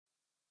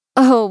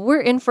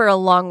we're in for a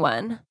long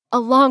one. A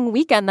long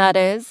weekend, that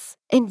is.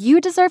 And you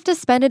deserve to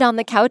spend it on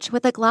the couch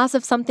with a glass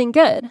of something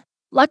good.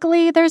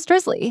 Luckily, there's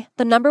Drizzly,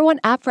 the #1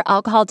 app for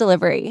alcohol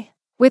delivery.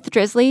 With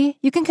Drizzly,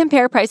 you can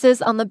compare prices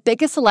on the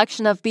biggest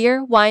selection of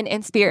beer, wine,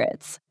 and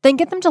spirits, then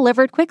get them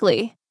delivered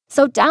quickly.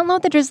 So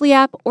download the Drizzly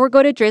app or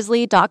go to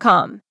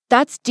drizzly.com.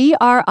 That's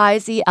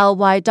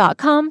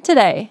DRIZLY.com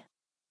today.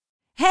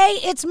 Hey,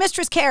 it's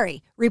Mistress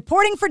Carrie,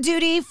 reporting for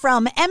duty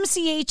from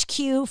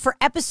MCHQ for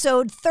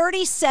episode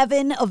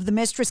 37 of the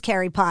Mistress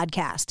Carrie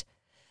podcast.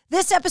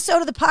 This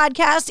episode of the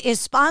podcast is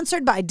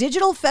sponsored by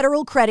Digital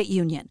Federal Credit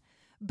Union,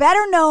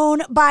 better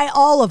known by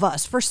all of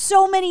us for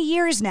so many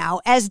years now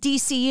as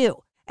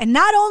DCU. And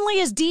not only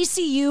is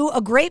DCU a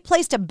great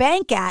place to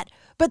bank at,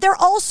 but they're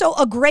also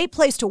a great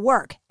place to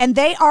work, and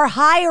they are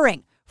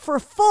hiring for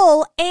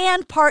full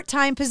and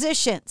part-time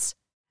positions.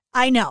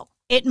 I know,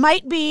 it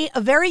might be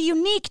a very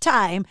unique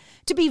time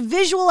to be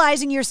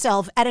visualizing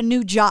yourself at a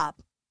new job.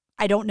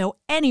 I don't know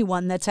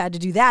anyone that's had to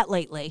do that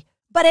lately.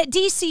 But at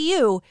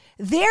DCU,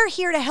 they're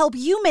here to help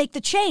you make the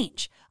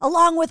change,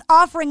 along with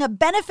offering a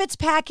benefits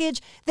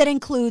package that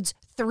includes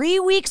 3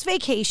 weeks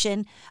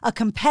vacation, a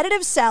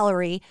competitive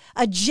salary,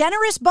 a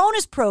generous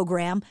bonus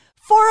program,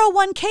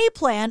 401k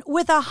plan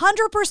with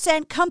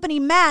 100% company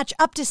match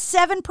up to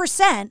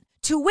 7%,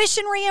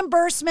 tuition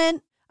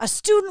reimbursement, a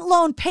student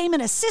loan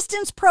payment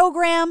assistance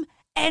program,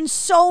 and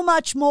so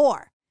much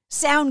more.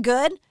 Sound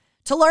good?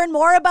 To learn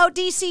more about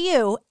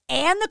DCU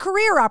and the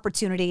career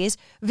opportunities,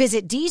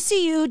 visit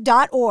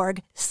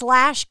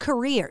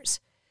dcu.org/careers.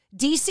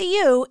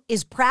 DCU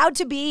is proud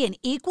to be an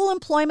equal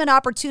employment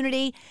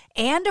opportunity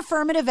and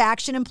affirmative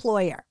action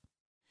employer.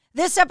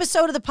 This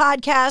episode of the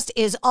podcast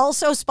is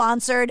also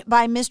sponsored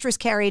by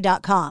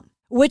MistressCarrie.com,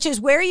 which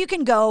is where you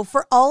can go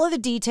for all of the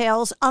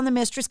details on the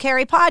Mistress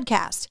Carrie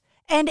podcast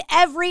and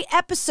every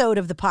episode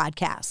of the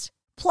podcast,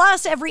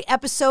 plus every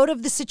episode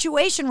of the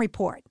Situation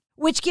Report,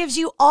 which gives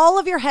you all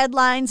of your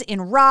headlines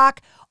in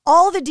rock,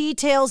 all the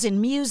details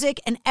in music,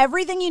 and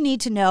everything you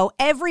need to know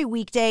every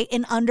weekday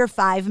in under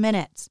 5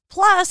 minutes.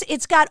 Plus,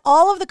 it's got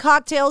all of the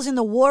cocktails in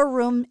the War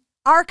Room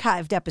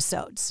archived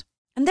episodes.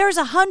 And there's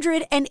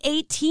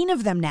 118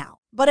 of them now.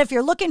 But if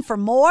you're looking for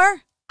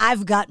more,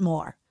 I've got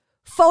more.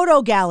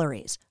 Photo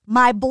galleries,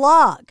 my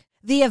blog,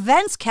 the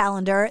events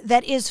calendar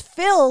that is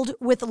filled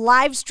with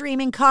live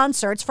streaming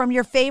concerts from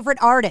your favorite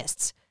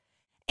artists,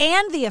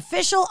 and the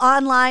official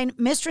online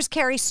Mistress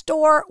Carrie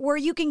store where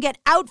you can get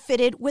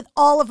outfitted with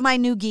all of my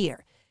new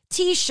gear.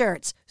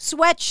 T-shirts,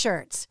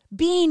 sweatshirts,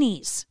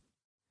 beanies,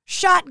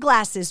 shot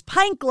glasses,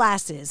 pint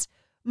glasses,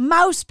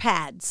 mouse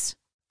pads,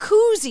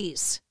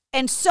 koozies,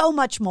 and so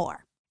much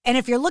more. And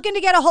if you're looking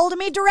to get a hold of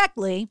me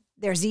directly,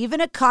 there's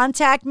even a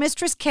Contact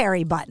Mistress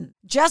Carrie button.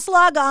 Just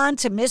log on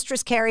to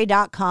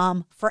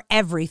MistressCarrie.com for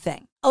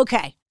everything.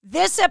 Okay,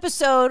 this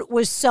episode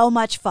was so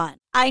much fun.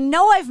 I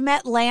know I've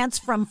met Lance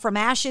from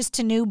Ashes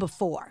to New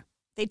before.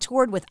 They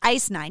toured with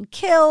Ice Nine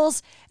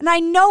Kills, and I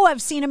know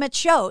I've seen him at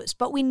shows,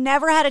 but we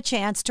never had a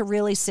chance to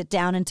really sit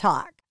down and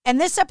talk. And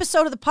this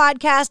episode of the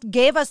podcast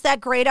gave us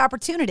that great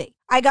opportunity.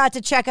 I got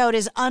to check out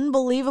his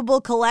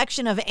unbelievable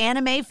collection of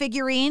anime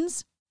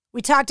figurines.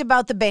 We talked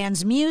about the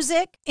band's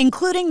music,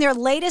 including their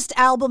latest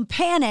album,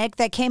 Panic,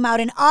 that came out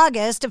in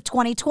August of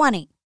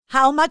 2020.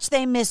 How much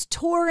they miss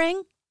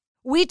touring.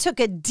 We took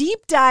a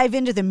deep dive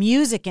into the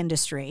music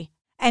industry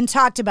and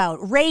talked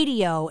about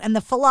radio and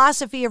the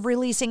philosophy of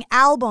releasing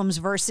albums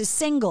versus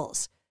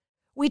singles.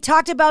 We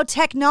talked about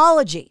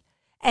technology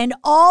and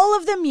all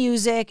of the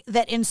music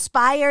that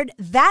inspired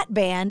that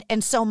band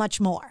and so much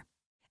more.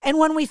 And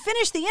when we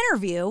finished the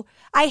interview,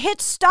 I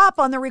hit stop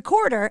on the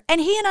recorder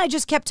and he and I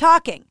just kept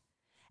talking.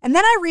 And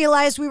then I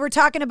realized we were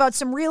talking about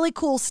some really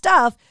cool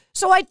stuff,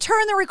 so I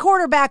turned the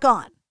recorder back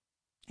on.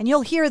 And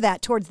you'll hear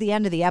that towards the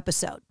end of the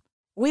episode.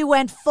 We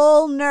went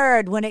full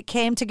nerd when it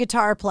came to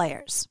guitar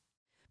players.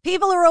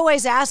 People are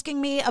always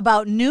asking me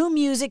about new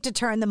music to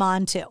turn them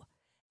on to.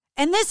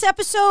 And this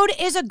episode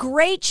is a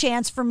great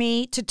chance for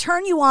me to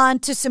turn you on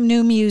to some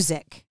new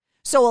music.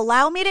 So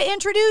allow me to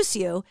introduce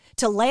you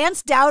to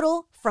Lance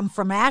Dowdle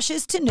from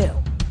Ashes to New.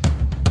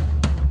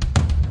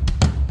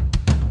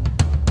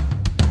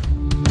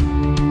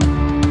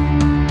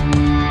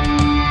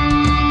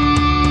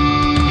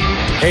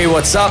 Hey,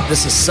 what's up?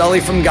 This is Sully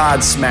from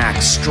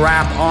Godsmack.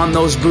 Strap on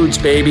those boots,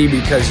 baby,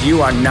 because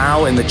you are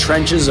now in the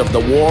trenches of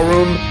the War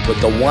Room with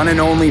the one and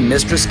only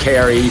Mistress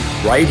Carrie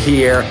right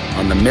here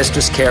on the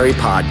Mistress Carrie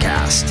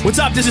podcast. What's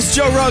up? This is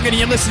Joe Rogan, and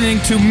you're listening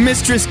to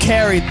Mistress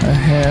Carrie. Her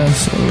hair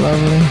so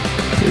lovely,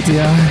 pretty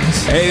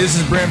eyes. Hey, this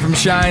is Brent from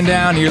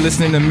Shinedown, and you're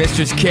listening to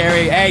Mistress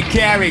Carrie. Hey,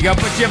 Carrie, go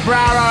put your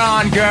bra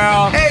on,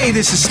 girl. Hey,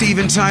 this is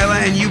Steven Tyler,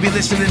 and you be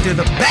listening to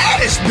the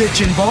baddest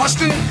bitch in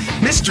Boston,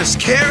 Mistress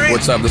Carrie.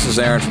 What's up? This is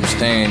Aaron from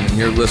Stain, and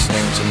you're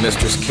listening to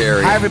Mistress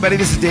Carrie. Hi, everybody.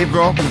 This is Dave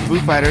Grohl from the Foo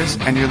Fighters,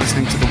 and you're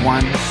listening to the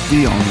one,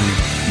 the only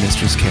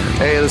Mistress Carrie.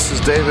 Hey, this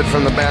is David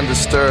from the band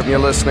Disturbed, and you're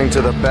listening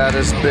to the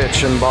baddest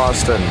bitch in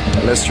Boston,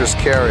 Mistress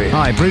Carrie.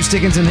 Hi, Bruce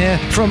Dickinson here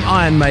from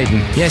Iron Maiden.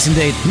 Yes,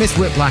 indeed, Miss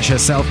Whiplash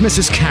herself,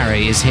 Mistress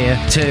Carrie, is here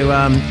to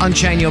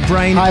unchain your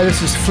brain. Hi,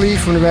 this is Flea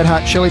from the Red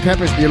Hot Chili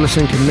Peppers. You're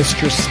listening to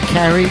Mistress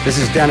Carrie. This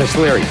is Dennis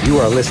Leary. You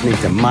are listening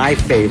to my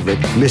favorite,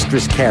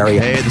 Mistress Carrie.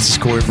 Hey, this is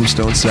Corey from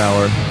Stone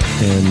Sour,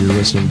 and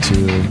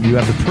you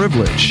have the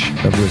privilege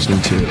of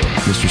listening to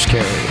Mistress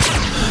Carrie.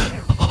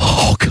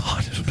 Oh, God.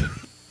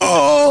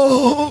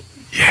 Oh,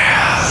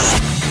 yeah.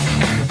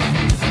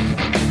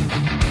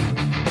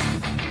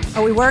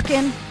 Are we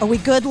working? Are we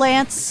good,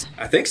 Lance?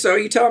 I think so.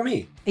 You tell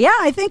me. Yeah,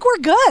 I think we're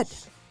good.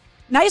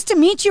 Nice to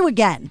meet you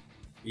again.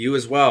 You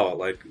as well.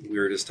 Like we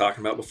were just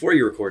talking about before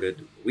you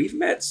recorded. We've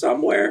met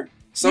somewhere,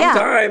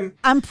 sometime. Yeah,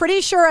 I'm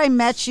pretty sure I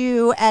met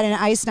you at an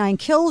Ice Nine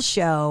Kills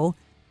show,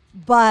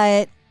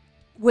 but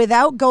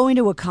without going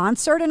to a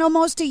concert in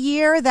almost a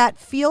year, that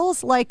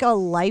feels like a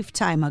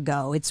lifetime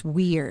ago. It's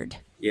weird.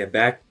 Yeah,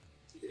 back,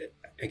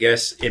 I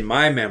guess, in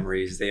my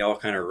memories, they all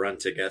kind of run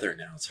together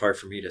now. It's hard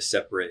for me to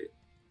separate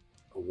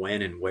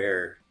when and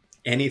where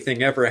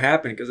anything ever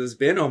happened because it's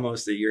been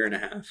almost a year and a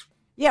half.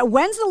 Yeah,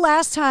 when's the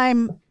last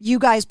time you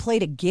guys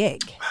played a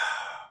gig?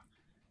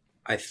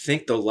 I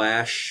think the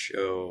last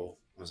show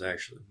was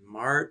actually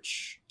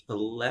March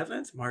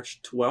 11th,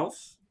 March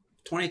 12th,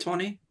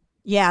 2020.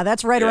 Yeah,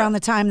 that's right around the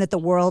time that the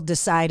world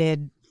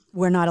decided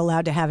we're not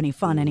allowed to have any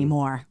fun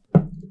anymore.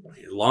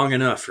 Long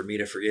enough for me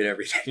to forget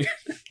everything.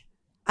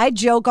 I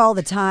joke all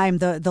the time.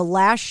 The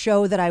last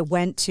show that I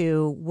went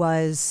to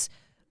was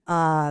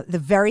the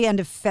very end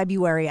of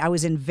February. I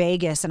was in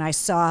Vegas and I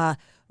saw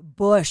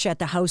Bush at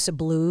the House of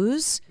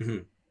Blues. Mm-hmm.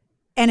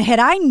 And had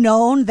I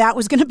known that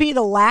was going to be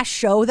the last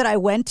show that I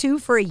went to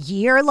for a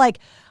year, like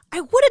I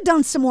would have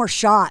done some more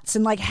shots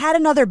and like had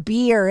another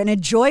beer and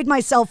enjoyed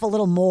myself a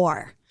little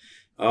more.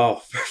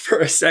 Oh, for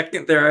a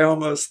second there, I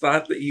almost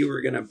thought that you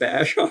were going to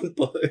bash on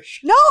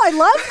Bush. No, I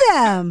love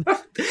them.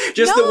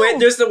 just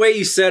the way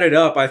you set it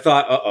up, I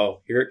thought,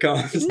 uh-oh, here it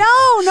comes. No.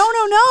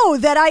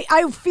 That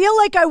I feel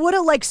like I would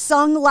have like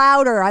sung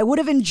louder. I would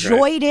have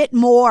enjoyed it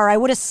more. I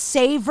would have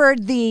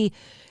savored the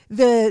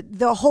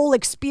whole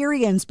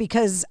experience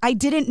because I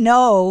didn't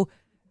know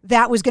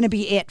that was going to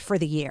be it for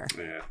the year.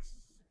 Yeah.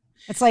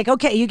 It's like,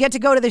 okay, you get to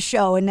go to the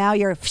show and now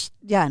you're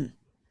done.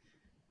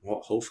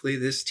 Well, hopefully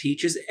this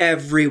teaches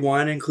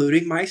everyone,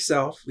 including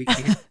myself. We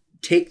can't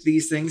take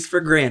these things for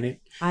granted.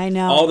 I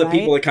know. All the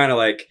people that kind of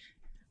like,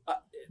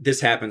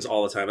 this happens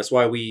all the time. That's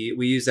why we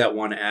use that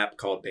one app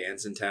called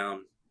Bands in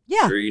Town.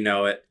 Yeah. Sure, you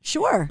know it.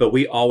 Sure. But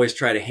we always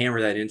try to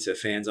hammer that into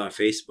fans on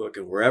Facebook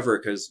and wherever,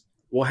 because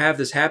we'll have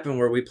this happen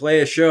where we play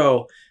a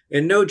show,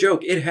 and no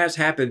joke, it has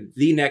happened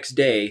the next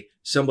day.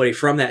 Somebody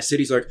from that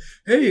city's like,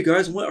 hey, you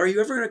guys, are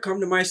you ever going to come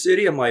to my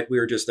city? I'm like, we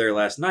were just there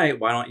last night.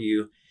 Why don't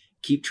you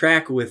keep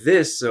track with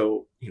this?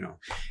 So, you know,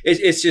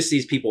 it's just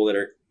these people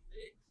that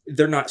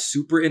they're not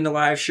super into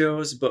live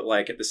shows, but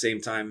like at the same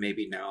time,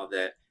 maybe now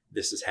that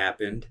this has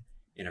happened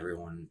and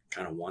everyone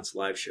kind of wants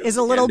live shows, is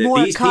a little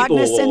more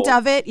cognizant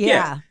of it.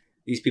 Yeah.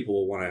 These people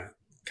will want to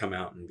come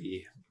out and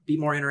be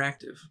more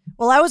interactive.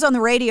 Well, I was on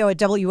the radio at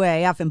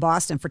WAF in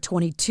Boston for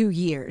 22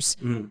 years.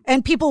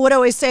 And people would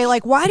always say,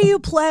 like, why do you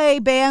play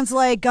bands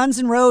like Guns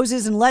N'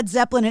 Roses and Led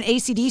Zeppelin and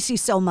AC/DC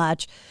so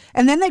much?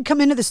 And then they'd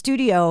come into the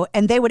studio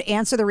and they would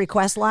answer the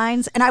request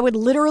lines. And I would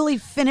literally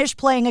finish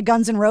playing a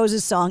Guns N'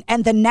 Roses song.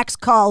 And the next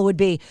call would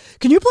be,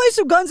 can you play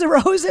some Guns N'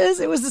 Roses?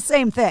 It was the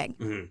same thing.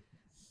 Mm-hmm.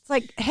 It's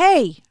like,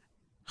 hey,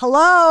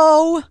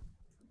 hello.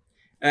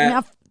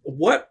 At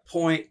what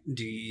point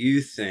do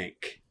you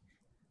think,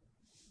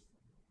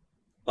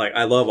 like,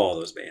 I love all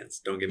those bands,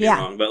 don't get me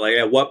wrong, but like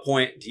at what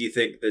point do you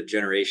think the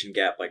generation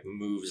gap like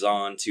moves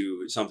on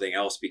to something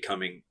else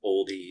becoming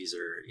oldies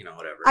or, you know,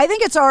 whatever? I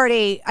think it's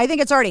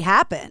already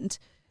happened.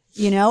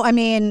 You know, I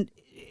mean,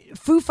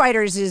 Foo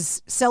Fighters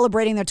is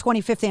celebrating their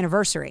 25th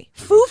anniversary.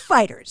 Foo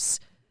Fighters.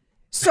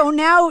 So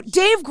now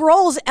Dave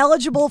Grohl's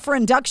eligible for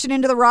induction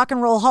into the Rock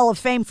and Roll Hall of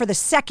Fame for the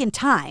second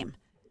time.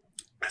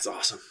 That's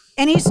awesome.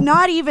 And he's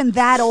not even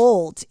that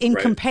old in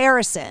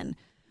comparison.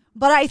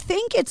 But I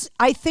think it's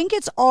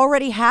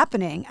already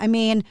happening. I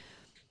mean,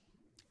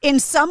 in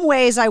some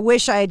ways, I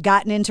wish I had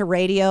gotten into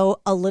radio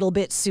a little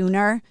bit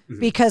sooner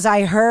because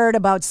I heard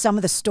about some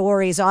of the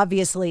stories.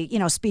 Obviously, you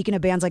know, speaking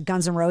of bands like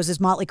Guns N'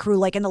 Roses, Motley Crue,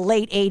 like in the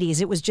late 80s,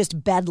 it was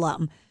just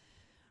bedlam.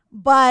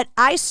 But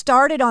I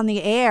started on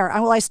the air.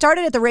 Well, I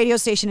started at the radio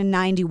station in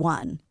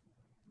 91.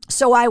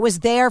 So I was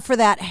there for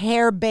that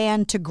hair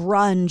band to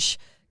grunge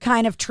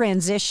kind of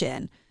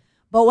transition.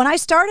 But when I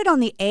started on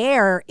the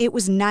air, it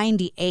was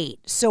 98.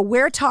 So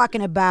we're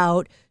talking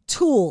about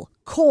Tool,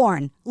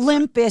 Korn,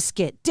 Limp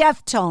Bizkit,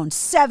 Deftones,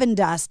 Seven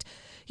Dust,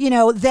 you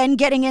know, then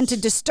getting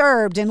into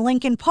Disturbed and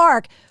Linkin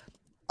Park.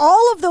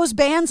 All of those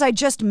bands I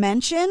just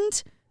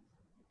mentioned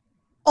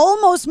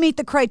almost meet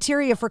the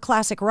criteria for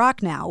classic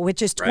rock now,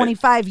 which is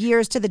 25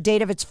 years to the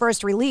date of its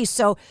first release.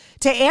 So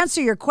to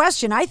answer your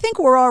question, I think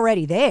we're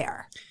already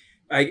there.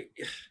 The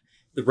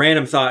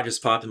random thought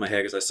just popped in my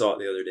head because I saw it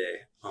the other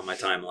day on my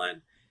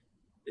timeline.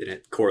 And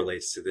it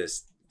correlates to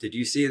this. Did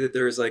you see that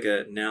there was like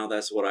now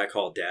that's what I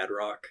call dad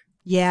rock?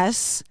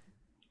 Yes.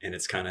 And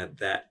it's kind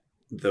of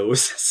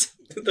those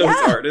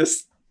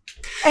artists.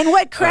 And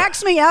what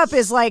cracks me up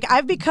is like,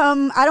 I've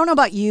become, I don't know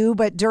about you,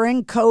 but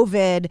during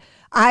COVID,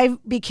 I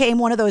became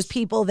one of those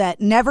people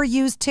that never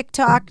used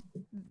TikTok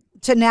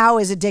to now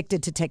is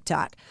addicted to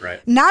TikTok.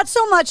 Right. Not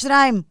so much that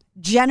I'm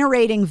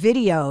generating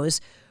videos,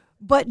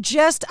 but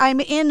just I'm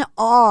in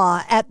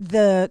awe at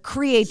the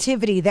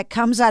creativity that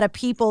comes out of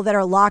people that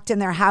are locked in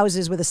their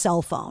houses with a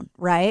cell phone,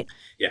 right?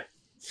 Yeah.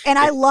 And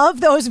I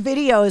love those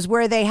videos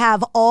where they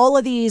have all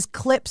of these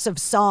clips of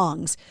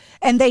songs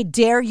and they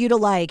dare you to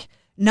like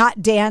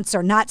not dance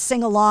or not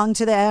sing along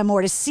to them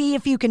or to see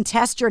if you can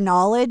test your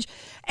knowledge.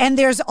 And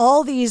there's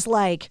all these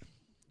like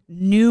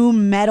new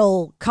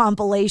metal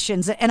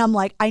compilations. And I'm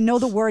like, I know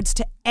the words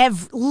to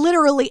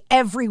literally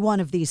every one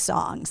of these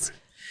songs.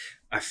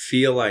 I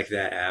feel like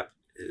that app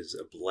is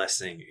a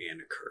blessing and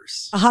a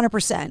curse.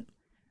 100%.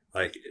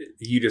 Like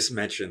you just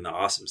mentioned the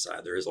awesome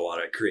side. There is a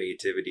lot of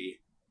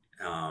creativity.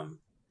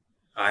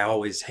 I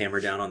always hammer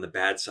down on the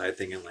bad side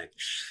thinking like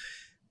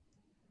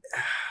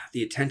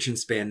the attention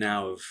span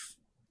now of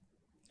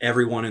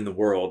everyone in the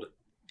world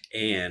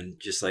and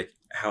just like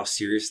how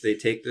serious they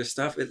take this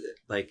stuff.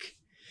 Like,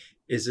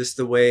 is this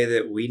the way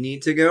that we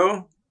need to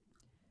go?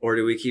 Or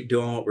do we keep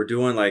doing what we're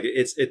doing? Like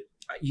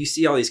you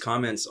see all these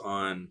comments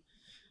on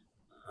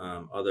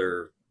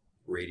other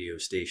radio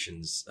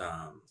stations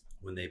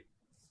when they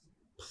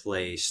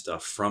play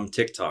stuff from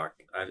TikTok.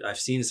 I've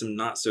seen some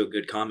not so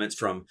good comments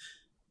from,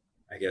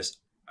 I guess,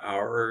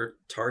 our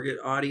target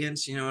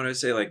audience. You know what I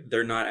say? Like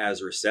they're not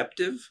as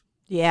receptive.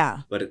 Yeah.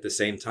 But at the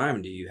same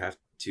time, do you have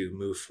to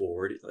move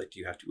forward? Like, do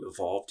you have to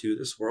evolve to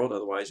this world?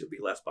 Otherwise, you'll be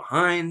left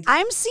behind.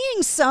 I'm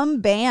seeing some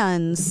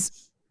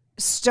bands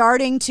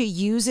starting to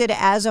use it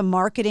as a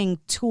marketing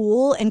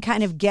tool and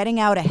kind of getting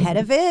out ahead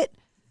of it.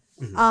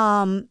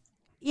 Mm-hmm.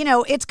 You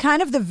know, it's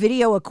kind of the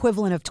video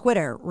equivalent of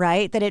Twitter,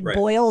 right? That it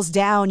boils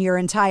down your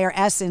entire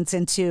essence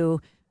into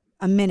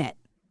a minute.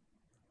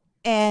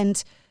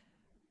 And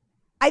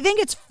I think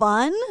it's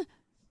fun.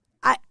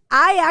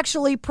 I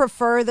actually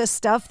prefer the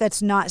stuff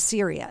that's not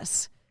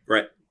serious.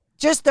 Right.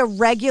 Just the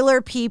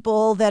regular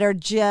people that are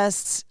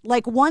just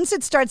like, once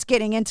it starts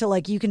getting into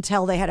like, you can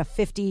tell they had a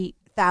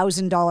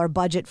 $50,000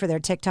 budget for their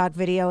TikTok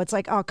video. It's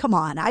like, oh, come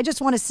on. I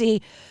just want to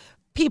see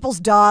people's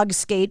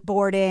dogs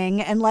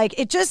skateboarding. And like,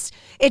 it just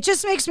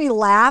makes me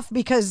laugh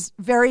because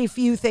very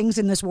few things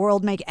in this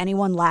world make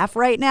anyone laugh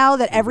right now,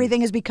 that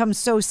everything has become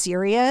so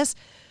serious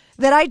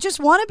that I just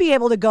want to be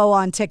able to go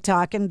on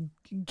TikTok and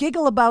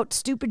giggle about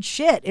stupid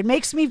shit. It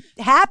makes me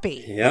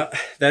happy. Yeah,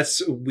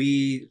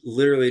 we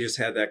literally just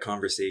had that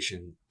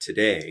conversation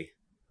today.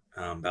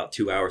 About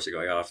 2 hours ago,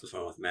 I got off the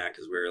phone with Matt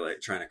because we were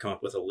like trying to come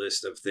up with a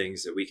list of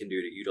things that we can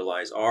do to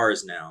utilize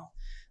ours now.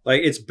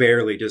 Like it's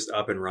barely just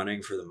up and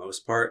running for the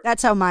most part.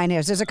 That's how mine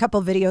is. There's a couple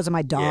of videos of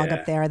my dog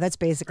up there. That's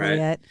basically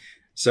it.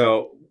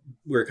 So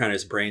we're kind of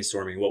just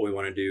brainstorming what we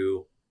want to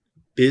do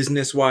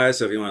business wise.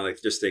 So if you want to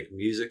like just think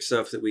music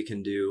stuff that we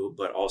can do,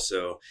 but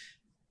also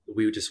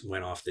we just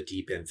went off the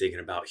deep end thinking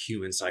about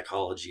human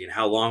psychology and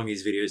how long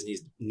these videos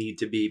need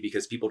to be,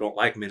 because people don't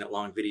like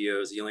minute-long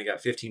videos. You only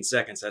got 15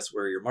 seconds. That's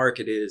where your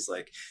market is.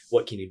 Like,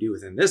 what can you do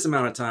within this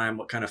amount of time?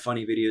 What kind of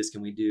funny videos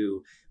can we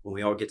do when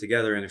we all get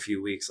together in a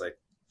few weeks? Like,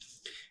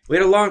 we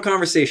had a long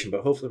conversation,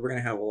 but hopefully we're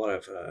going to have a lot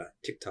of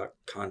TikTok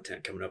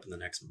content coming up in the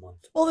next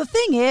month. Well, the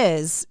thing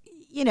is,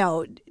 you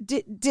know,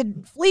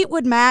 did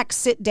Fleetwood Mac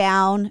sit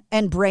down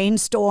and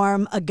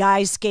brainstorm a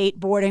guy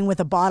skateboarding with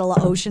a bottle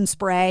of ocean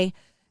spray?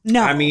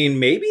 No. I mean,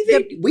 maybe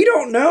we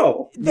don't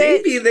know.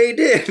 Maybe they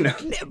did.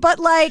 But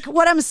like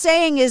what I'm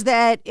saying is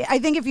that I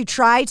think if you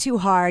try too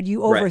hard, you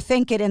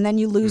overthink it and then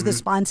you lose the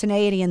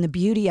spontaneity and the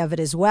beauty of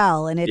it as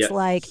well. And it's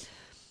like,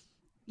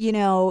 you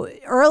know,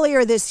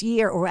 earlier this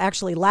year, or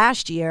actually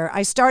last year,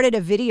 I started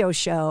a video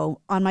show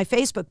on my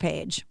Facebook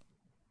page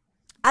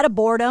out of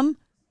boredom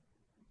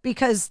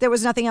because there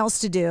was nothing else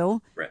to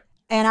do. Right.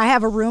 And I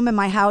have a room in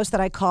my house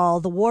that I call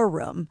the War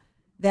Room.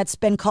 That's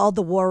been called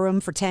the War Room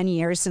for 10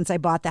 years since I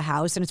bought the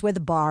house. And it's where the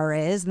bar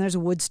is. And there's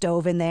a wood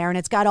stove in there. And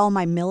it's got all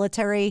my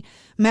military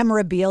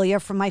memorabilia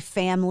from my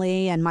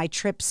family and my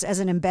trips as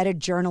an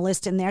embedded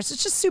journalist in there. So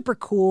it's just super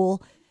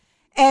cool.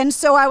 And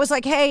so I was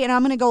like, hey, and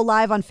I'm going to go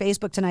live on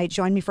Facebook tonight.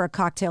 Join me for a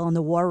cocktail in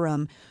the War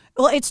Room.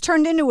 Well, it's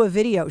turned into a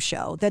video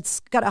show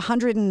that's got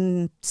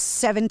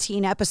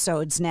 117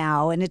 episodes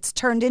now. And it's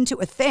turned into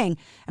a thing.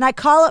 And I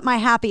call it my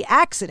happy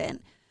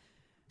accident.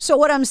 So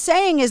what I'm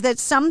saying is that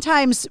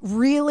sometimes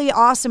really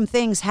awesome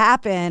things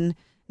happen,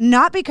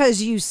 not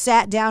because you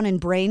sat down and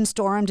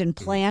brainstormed and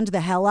planned the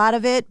hell out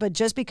of it, but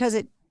just because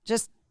it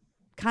just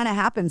kind of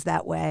happens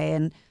that way.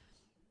 And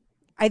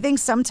I think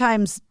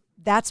sometimes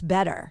that's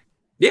better.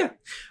 Yeah,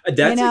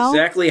 that's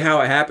exactly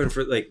how it happened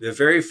for like the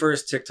very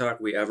first TikTok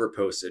we ever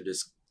posted.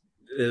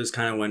 It was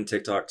kind of when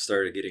TikTok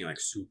started getting like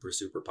super,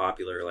 super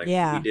popular. Like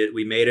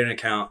we made an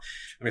account.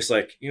 I'm just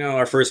like, you know,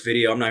 our first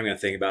video, I'm not even gonna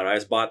think about it. I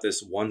just bought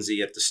this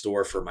onesie at the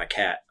store for my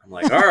cat. I'm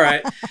like, all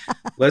right,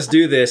 let's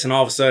do this. And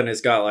all of a sudden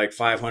it's got like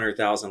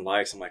 500,000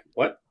 likes. I'm like,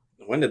 what?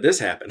 when did this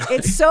happen?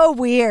 It's so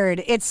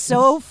weird. It's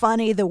so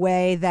funny the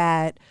way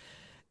that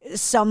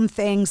some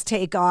things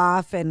take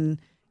off, and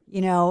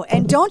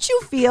and don't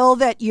you feel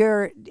that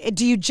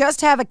do you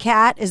just have a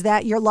cat? Is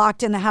that you're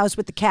locked in the house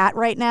with the cat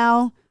right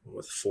now?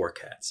 With 4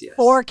 cats, yes.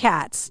 4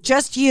 cats,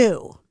 just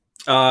you?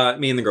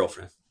 Me and the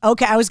girlfriend.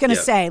 Okay, I was going to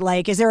say,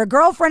 like, is there a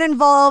girlfriend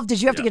involved?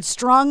 Did you have to get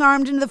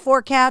strong-armed into the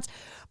 4 cats?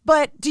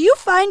 But do you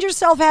find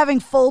yourself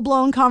having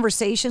full-blown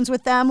conversations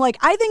with them? Like,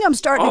 I think I'm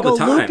starting to go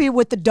loopy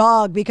with the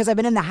dog because I've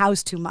been in the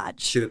house too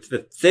much. See,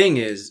 the thing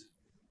is,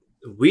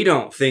 we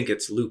don't think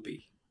it's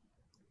loopy.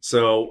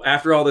 So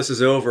after all this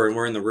is over and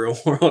we're in the real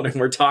world and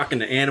we're talking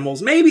to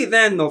animals, maybe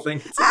then they'll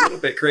think it's a little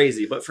bit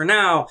crazy. But for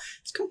now,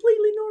 it's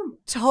completely normal.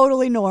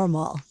 Totally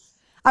normal.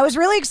 I was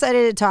really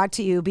excited to talk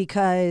to you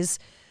because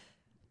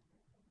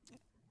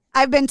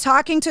I've been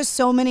talking to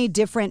so many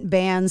different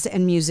bands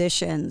and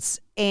musicians,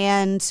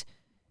 and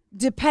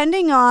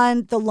depending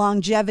on the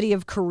longevity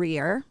of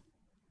career,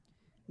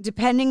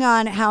 depending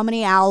on how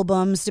many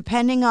albums,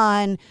 depending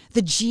on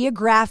the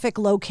geographic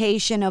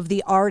location of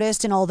the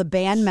artist and all the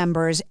band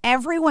members,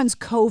 everyone's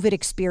COVID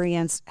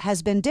experience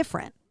has been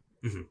different.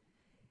 Mm-hmm.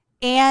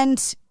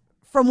 And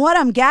from what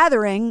I'm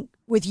gathering,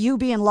 with you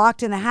being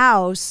locked in the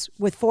house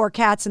with 4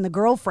 cats and the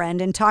girlfriend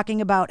and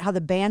talking about how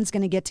the band's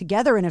going to get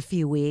together in a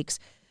few weeks,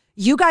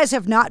 you guys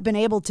have not been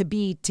able to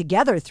be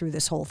together through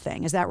this whole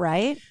thing. Is that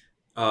right?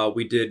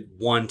 We did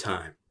one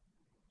time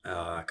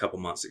a couple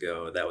months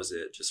ago. That was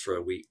it, just for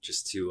a week,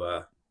 just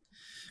to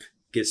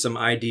get some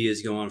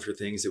ideas going for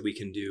things that we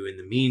can do in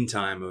the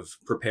meantime of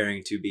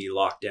preparing to be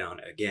locked down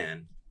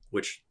again,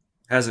 which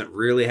hasn't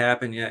really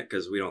happened yet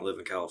because we don't live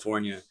in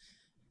California.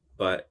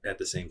 But at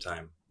the same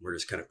time, we're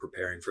just kind of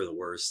preparing for the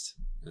worst,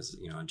 as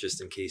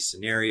just in case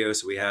scenario.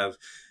 So we have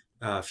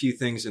a few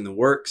things in the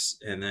works,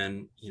 and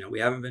then we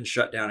haven't been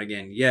shut down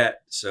again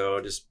yet.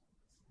 So just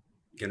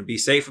gonna be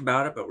safe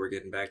about it. But we're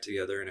getting back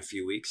together in a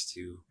few weeks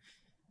to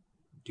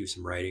do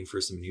some writing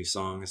for some new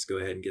songs. Go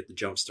ahead and get the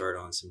jump start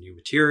on some new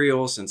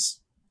material.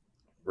 Since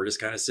we're just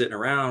kind of sitting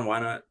around, why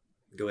not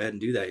go ahead and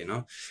do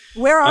that?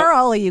 Where are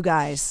all of you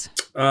guys?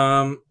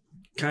 Kind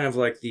of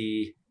like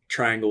the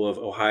triangle of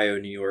Ohio,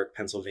 New York,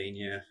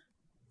 Pennsylvania.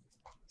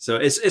 So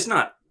it's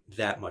not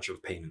that much of a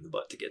pain in the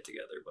butt to get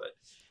together,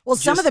 but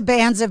some of the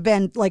bands have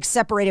been like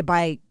separated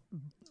by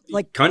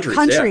like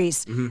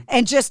countries. Yeah. Mm-hmm.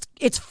 And just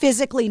it's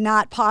physically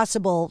not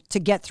possible to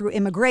get through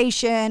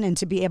immigration and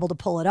to be able to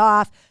pull it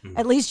off. Mm-hmm.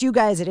 At least you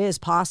guys, it is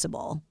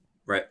possible.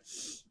 Right.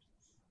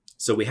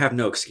 So we have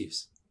no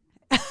excuse.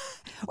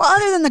 Well,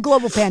 other than the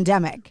global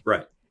pandemic.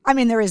 Right. I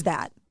mean, there is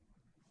that.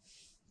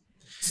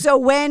 So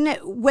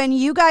when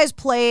you guys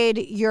played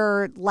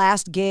your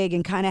last gig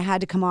and kind of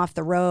had to come off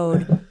the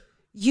road,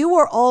 you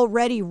were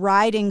already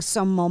riding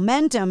some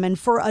momentum. And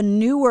for a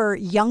newer,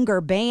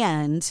 younger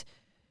band,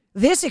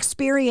 this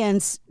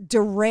experience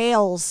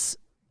derails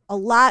a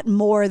lot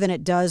more than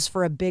it does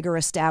for a bigger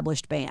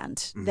established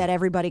band that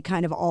everybody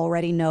kind of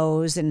already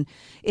knows and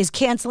is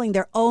canceling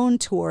their own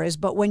tours.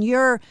 But when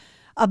you're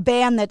a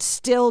band that's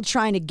still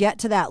trying to get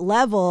to that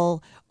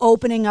level,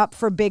 opening up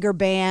for bigger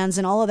bands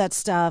and all of that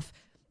stuff,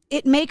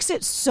 it makes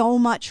it so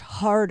much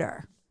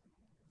harder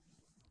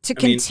to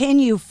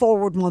continue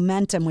forward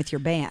momentum with your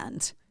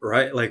band.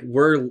 Right. Like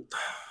we're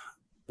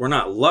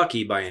not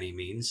lucky by any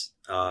means.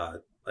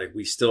 Like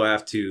we still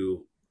have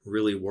to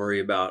really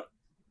worry about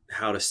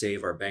how to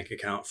save our bank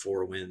account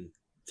for when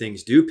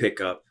things do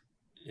pick up,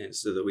 and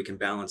so that we can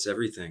balance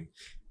everything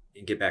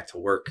and get back to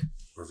work.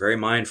 We're very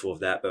mindful of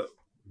that, but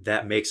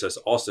that makes us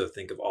also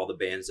think of all the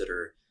bands that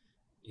are,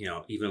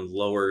 even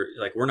lower.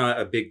 Like we're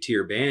not a big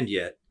tier band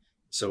yet.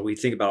 So we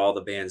think about all the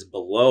bands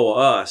below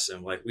us,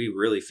 and like, we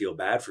really feel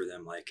bad for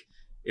them. Like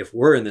if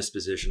we're in this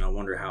position, I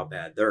wonder how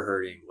bad they're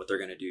hurting, what they're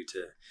going to do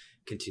to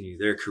continue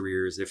their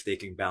careers, if they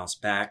can bounce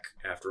back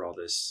after all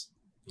this,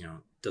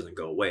 doesn't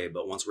go away.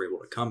 But once we're able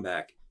to come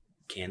back,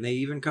 can they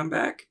even come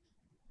back?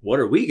 What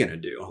are we going to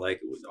do?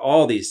 Like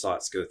all these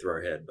thoughts go through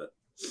our head, but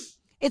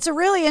it's a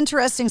really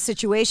interesting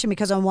situation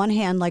because on one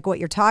hand, like what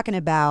you're talking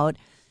about,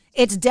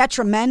 it's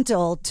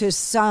detrimental to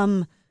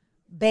some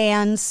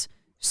bands,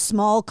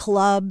 small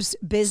clubs,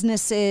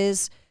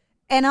 businesses.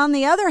 And on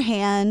the other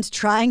hand,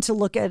 trying to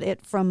look at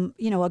it from,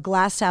 a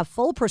glass half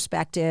full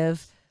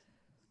perspective,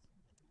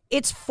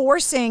 it's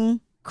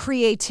forcing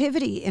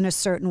creativity in a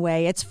certain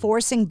way. It's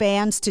forcing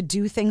bands to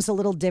do things a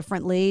little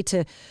differently,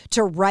 to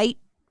write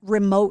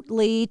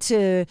remotely,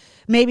 to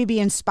maybe be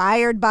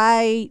inspired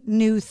by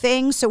new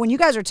things. So when you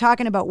guys are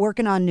talking about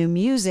working on new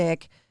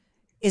music,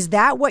 is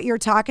that what you're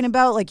talking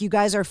about? Like you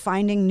guys are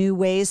finding new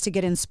ways to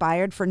get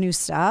inspired for new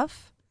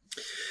stuff?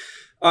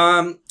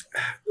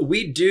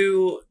 We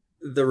do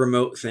the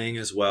remote thing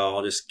as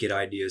well, just get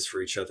ideas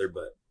for each other,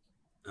 but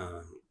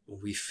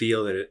we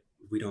feel that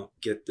we don't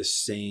get the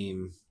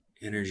same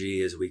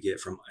energy as we get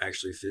from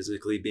actually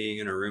physically being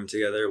in a room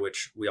together,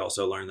 which we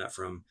also learned that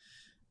from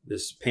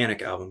this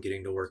Panic album,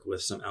 getting to work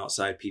with some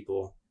outside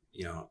people,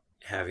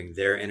 having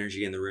their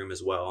energy in the room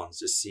as well, and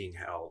just seeing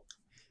how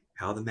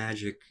the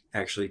magic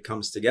actually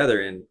comes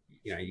together, and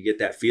you get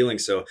that feeling.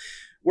 So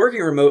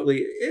working remotely,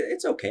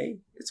 it's okay.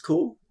 It's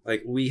cool.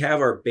 Like, we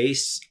have our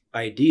base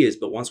ideas,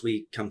 but once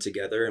we come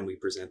together and we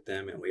present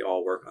them and we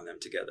all work on them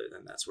together,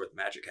 then that's where the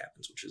magic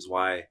happens, which is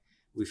why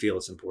we feel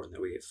it's important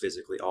that we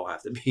physically all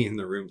have to be in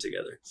the room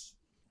together.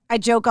 I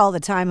joke all the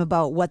time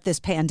about what this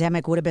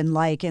pandemic would have been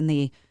like in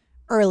the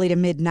early to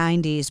mid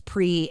 90s,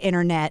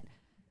 pre-internet.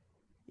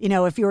 You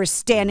know, if you were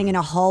standing in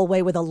a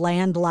hallway with a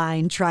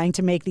landline trying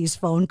to make these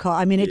phone calls,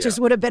 I mean, it just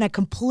would have been a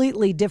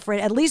completely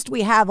different, at least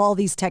we have all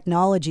these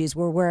technologies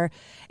where we're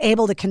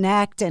able to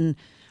connect. And,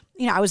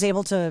 you know, I was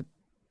able to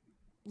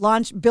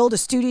build a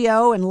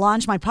studio and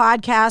launch my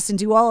podcast and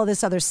do all of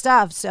this other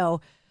stuff.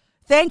 So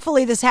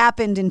thankfully this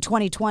happened in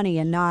 2020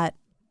 and not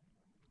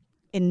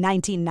in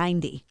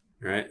 1990.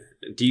 Right.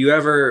 Do you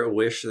ever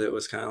wish that it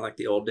was kind of like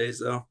the old days,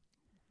 though?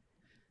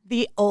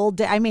 The old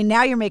day. I mean,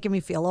 now you're making me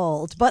feel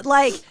old, but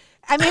like,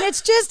 I mean,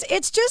 it's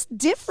just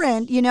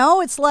different, you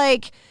know. It's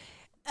like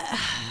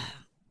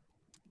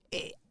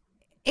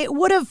it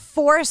would have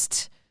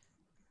forced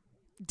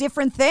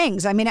different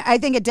things. I mean, I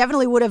think it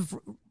definitely would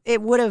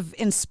have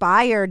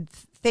inspired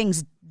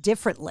things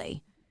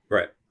differently.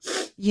 Right.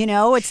 You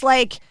know, it's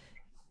like,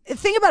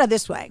 think about it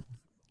this way: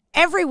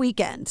 every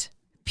weekend,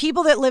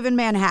 people that live in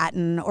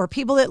Manhattan or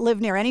people that live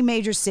near any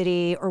major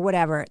city or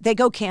whatever, they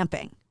go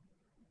camping.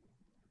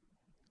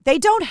 They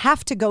don't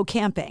have to go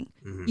camping.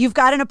 Mm-hmm. You've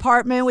got an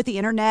apartment with the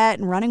internet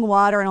and running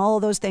water and all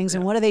of those things. Yeah.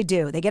 And what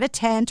do? They get a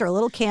tent or a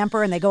little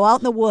camper and they go out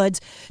in the woods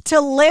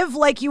to live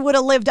like you would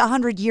have lived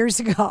 100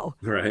 years ago.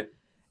 Right.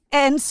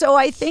 And so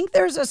I think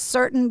there's a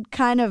certain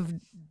kind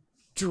of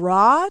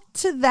draw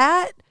to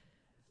that.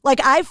 Like,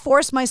 I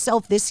forced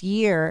myself this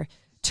year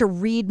to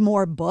read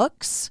more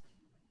books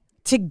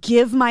to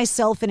give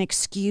myself an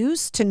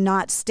excuse to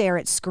not stare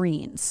at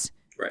screens.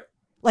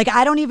 Like,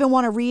 I don't even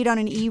want to read on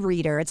an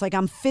e-reader. It's like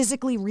I'm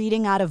physically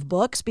reading out of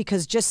books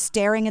because just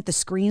staring at the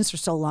screens for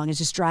so long is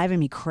just driving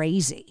me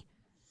crazy.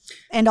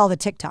 And all the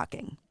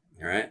TikToking.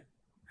 All right.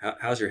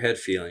 How's your head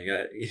feeling?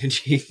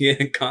 You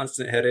get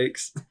constant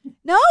headaches?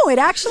 No, it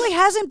actually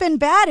hasn't been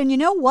bad. And you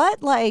know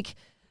what? Like,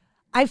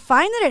 I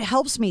find that it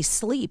helps me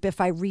sleep if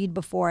I read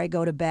before I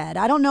go to bed.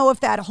 I don't know if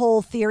that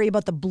whole theory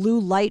about the blue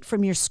light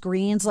from your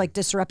screens like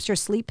disrupts your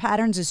sleep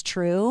patterns is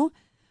true.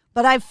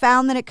 But I've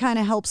found that it kind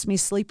of helps me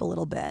sleep a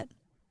little bit.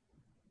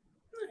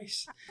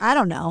 I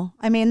don't know.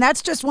 I mean,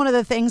 that's just one of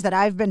the things that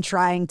I've been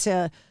trying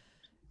to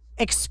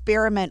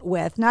experiment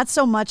with. Not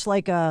so much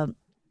like a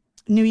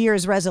New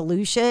Year's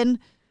resolution,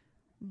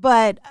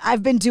 but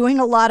I've been doing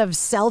a lot of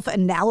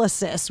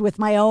self-analysis with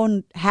my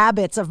own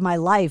habits of my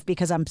life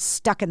because I'm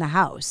stuck in the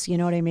house. You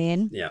know what I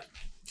mean? Yeah.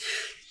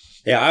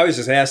 Yeah, I was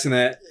just asking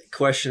that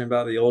question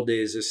about the old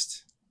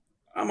days.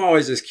 I'm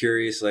always just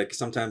curious. Like,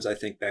 sometimes I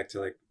think back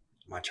to like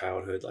my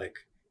childhood, like,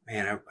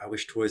 man, I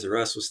wish Toys R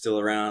Us was still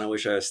around. I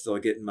wish I was still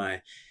getting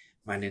my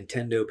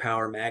Nintendo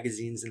Power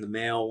magazines in the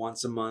mail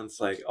once a month,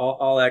 like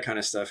all that kind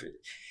of stuff.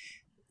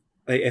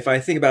 Like, if I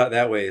think about it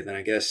that way, then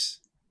I guess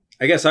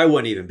I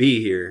wouldn't even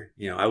be here.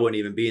 You know, I wouldn't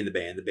even be in the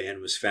band. The band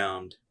was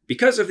found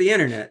because of the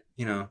internet.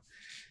 You know,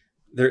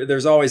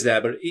 there's always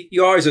that, but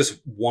you always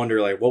just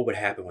wonder, like, what would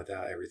happen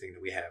without everything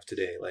that we have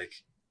today?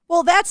 Like,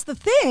 well, that's the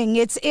thing.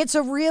 It's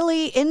a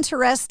really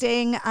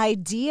interesting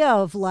idea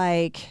of,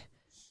 like,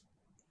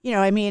 you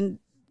know, I mean,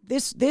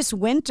 this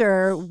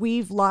winter,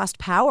 we've lost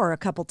power a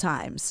couple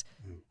times,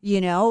 you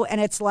know, and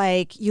it's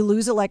like you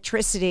lose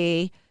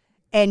electricity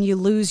and you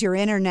lose your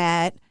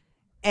internet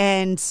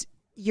and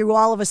you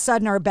all of a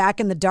sudden are back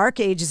in the dark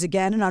ages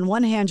again. And on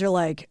one hand, you're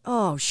like,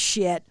 oh,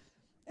 shit.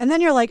 And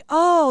then you're like,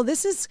 oh,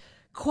 this is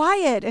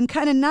quiet and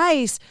kind of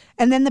nice.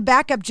 And then the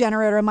backup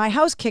generator in my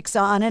house kicks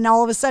on and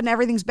all of a sudden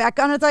everything's back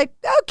on. It's like,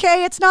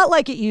 okay, it's not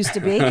like it used to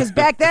be, because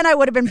back then I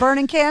would have been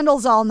burning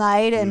candles all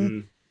night.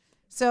 And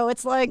so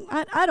it's like,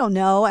 I don't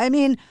know. I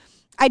mean,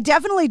 I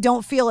definitely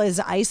don't feel as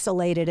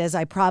isolated as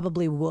I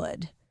probably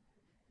would.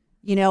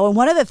 You know, and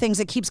one of the things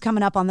that keeps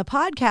coming up on the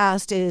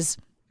podcast is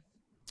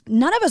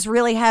none of us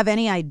really have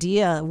any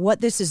idea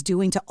what this is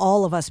doing to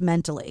all of us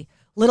mentally.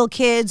 Little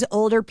kids,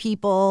 older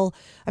people.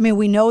 I mean,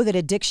 we know that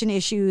addiction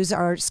issues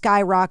are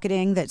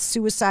skyrocketing, that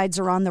suicides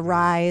are on the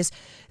rise.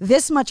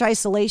 This much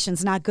isolation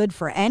is not good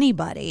for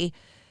anybody.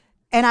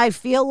 And I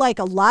feel like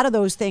a lot of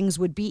those things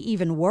would be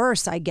even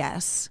worse, I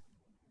guess,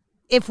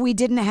 if we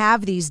didn't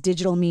have these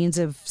digital means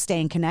of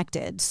staying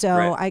connected. So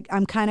right.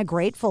 I'm kind of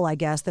grateful, I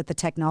guess, that the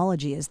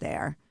technology is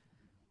there.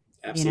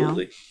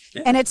 Absolutely. You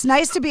know? Yeah. And it's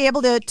nice to be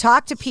able to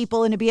talk to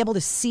people and to be able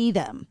to see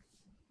them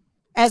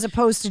as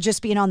opposed to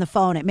just being on the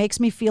phone. It makes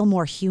me feel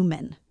more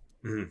human.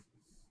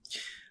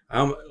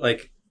 Mm-hmm.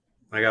 Like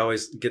I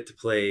always get to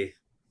play,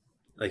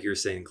 like you were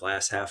saying,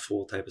 glass half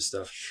full type of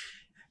stuff.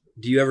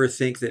 Do you ever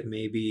think that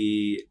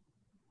maybe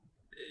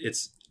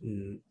it's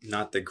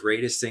not the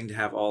greatest thing to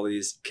have all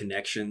these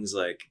connections?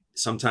 Like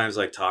sometimes,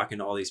 like talking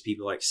to all these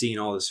people, like seeing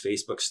all this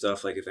Facebook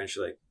stuff, like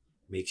eventually like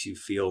makes you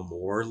feel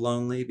more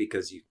lonely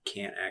because you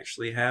can't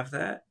actually have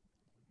that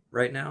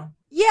right now?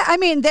 Yeah, I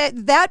mean,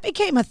 that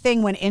became a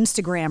thing when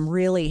Instagram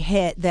really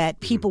hit,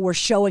 that people were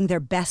showing their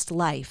best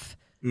life.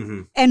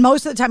 Mm-hmm. And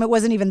most of the time it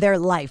wasn't even their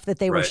life that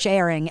they were Right.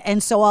 sharing.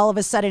 And so all of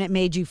a sudden it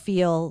made you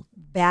feel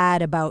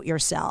bad about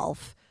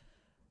yourself.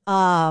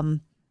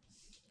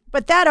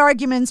 But that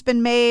argument's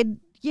been made,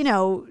 you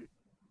know,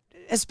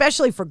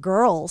 especially for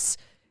girls,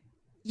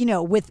 you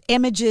know, with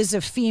images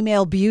of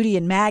female beauty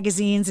in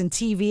magazines and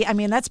TV. I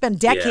mean, that's been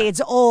decades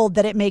old,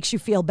 that it makes you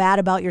feel bad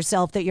about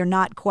yourself, that you're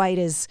not quite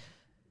as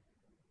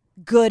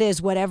good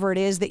as whatever it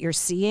is that you're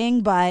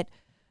seeing. But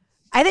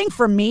I think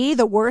for me,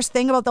 the worst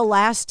thing about the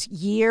last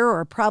year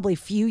or probably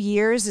few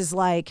years is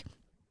like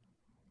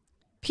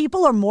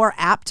people are more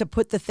apt to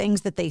put the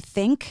things that they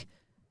think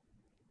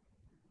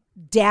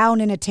down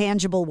in a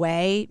tangible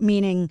way,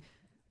 meaning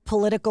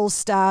political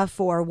stuff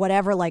or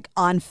whatever, like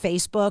on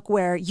Facebook,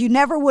 where you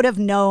never would have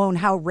known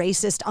how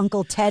racist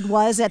Uncle Ted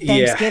was at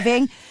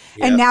Thanksgiving.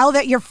 Yeah. And now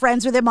that you're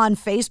friends with him on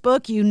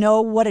Facebook, you know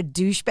what a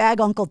douchebag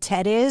Uncle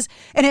Ted is.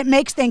 And it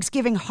makes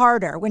Thanksgiving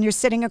harder when you're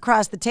sitting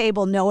across the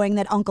table knowing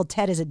that Uncle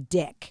Ted is a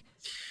dick.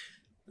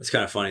 It's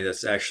kind of funny.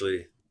 That's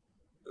actually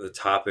the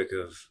topic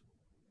of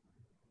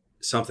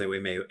something we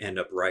may end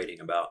up writing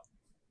about.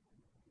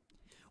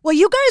 Well,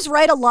 you guys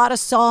write a lot of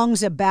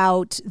songs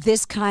about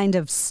this kind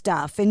of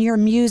stuff in your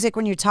music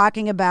when you're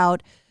talking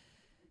about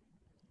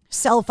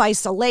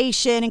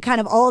self-isolation and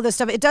kind of all of this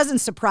stuff. It doesn't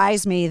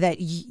surprise me that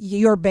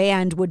your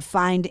band would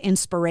find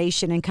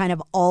inspiration in kind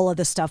of all of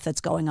the stuff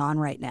that's going on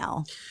right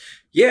now.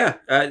 Yeah.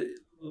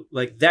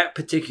 Like that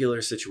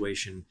particular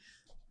situation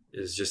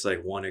is just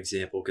like one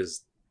example,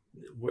 because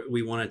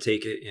we want to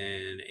take it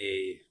in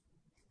a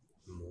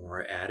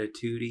more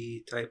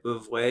attitude-y type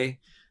of way.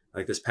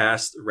 Like this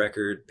past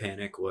record,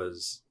 Panic,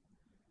 was,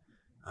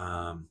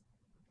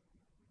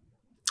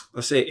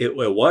 let's say it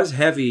was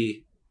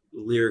heavy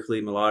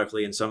lyrically,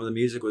 melodically, and some of the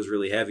music was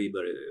really heavy,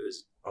 but it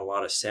was a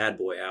lot of sad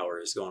boy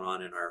hours going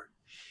on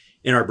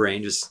in our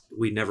brain. Just,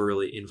 we never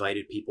really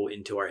invited people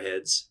into our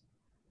heads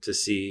to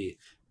see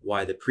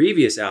why the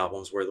previous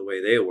albums were the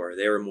way they were.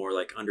 They were more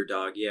like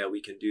underdog. Yeah, we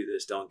can do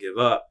this. Don't give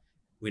up.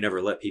 We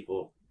never let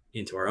people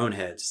into our own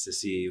heads to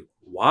see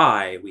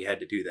why we had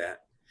to do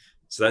that.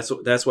 So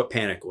that's what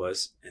Panic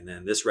was. And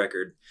then this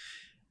record,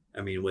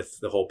 I mean,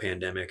 with the whole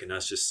pandemic and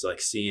us just like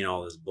seeing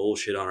all this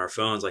bullshit on our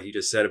phones, like you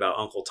just said about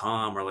Uncle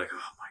Tom, we're like, oh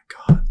my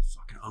God,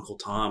 fucking Uncle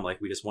Tom. Like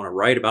we just want to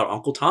write about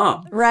Uncle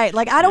Tom. Right.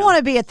 Like I don't want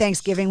to be at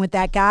Thanksgiving with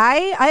that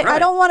guy. I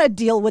don't want to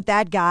deal with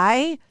that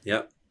guy.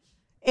 Yep.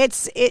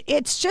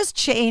 It's just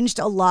changed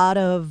a lot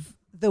of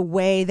the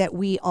way that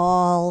we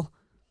all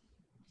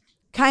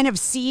kind of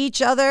see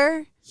each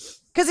other.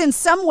 Because in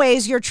some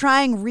ways, you're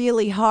trying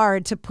really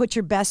hard to put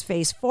your best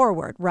face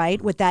forward,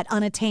 right? With that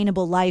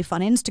unattainable life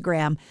on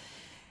Instagram.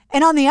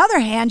 And on the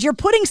other hand, you're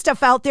putting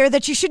stuff out there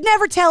that you should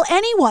never tell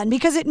anyone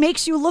because it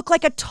makes you look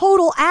like a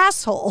total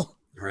asshole.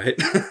 Right.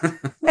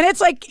 And it's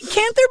like,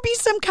 can't there be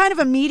some kind of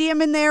a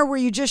medium in there where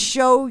you just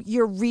show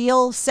your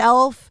real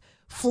self,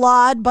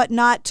 flawed but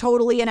not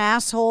totally an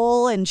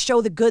asshole, and show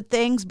the good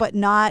things but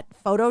not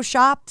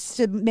photoshopped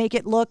to make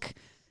it look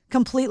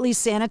completely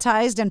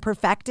sanitized and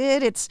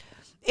perfected?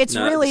 It's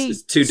really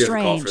it's too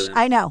strange. difficult for them.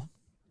 I know.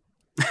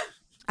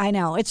 I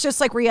know. It's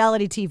just like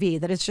reality TV,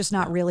 that it's just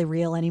not really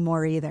real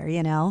anymore either,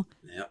 you know?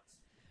 Yeah.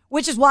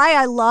 Which is why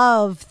I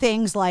love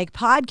things like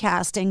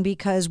podcasting,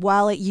 because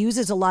while it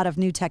uses a lot of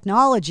new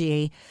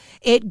technology,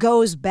 it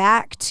goes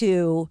back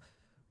to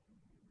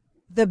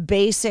the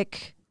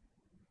basic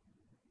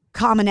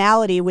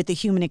commonality with the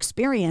human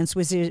experience,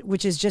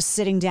 which is just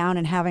sitting down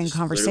and having a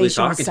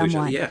conversation with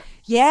someone.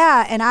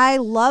 Yeah, and I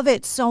love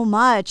it so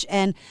much.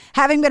 And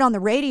having been on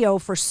the radio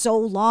for so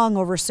long,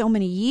 over so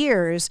many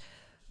years,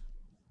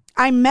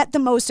 I met the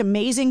most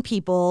amazing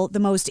people, the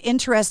most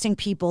interesting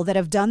people that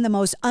have done the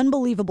most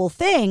unbelievable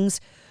things.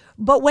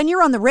 But when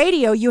you're on the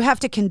radio, you have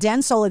to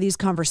condense all of these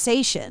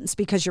conversations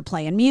because you're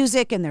playing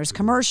music and there's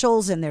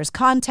commercials and there's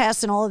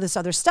contests and all of this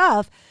other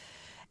stuff.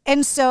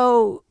 And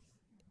so,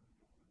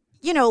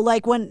 you know,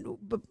 like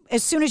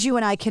as soon as you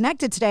and I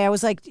connected today, I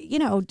was like, you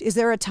know, is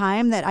there a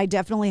time that I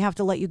definitely have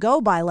to let you go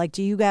by? Like,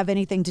 do you have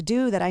anything to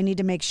do that I need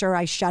to make sure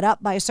I shut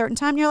up by a certain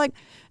time? And you're like,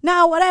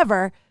 no,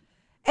 whatever.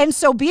 And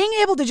so being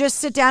able to just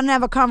sit down and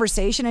have a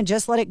conversation and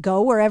just let it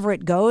go wherever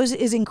it goes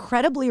is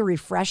incredibly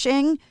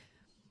refreshing.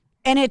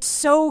 And it's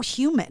so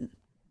human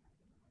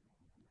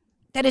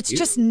that it's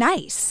just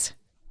nice.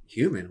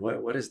 Human?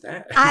 What is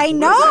that? I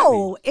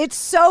know. It's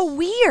so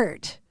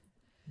weird.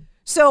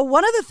 So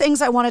one of the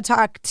things I want to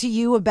talk to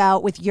you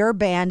about with your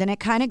band, and it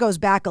kind of goes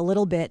back a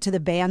little bit to the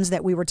bands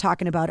that we were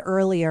talking about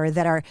earlier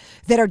that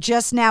are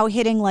just now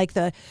hitting like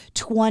the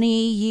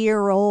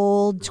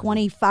 20-year-old,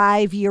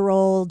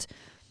 25-year-old,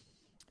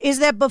 is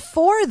that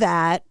before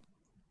that,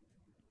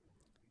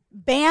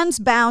 bands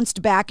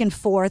bounced back and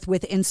forth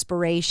with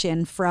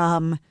inspiration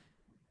from,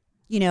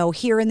 you know,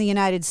 here in the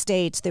United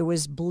States, there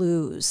was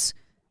blues.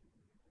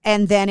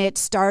 And then it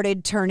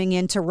started turning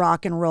into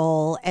rock and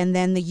roll. And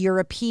then the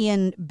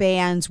European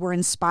bands were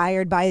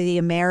inspired by the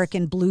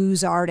American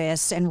blues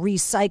artists and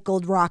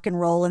recycled rock and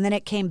roll. And then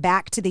it came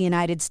back to the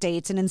United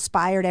States and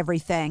inspired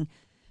everything.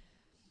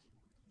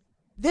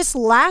 this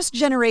last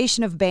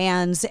generation of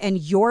bands and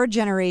your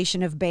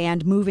generation of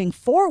band moving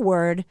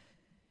forward,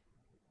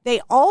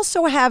 they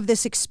also have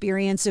this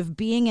experience of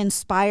being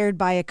inspired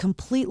by a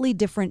completely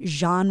different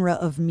genre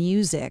of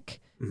music,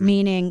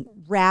 meaning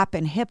rap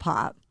and hip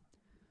hop,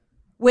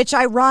 which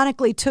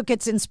ironically took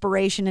its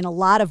inspiration in a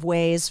lot of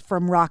ways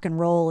from rock and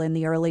roll in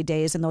the early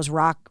days and those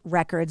rock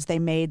records they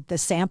made the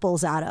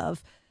samples out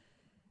of.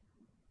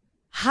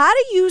 How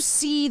do you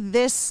see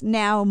this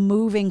now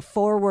moving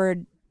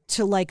forward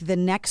to like the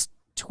next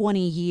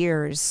 20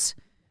 years?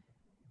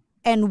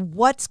 And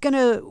what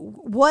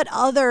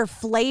other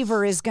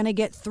flavor is going to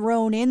get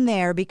thrown in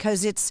there?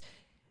 Because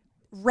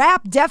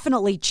rap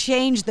definitely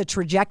changed the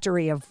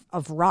trajectory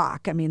of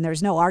rock. I mean,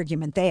 there's no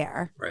argument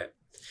there. Right.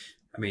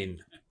 I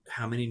mean,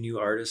 how many new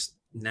artists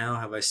now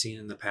have I seen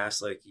in the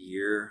past like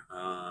year?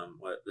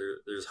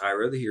 There's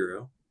Hyra the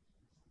Hero.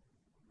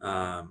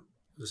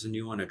 There's a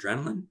new one,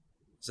 Adrenaline.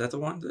 Is that the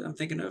one that I'm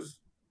thinking of?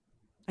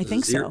 I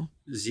think so.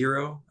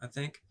 Zero, I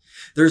think.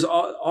 There's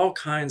all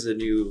kinds of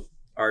new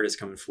artists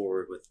coming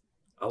forward with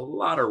a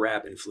lot of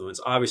rap influence.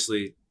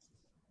 Obviously,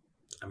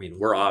 I mean,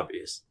 we're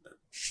obvious.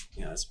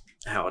 That's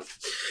how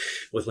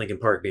with Linkin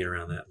Park being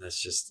around that's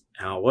just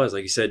how it was.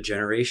 Like you said,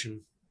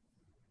 generation.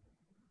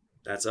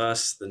 That's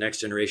us. The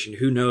next generation.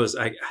 Who knows?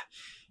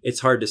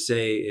 It's hard to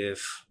say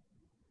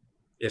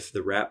if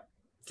the rap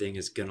thing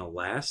is gonna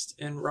last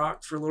in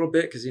rock for a little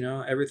bit, because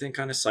everything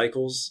kind of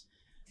cycles.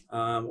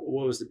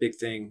 What was the big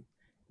thing?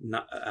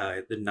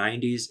 The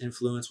 90s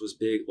influence was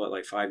big,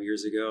 like 5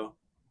 years ago?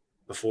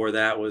 Before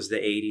that was the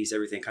 80s.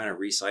 Everything kind of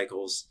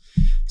recycles.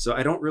 So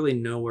I don't really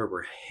know where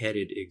we're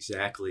headed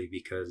exactly,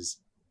 because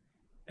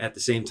at the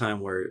same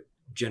time where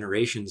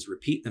generations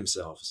repeat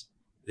themselves,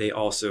 they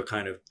also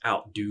kind of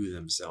outdo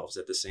themselves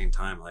at the same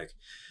time. Like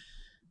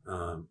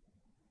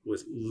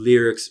with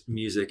lyrics,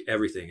 music,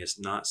 everything, it's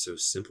not so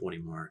simple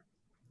anymore.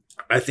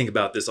 I think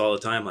about this all the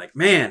time. Like,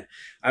 man,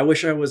 I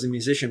wish I was a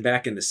musician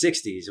back in the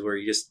 60s where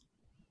you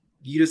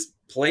just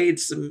played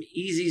some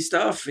easy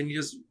stuff and you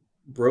just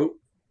wrote.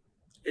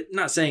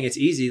 Not saying it's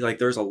easy. Like,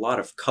 there's a lot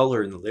of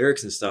color in the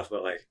lyrics and stuff,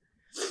 but like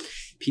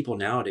people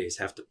nowadays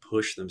have to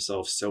push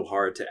themselves so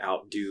hard to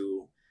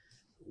outdo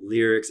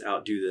lyrics,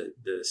 outdo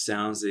the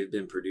sounds they've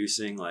been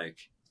producing.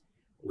 Like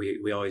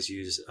we always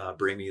use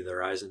Bring Me the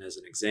Horizon as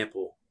an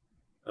example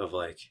of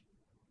like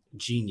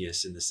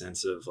genius in the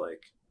sense of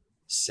like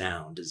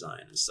sound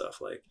design and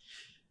stuff. Like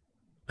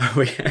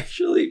we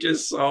actually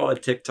just saw a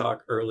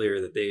TikTok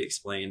earlier that they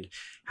explained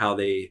how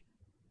they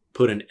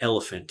put an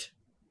elephant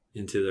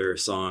into their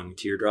song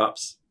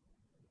Teardrops.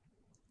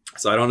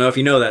 So I don't know if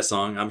you know that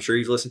song. I'm sure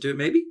you've listened to it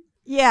maybe.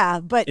 Yeah,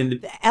 but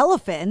the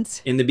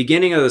elephant. In the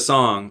beginning of the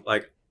song,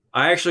 like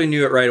I actually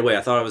knew it right away.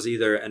 I thought it was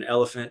either an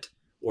elephant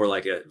or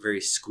like a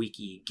very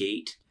squeaky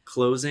gate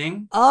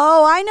closing.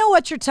 Oh, I know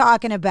what you're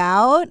talking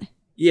about.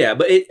 Yeah,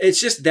 but it's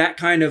just that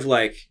kind of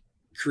like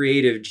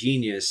creative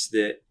genius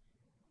that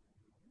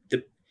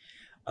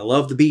I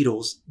love the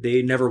Beatles.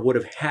 They never would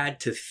have had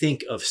to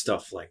think of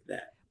stuff like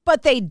that.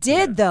 But they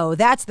did, though.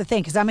 That's the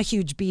thing, because I'm a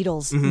huge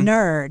Beatles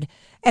nerd.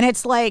 And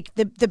it's like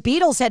the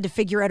Beatles had to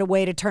figure out a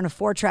way to turn a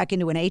 4-track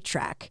into an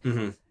 8-track.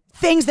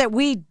 Things that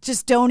we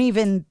just don't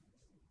even...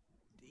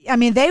 I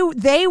mean,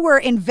 they were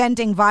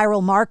inventing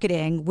viral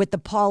marketing with the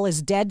Paul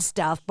is Dead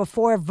stuff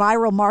before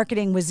viral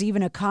marketing was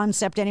even a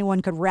concept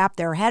anyone could wrap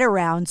their head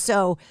around.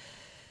 So,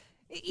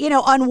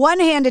 on one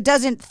hand, it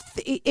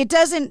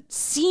doesn't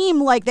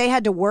seem like they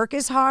had to work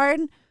as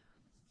hard.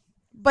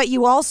 But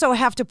you also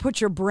have to put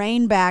your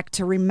brain back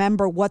to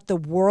remember what the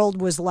world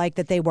was like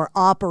that they were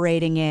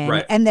operating in,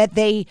 right, and that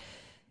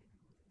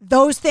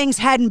those things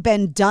hadn't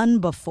been done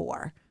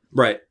before.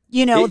 Right.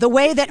 The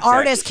way that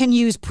artists can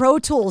use Pro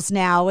Tools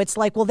now, it's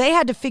like, well, they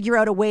had to figure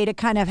out a way to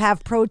kind of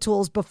have Pro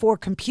Tools before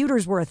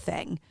computers were a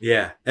thing.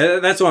 Yeah.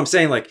 That's what I'm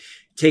saying. Like,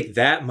 take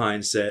that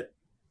mindset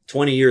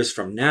 20 years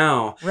from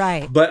now.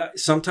 Right. But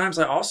sometimes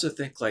I also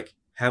think, like,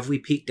 have we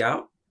peaked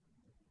out?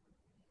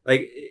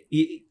 Like,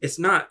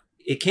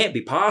 it can't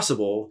be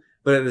possible,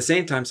 but at the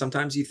same time,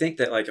 sometimes you think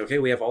that like, okay,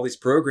 we have all these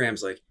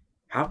programs, like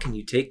how can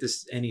you take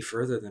this any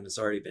further than it's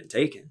already been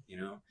taken,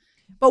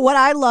 But what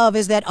I love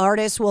is that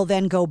artists will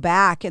then go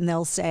back and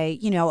they'll say,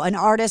 an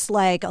artist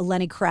like a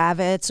Lenny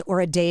Kravitz or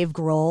a Dave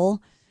Grohl,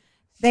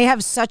 they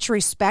have such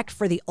respect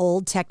for the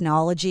old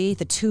technology,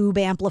 the tube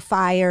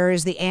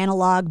amplifiers, the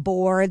analog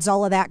boards,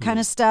 all of that kind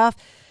of stuff,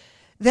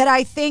 that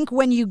I think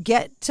when you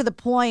get to the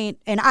point,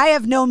 and I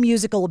have no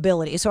musical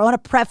ability, so I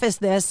want to preface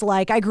this,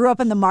 like I grew up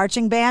in the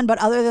marching band, but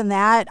other than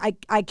that,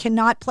 I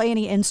cannot play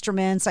any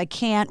instruments, I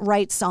can't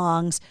write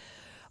songs,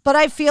 but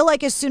I feel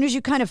like as soon as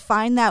you kind of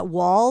find that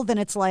wall, then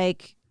it's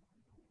like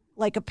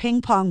a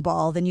ping pong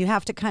ball, then you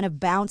have to kind of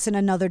bounce in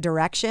another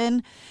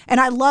direction, and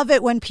I love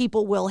it when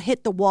people will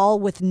hit the wall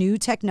with new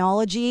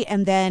technology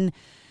and then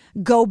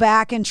go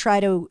back and try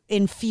to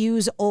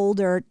infuse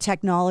older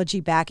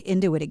technology back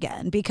into it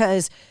again,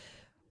 because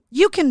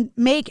you can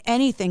make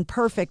anything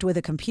perfect with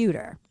a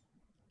computer,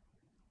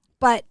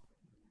 but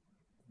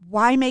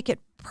why make it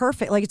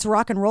perfect. Like, it's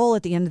rock and roll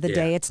at the end of the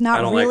day. It's not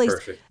I don't really like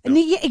perfect.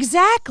 No.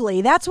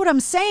 Exactly. That's what I'm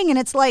saying. And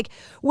it's like,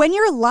 when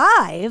you're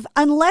live,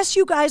 unless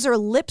you guys are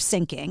lip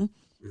syncing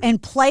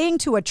and playing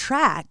to a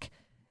track,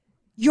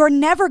 you're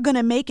never going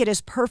to make it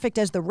as perfect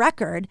as the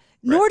record,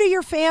 nor do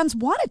your fans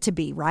want it to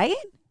be, right?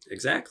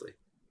 Exactly.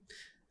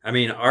 I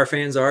mean, our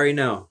fans already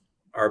know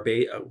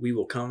we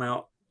will come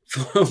out.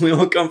 We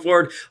will come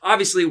forward.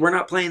 Obviously, we're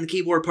not playing the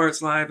keyboard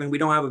parts live, and we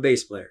don't have a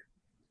bass player.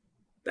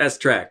 That's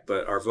track,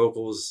 but our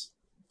vocals,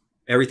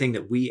 everything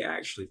that we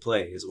actually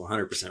play is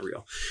 100%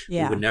 real.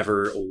 Yeah. We would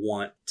never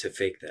want to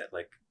fake that.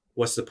 Like,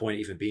 what's the point of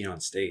even being on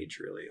stage,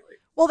 really?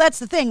 Like, well, that's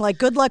the thing. Like,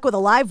 good luck with a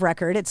live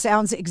record. It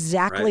sounds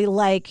exactly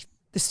like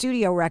the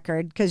studio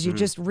record, because you're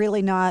just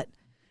really not.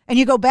 And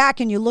you go back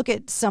and you look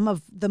at some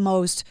of the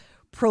most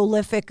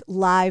prolific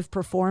live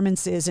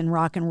performances in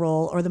rock and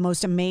roll, or the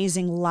most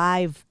amazing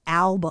live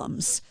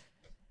albums,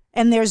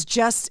 and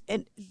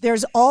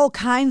there's all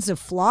kinds of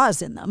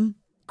flaws in them,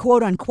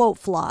 quote unquote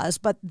flaws,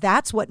 but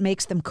that's what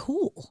makes them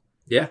cool.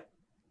 Yeah,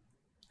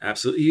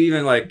 absolutely. You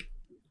even like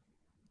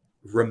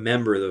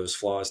remember those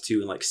flaws too,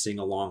 and like sing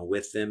along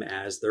with them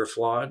as they're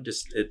flawed.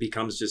 It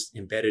becomes just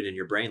embedded in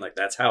your brain. Like,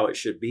 that's how it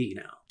should be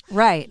now.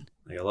 Right.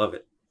 Like, I love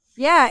it.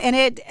 Yeah,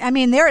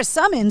 and there are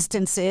some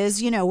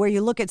instances, where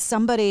you look at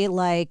somebody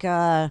like,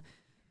 like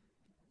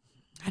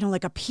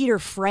a Peter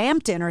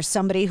Frampton or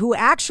somebody who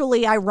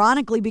actually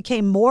ironically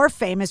became more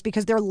famous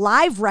because their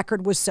live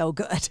record was so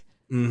good.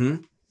 Mm-hmm.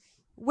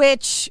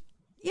 Which,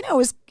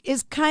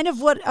 is kind of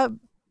what,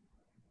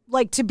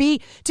 like, to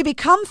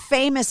become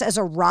famous as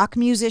a rock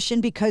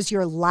musician because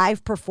your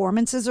live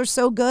performances are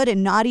so good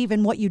and not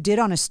even what you did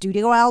on a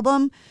studio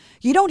album.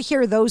 You don't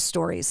hear those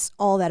stories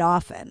all that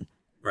often.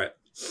 Right.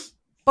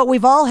 But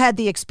we've all had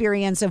the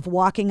experience of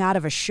walking out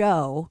of a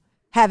show,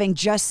 having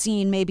just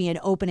seen maybe an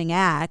opening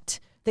act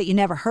that you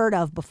never heard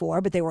of before,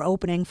 but they were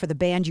opening for the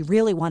band you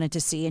really wanted to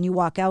see, and you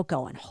walk out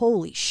going,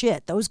 holy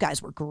shit, those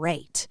guys were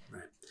great.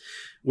 Right.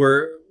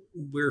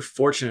 We're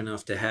fortunate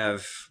enough to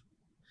have,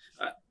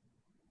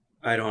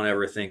 I don't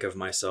ever think of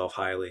myself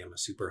highly. I'm a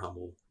super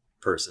humble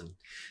person.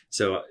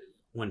 So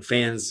when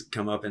fans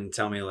come up and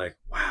tell me like,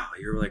 wow,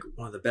 you're like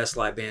one of the best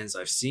live bands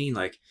I've seen,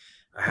 like,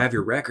 I have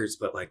your records,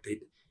 but like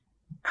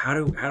how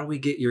do we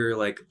get your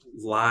like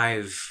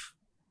live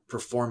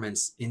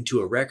performance into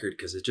a record?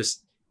 Because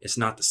it's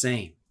not the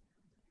same.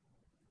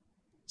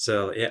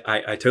 So yeah,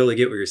 I totally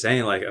get what you're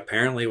saying. Like,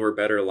 apparently we're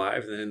better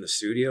live than in the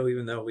studio,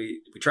 even though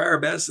we try our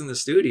best in the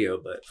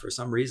studio, but for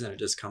some reason it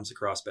just comes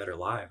across better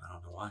live. I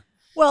don't know why.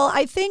 Well,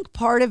 I think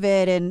part of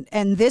it,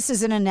 and this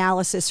is an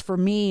analysis for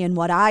me and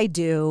what I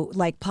do,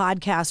 like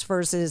podcast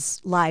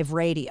versus live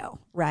radio,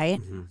 right?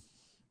 Mm-hmm.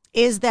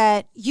 Is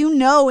that,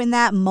 in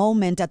that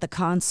moment at the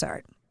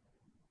concert,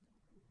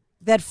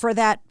 that for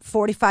that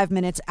 45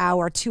 minutes,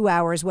 hour, 2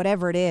 hours,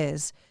 whatever it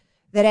is,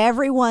 that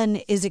everyone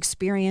is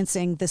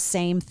experiencing the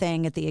same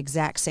thing at the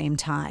exact same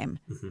time,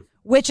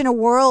 which in a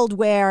world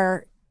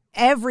where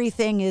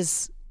everything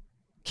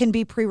can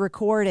be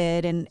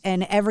pre-recorded and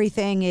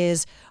everything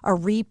is a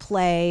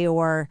replay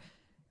or,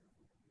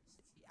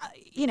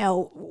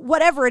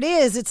 whatever it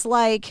is, it's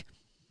like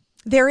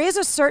there is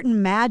a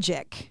certain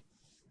magic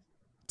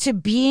to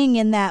being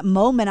in that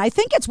moment. I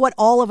think it's what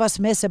all of us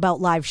miss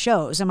about live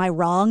shows. Am I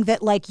wrong?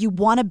 That like you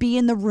want to be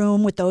in the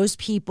room with those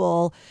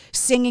people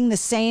singing the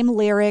same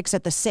lyrics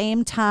at the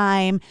same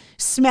time,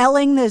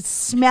 smelling the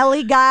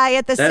smelly guy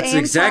at the same time. That's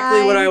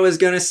exactly what I was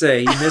going to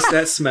say. You missed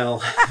that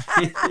smell.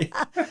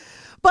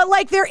 But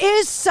like there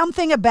is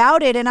something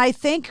about it. And I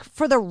think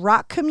for the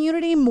rock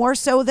community, more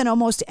so than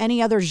almost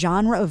any other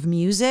genre of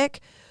music,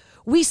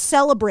 we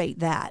celebrate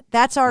that.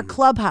 That's our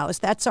clubhouse.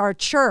 That's our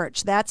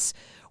church. That's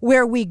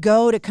where we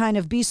go to kind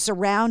of be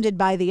surrounded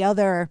by the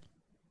other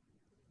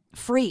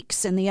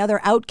freaks and the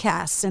other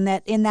outcasts, and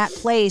that in that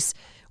place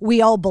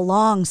we all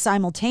belong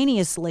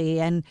simultaneously.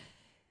 And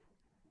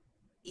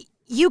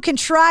you can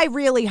try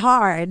really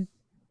hard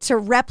to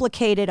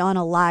replicate it on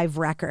a live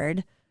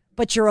record,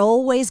 but you're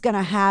always going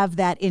to have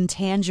that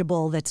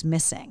intangible that's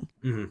missing.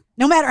 Mm-hmm.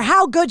 No matter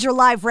how good your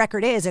live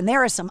record is, and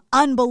there are some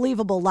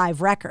unbelievable live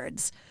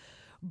records,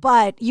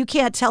 but you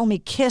can't tell me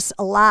Kiss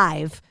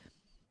Alive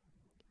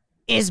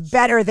is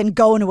better than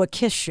going to a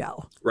Kiss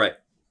show. Right.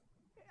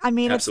 I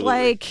mean,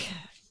 Absolutely. It's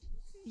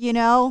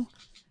like,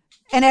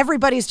 and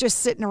everybody's just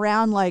sitting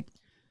around like,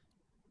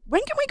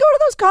 when can we go to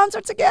those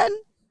concerts again?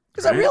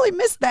 Because I really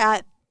missed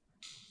that.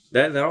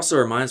 That also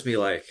reminds me,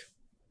 like,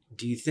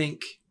 do you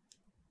think,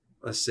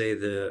 let's say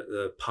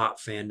the pop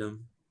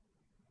fandom,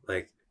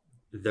 like,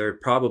 they're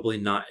probably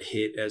not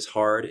hit as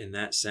hard in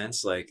that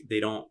sense. Like,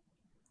 they don't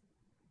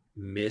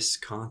miss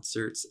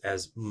concerts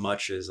as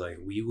much as like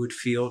we would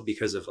feel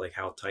because of like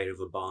how tight of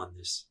a bond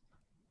this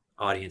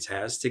audience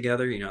has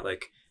together.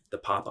 Like the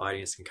pop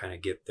audience can kind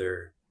of get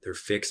their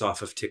fix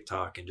off of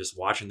TikTok and just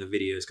watching the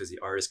videos because the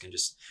artist can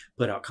just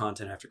put out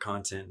content after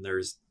content, and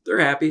they're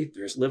happy,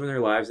 they're just living their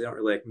lives. They don't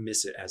really like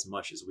miss it as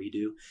much as we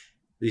do.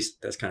 At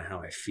least that's kind of how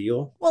I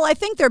feel. Well, I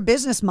think their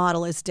business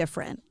model is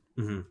different.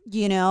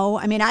 Mm-hmm.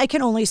 I mean, I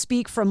can only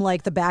speak from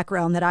like the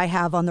background that I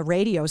have on the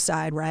radio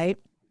side, right?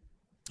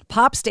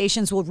 pop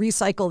stations will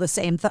recycle the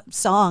same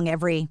song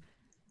every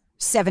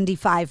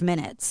 75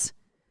 minutes.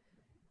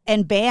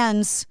 And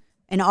bands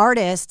and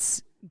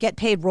artists get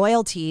paid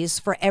royalties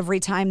for every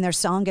time their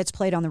song gets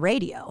played on the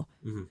radio.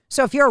 Mm-hmm.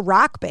 So if you're a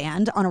rock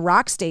band on a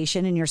rock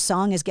station and your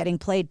song is getting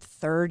played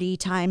 30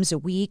 times a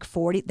week,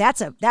 40,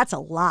 that's a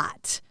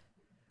lot.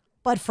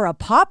 But for a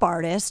pop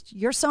artist,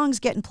 your song's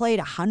getting played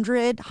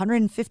 100,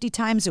 150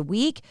 times a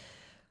week.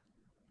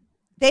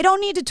 They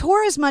don't need to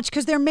tour as much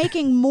because they're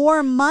making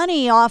more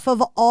money off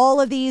of all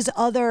of these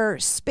other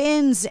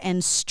spins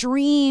and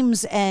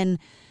streams. And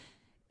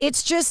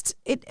it's just,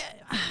 it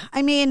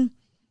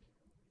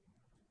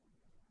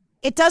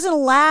doesn't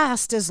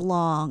last as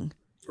long.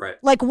 Right.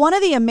 Like one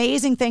of the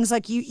amazing things,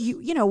 like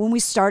you know, when we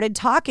started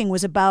talking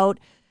was about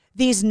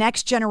these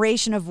next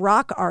generation of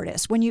rock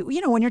artists. When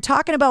when you're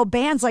talking about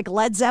bands like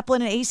Led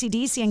Zeppelin and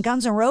AC/DC and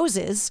Guns N'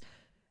 Roses,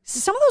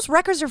 some of those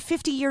records are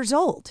 50 years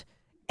old.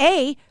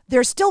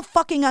 They're still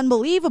fucking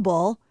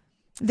unbelievable.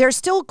 They're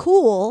still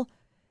cool.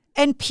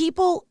 And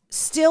people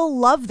still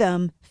love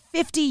them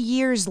 50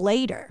 years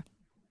later.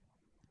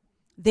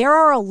 There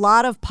are a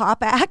lot of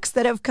pop acts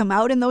that have come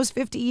out in those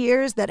 50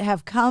 years that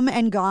have come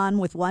and gone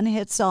with one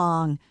hit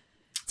song.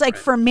 It's like,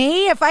 for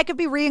me, if I could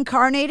be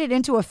reincarnated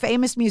into a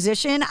famous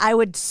musician, I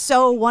would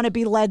so want to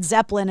be Led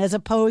Zeppelin as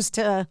opposed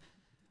to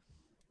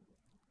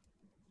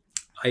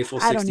Eiffel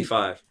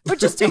 65. Or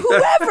just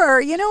whoever,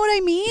 you know what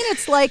I mean?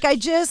 It's like,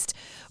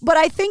 but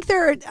I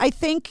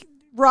think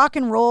rock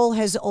and roll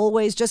has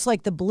always, just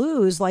like the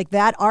blues, like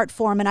that art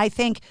form. And I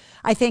think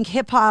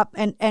hip hop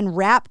and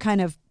rap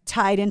kind of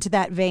tied into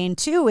that vein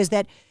too, is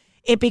that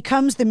it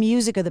becomes the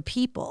music of the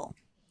people.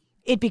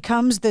 It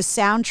becomes the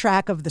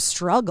soundtrack of the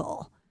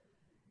struggle.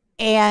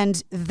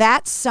 And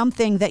that's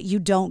something that you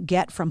don't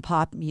get from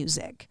pop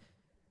music.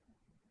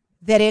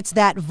 That it's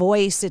that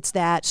voice, it's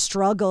that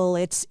struggle,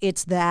 it's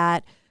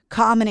that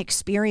common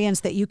experience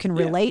that you can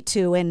relate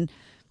to. And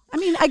I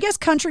mean, I guess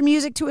country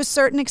music to a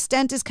certain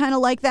extent is kind of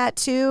like that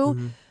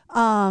too,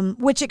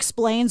 which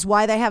explains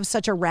why they have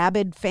such a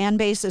rabid fan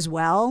base as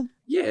well.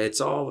 Yeah, it's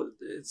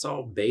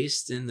all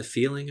based in the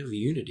feeling of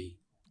unity.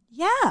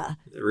 Yeah.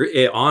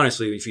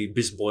 Honestly, if you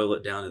just boil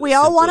it down to we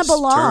all want to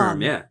belong.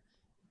 Term, yeah.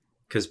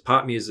 Because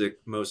pop music,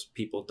 most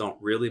people don't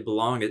really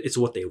belong. It's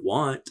what they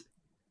want.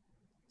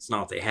 It's not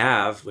what they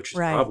have, which is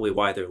probably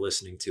why they're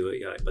listening to it.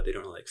 Yeah, but they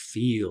don't like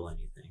feel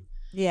anything.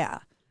 Yeah.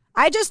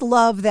 I just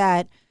love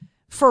that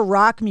for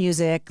rock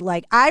music.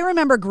 Like, I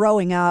remember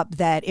growing up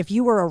that if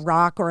you were a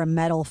rock or a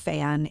metal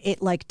fan,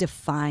 it like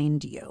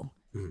defined you.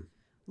 Mm.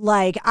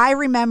 Like, I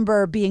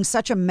remember being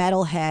such a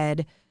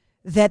metalhead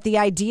that the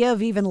idea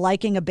of even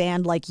liking a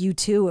band like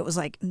U2, it was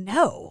like,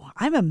 no,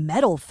 I'm a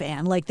metal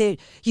fan. Like,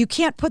 you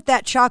can't put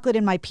that chocolate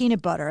in my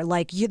peanut butter.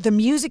 Like, the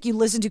music you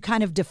listen to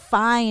kind of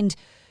defined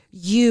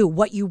you,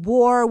 what you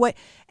wore,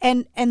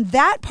 and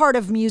that part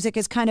of music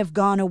has kind of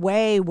gone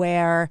away,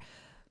 where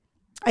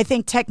I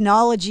think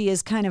technology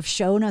has kind of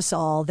shown us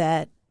all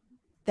that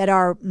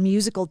our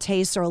musical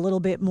tastes are a little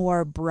bit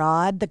more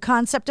broad. The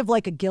concept of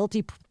like a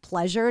guilty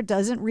pleasure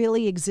doesn't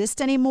really exist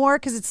anymore,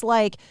 because it's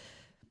like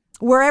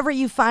wherever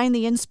you find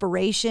the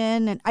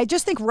inspiration. And I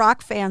just think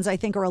rock fans, I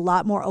think, are a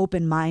lot more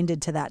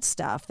open-minded to that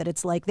stuff, that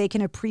it's like they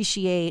can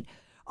appreciate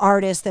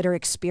artists that are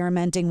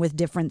experimenting with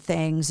different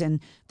things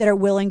and that are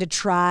willing to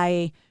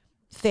try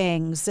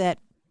things, that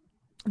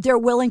they're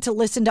willing to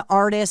listen to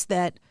artists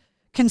that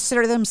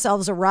consider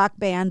themselves a rock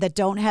band that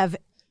don't have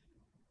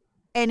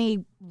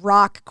any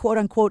rock, quote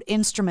unquote,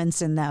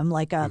 instruments in them,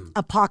 like a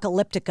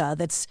Apocalyptica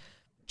that's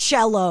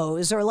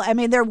cellos, or I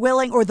mean, they're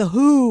willing, or The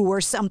Who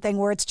or something,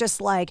 where it's just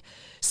like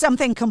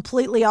something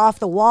completely off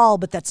the wall,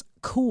 but that's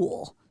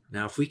cool.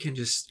 Now, if we can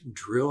just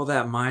drill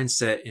that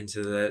mindset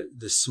into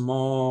the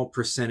small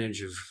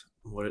percentage of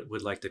what it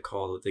would like to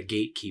call the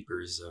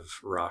gatekeepers of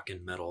rock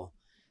and metal,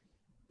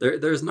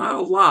 there's not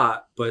a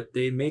lot, but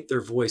they make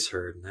their voice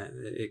heard.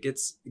 And it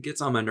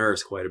gets on my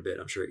nerves quite a bit.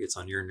 I'm sure it gets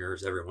on your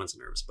nerves, everyone's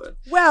nerves. But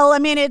well, I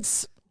mean,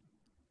 it's,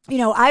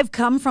 I've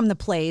come from the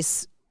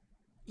place,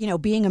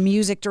 being a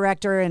music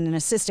director and an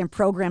assistant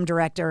program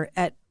director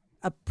at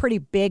a pretty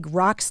big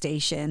rock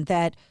station,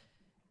 that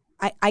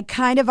I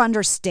kind of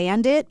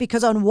understand it,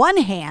 because on one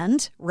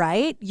hand,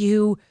 right,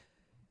 you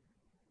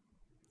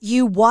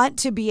want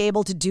to be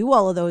able to do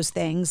all of those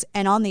things.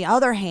 And on the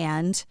other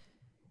hand,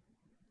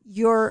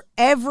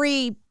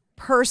 every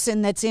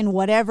person that's in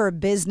whatever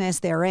business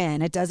they're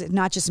in,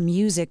 not just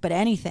music, but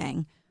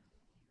anything,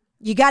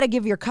 you got to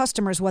give your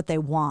customers what they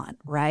want,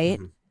 right?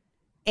 Mm-hmm.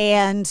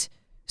 And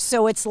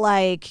so it's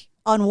like,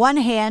 on one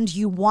hand,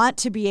 you want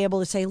to be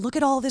able to say, look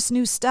at all this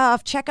new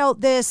stuff, check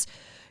out this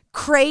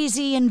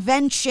crazy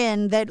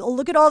invention,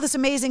 look at all this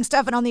amazing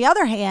stuff. And on the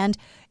other hand,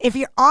 if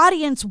your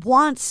audience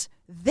wants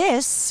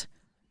this,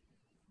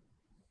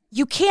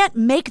 you can't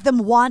make them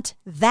want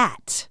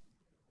that,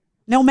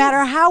 no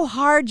matter how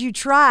hard you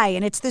try.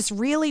 And it's this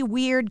really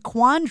weird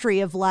quandary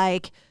of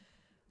like,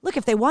 look,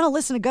 if they want to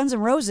listen to Guns N'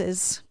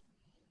 Roses,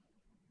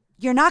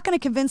 you're not going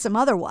to convince them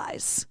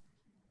otherwise.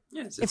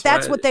 Yes, if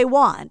that's what they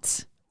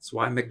want. That's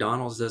why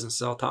McDonald's doesn't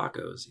sell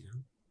tacos,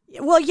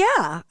 Well,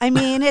 yeah. I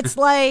mean, it's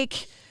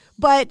like,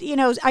 but you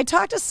know, I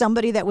talked to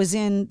somebody that was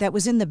in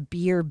the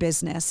beer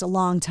business a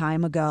long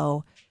time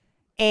ago,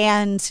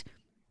 and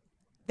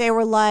they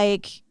were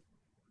like,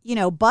 you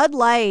know, Bud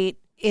Light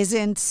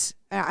isn't,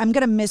 I'm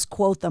going to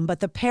misquote them, but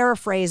the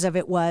paraphrase of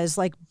it was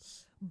like,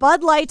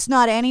 Bud Light's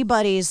not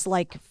anybody's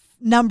like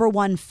number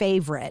one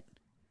favorite,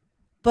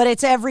 but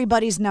it's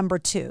everybody's number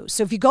two.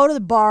 So if you go to the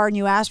bar and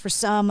you ask for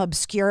some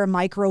obscure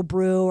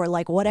microbrew or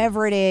like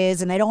whatever it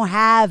is and they don't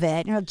have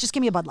it, you know, just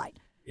give me a Bud Light.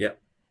 Yep.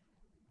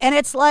 And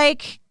it's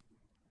like,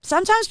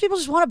 sometimes people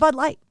just want a Bud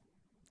Light.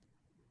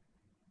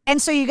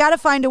 And so you got to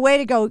find a way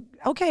to go,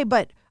 okay,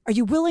 but are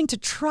you willing to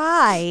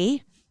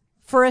try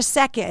for a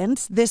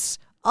second this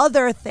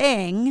other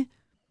thing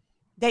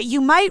that you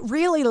might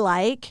really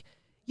like?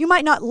 You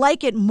might not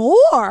like it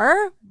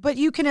more, but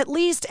you can at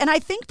least, and I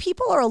think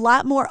people are a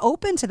lot more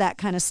open to that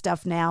kind of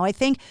stuff now. I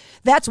think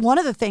that's one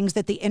of the things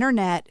that the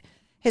internet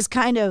has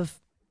kind of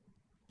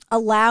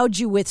allowed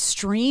you with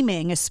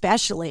streaming,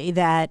 especially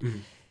that,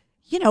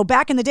 you know,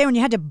 back in the day when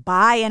you had to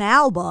buy an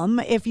album,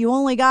 if you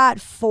only got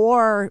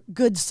 4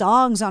 good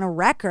songs on a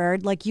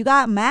record, like you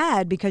got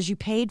mad because you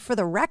paid for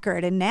the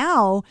record. And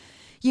now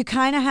you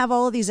kind of have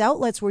all of these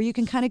outlets where you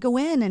can kind of go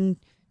in and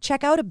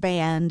check out a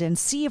band and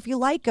see if you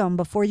like them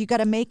before you got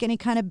to make any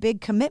kind of big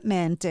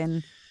commitment.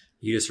 And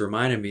you just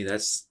reminded me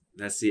that's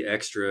the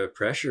extra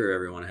pressure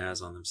everyone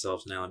has on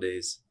themselves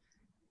nowadays.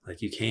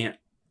 Like you can't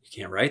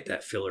write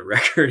that filler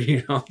record,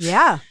 you know?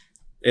 Yeah.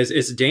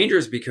 It's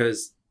dangerous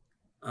because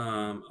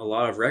a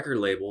lot of record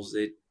labels,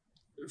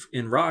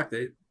 in rock,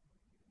 they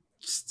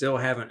still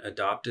haven't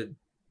adopted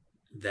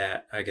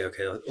that. I go,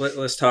 okay,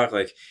 let's talk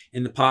like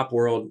in the pop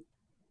world.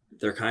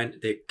 They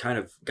kind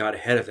of got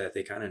ahead of that.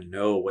 They kind of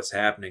know what's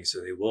happening,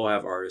 so they will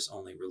have artists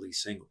only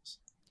release singles.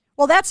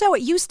 Well, that's how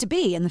it used to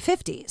be in the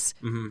 50s.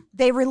 Mm-hmm.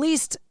 They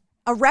released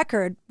a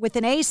record with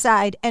an A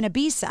side and a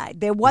B side.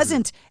 There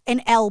wasn't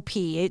an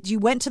LP. You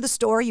went to the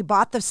store, you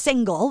bought the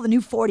single, the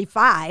new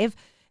 45,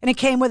 and it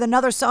came with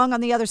another song on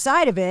the other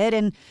side of it.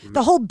 And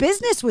the whole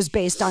business was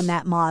based on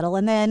that model.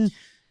 And then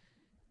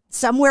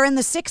somewhere in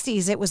the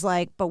 60s, it was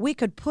like, but we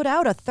could put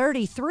out a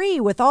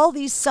 33 with all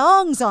these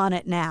songs on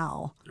it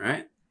now.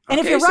 Right. And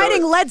if you're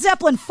writing Led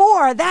Zeppelin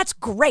 4, that's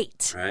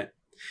great. Right.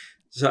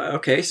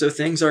 So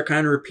things are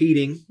kind of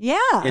repeating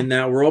Yeah. in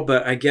that world,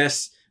 but I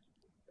guess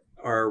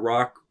our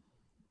rock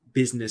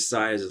business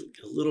side is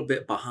a little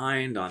bit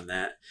behind on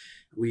that.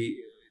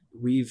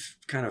 We've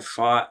kind of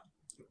fought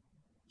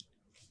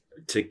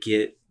to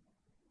get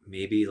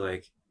maybe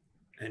like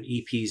an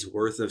EP's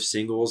worth of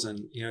singles,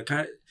 and you know,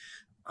 kind of,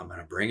 I'm going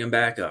to bring them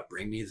back up.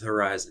 Bring me the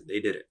horizon.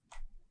 They did it.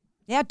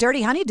 Yeah,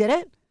 Dirty Honey did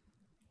it.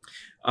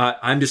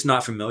 I'm just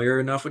not familiar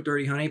enough with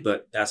Dirty Honey,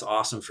 but that's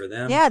awesome for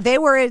them. Yeah,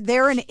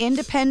 they're an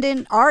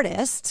independent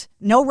artist,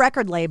 no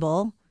record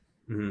label,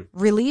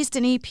 released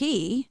an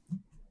EP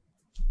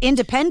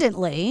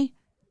independently,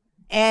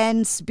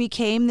 and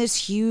became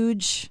this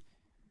huge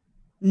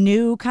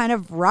new kind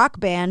of rock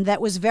band that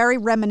was very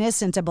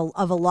reminiscent of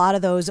a lot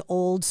of those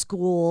old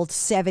school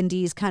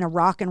 70s kind of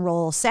rock and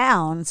roll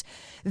sounds.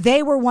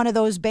 They were one of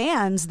those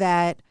bands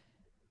that,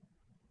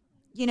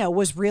 you know,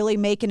 was really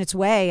making its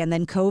way, and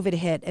then COVID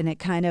hit, and it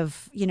kind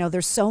of, you know,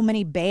 there's so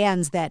many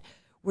bands that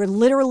were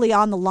literally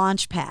on the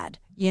launch pad,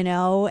 you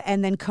know,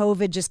 and then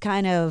COVID just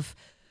kind of,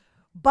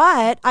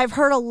 but I've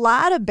heard a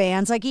lot of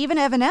bands, like even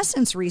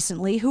Evanescence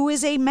recently, who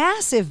is a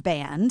massive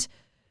band,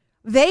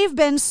 they've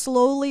been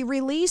slowly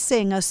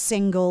releasing a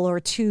single or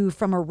two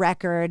from a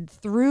record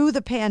through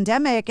the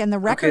pandemic, and the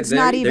record's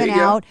not even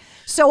out.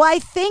 So I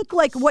think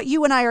like what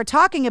you and I are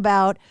talking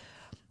about,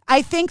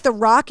 I think the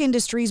rock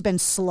industry's been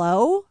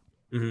slow.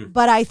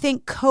 But I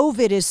think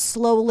COVID is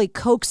slowly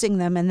coaxing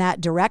them in that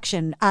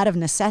direction out of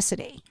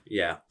necessity.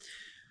 Yeah,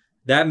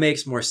 that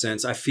makes more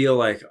sense. I feel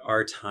like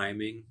our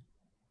timing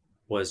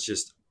was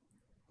just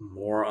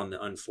more on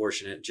the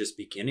unfortunate just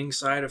beginning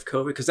side of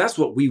COVID, because that's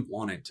what we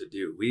wanted to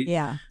do.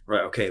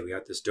 Right, okay, we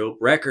got this dope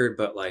record,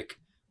 but like,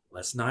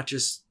 let's not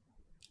just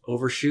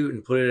overshoot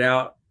and put it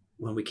out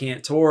when we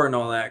can't tour and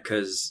all that,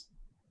 because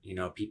you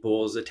know,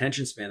 people's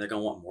attention span, they're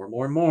going to want more and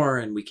more and more.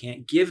 And we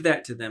can't give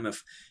that to them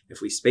if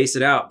we space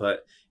it out.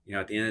 But, you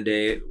know, at the end of the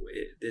day,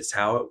 it's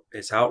how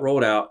it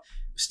rolled out.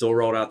 We still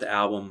rolled out the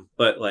album,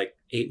 but like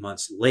 8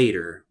 months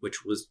later,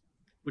 which was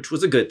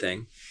a good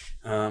thing.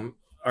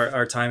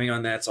 Our timing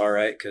on that's all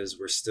right, because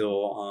we're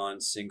still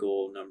on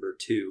single number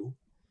 2.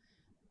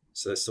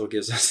 So that still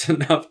gives us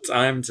enough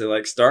time to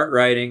like start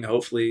writing,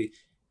 hopefully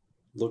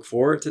look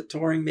forward to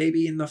touring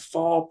maybe in the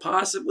fall,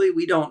 possibly.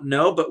 We don't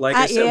know, but like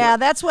I said, yeah,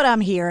 that's what I'm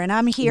hearing.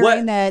 I'm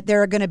hearing that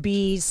there are going to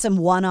be some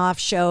one-off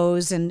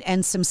shows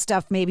and some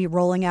stuff maybe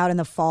rolling out in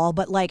the fall,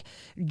 but like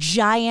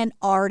giant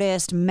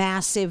artist,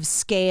 massive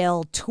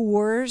scale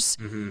tours.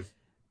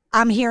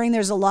 I'm hearing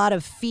there's a lot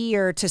of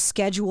fear to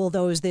schedule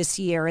those this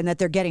year, and that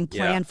they're getting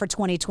planned for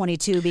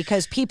 2022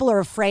 because people are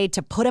afraid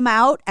to put them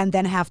out and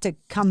then have to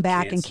come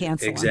back and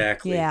cancel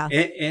exactly. them.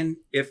 Yeah. And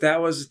if that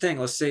was the thing,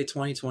 let's say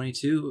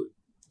 2022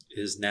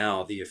 is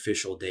now the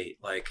official date.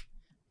 Like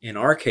in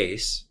our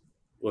case,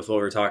 with what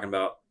we're talking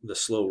about, the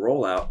slow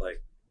rollout,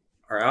 like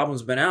our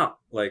album's been out.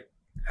 Like,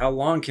 how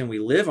long can we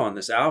live on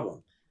this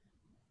album?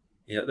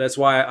 You know, that's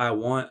why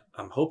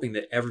I'm hoping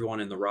that everyone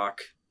in the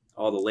rock,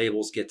 all the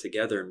labels get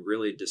together and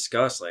really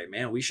discuss, like,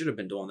 man, we should have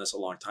been doing this a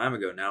long time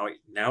ago.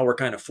 Now we're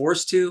kind of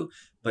forced to,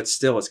 but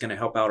still it's going to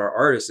help out our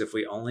artists if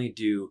we only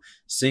do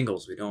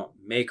singles. We don't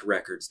make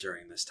records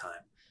during this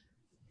time.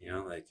 You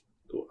know, like,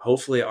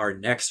 hopefully our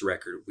next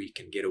record, we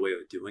can get away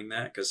with doing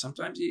that. Cause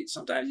sometimes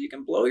you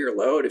can blow your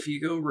load if you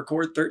go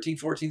record 13,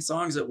 14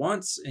 songs at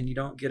once and you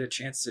don't get a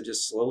chance to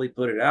just slowly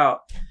put it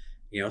out.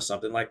 You know,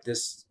 something like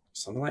this,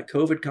 something like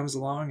COVID comes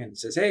along and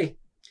says, hey,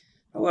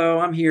 hello,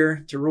 I'm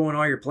here to ruin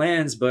all your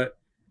plans, but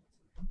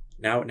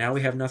now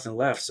we have nothing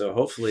left. So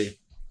hopefully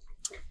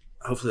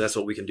that's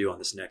what we can do on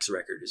this next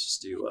record, is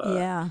just do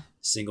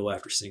single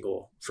after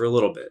single for a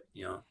little bit.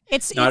 You know,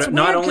 it's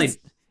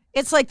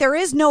like there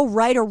is no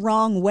right or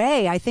wrong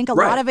way. I think a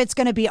lot of it's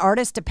going to be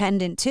artist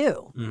dependent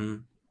too.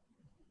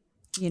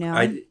 Mm-hmm. You know,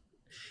 I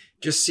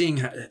just seeing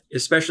how,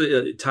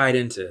 especially tied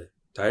into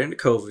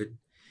COVID.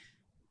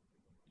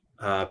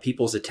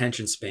 People's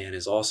attention span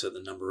is also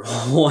the number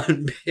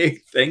one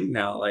big thing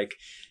now. Like,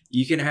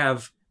 you can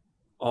have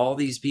all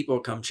these people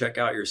come check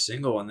out your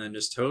single and then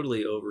just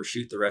totally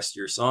overshoot the rest of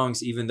your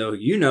songs, even though,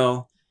 you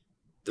know,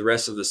 the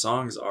rest of the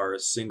songs are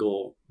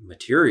single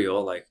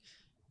material. Like,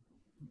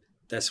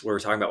 that's what we're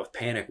talking about with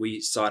Panic.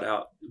 We sought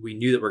out, we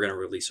knew that we're going to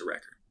release a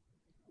record.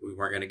 We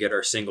weren't going to get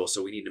our single.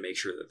 So we need to make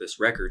sure that this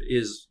record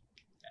is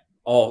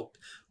all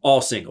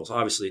singles.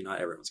 Obviously not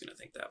everyone's going to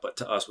think that, but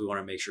to us, we want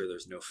to make sure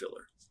there's no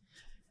filler.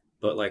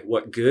 But like,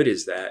 what good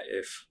is that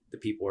if the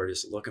people are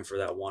just looking for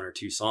that one or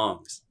two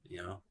songs,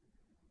 you know?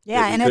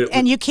 Yeah,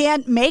 and you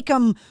can't make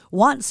them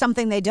want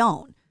something they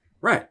don't.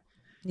 Right.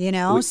 You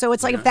know? So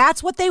it's like, if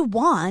that's what they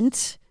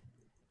want,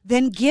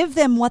 then give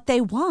them what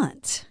they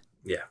want.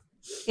 Yeah.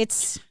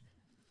 It's...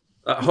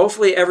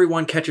 hopefully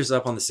everyone catches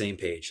up on the same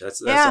page.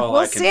 That's all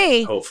I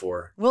can hope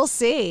for. We'll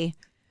see.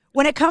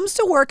 When it comes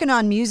to working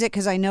on music,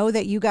 because I know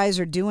that you guys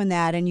are doing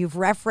that, and you've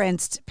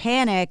referenced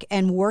Panic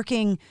and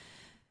working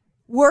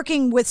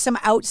with some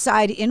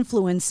outside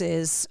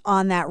influences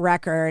on that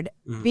record.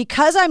 Mm-hmm.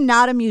 Because I'm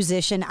not a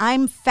musician,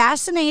 I'm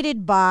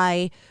fascinated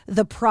by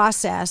the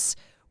process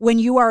when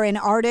you are an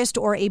artist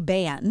or a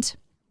band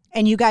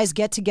and you guys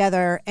get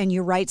together and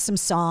you write some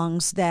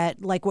songs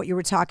that, like what you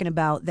were talking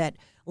about, that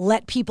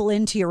let people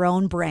into your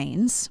own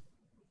brains.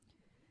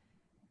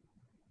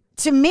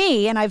 To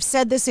me, and I've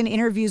said this in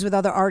interviews with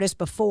other artists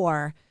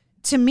before,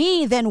 to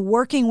me, then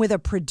working with a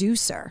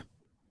producer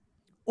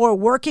or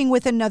working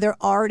with another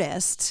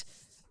artist,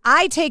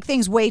 I take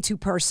things way too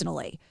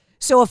personally.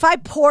 So if I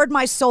poured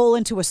my soul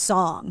into a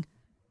song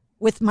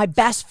with my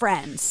best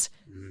friends,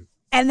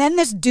 and then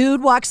this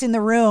dude walks in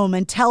the room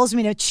and tells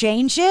me to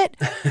change it,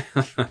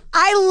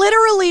 I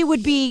literally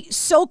would be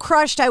so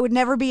crushed I would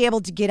never be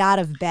able to get out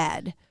of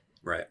bed.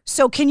 Right.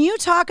 So can you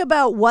talk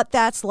about what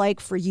that's like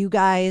for you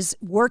guys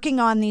working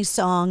on these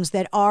songs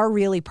that are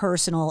really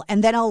personal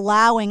and then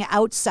allowing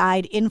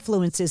outside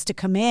influences to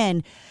come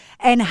in,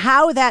 and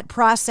how that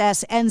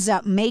process ends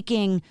up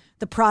making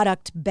the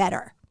product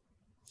better?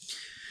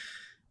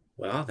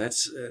 Well,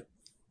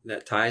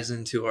 that ties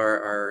into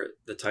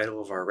the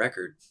title of our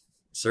record.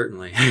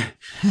 Certainly.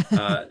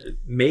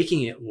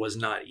 Making it was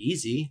not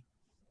easy,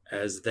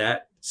 as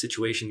that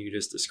situation you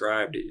just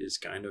described is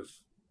kind of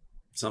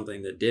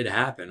something that did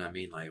happen. I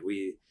mean, like,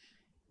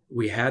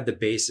 we had the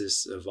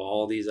basis of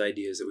all these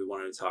ideas that we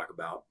wanted to talk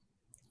about.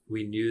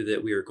 We knew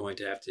that we were going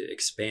to have to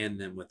expand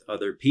them with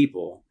other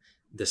people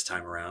this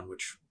time around,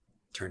 which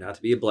turned out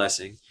to be a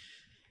blessing.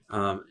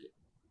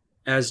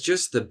 As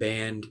just the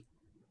band,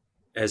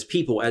 as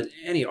people, as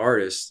any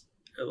artist,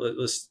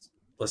 let's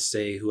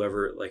say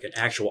whoever, like an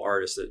actual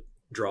artist that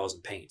draws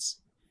and paints,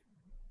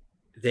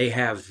 they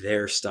have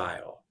their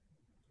style.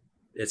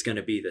 It's going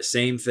to be the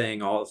same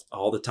thing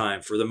all the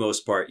time. For the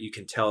most part, you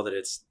can tell that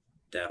it's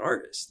that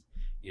artist.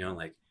 You know,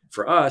 like,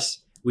 for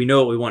us, we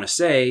know what we want to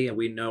say, and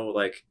we know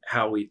like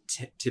how we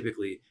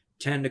typically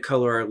tend to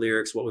color our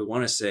lyrics, what we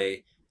want to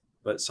say.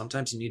 But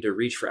sometimes you need to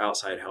reach for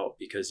outside help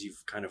because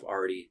you've kind of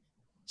already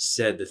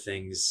said the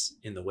things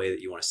in the way that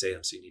you want to say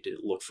them. So you need to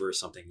look for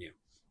something new.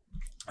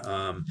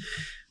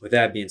 With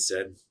that being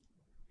said,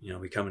 you know,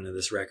 we come into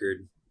this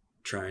record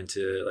trying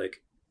to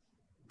like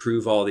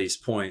prove all these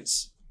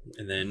points.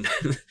 And then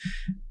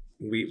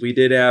we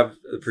did have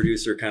the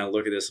producer kind of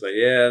look at this like,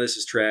 yeah, this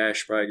is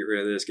trash. Probably get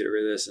rid of this, get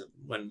rid of this. And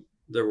when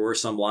there were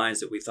some lines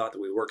that we thought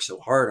that we worked so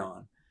hard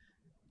on,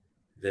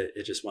 that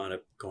it just wound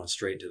up going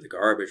straight into the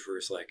garbage, where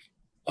it's like,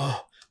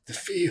 oh, the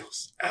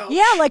feels. Ouch.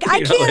 Yeah, like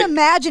I can't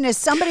imagine, as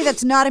somebody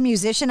that's not a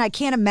musician, I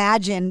can't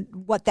imagine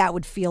what that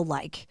would feel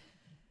like.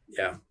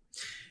 Yeah.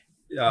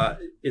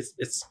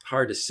 It's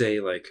hard to say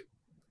like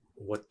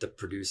what the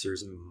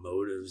producer's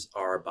motives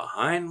are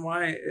behind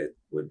why it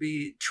would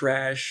be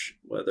trash,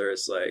 whether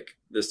it's like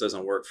this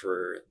doesn't work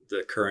for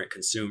the current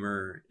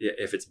consumer,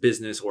 if it's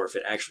business, or if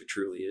it actually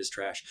truly is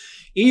trash.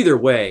 Either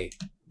way,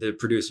 the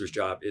producer's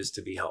job is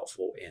to be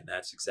helpful, and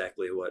that's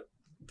exactly what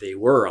they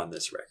were on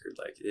this record.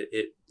 Like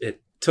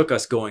it took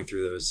us going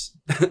through those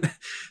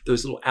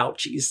those little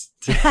ouchies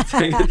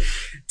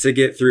to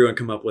get through and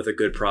come up with a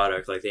good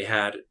product. Like they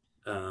had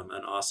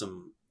an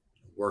awesome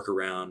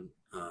workaround,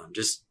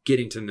 just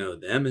getting to know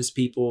them as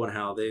people and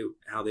how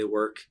they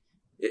work.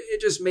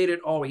 It just made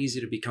it all easy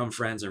to become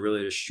friends and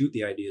really to shoot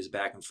the ideas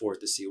back and forth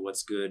to see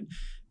what's good.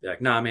 Be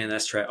like, nah, man,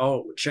 that's try.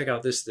 Oh, check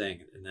out this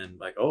thing. And then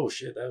like, oh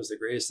shit, that was the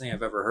greatest thing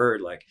I've ever heard.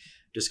 Like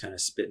just kind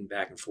of spitting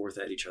back and forth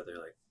at each other.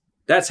 Like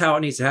that's how it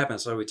needs to happen.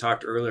 So we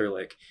talked earlier,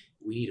 like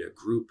we need a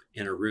group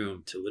in a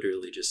room to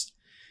literally just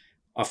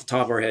off the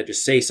top of our head,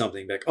 just say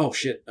something like, oh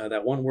shit,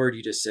 that one word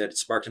you just said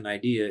sparked an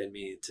idea in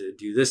me to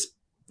do this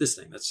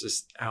thing. That's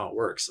just how it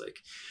works. Like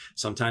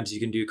sometimes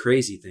you can do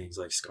crazy things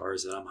like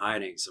Scars That I'm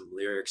Hiding, some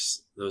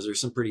lyrics. Those are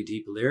some pretty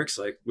deep lyrics.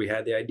 Like we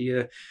had the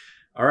idea,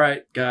 all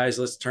right, guys,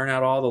 let's turn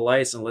out all the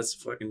lights and let's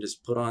fucking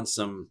just put on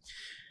some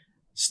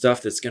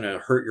stuff that's going to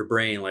hurt your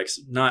brain. Like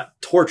not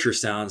torture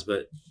sounds,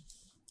 but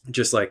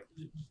just like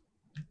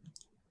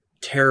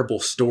terrible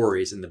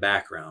stories in the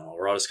background while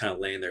we're all just kind of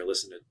laying there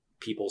listening to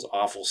people's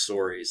awful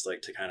stories,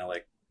 like to kind of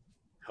like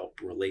help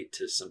relate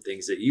to some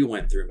things that you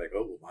went through. Like,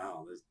 oh,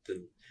 wow.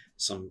 Then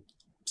some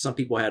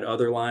people had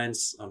other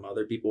lines.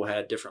 Other people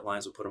had different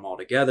lines. We'll put them all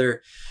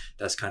together.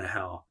 That's kind of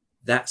how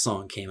that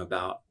song came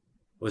about.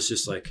 It was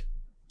just like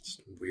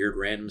some weird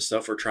random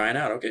stuff we're trying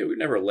out. Okay, we've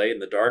never laid in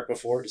the dark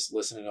before, just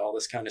listening to all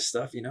this kind of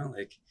stuff, you know,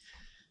 like.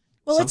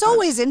 Well, it's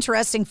always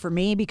interesting for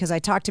me because I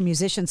talk to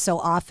musicians so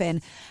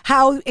often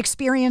how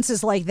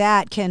experiences like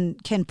that can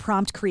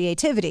prompt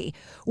creativity,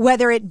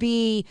 whether it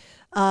be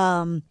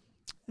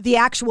the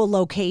actual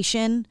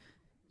location,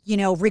 you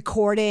know,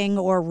 recording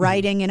or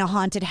writing in a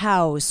haunted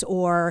house,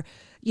 or,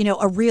 you know,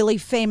 a really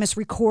famous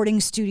recording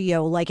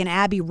studio like an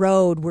Abbey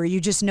Road where you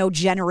just know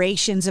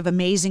generations of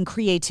amazing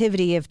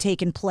creativity have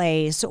taken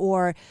place,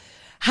 or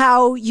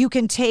how you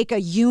can take a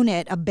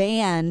unit, a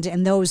band,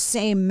 and those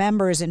same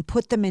members and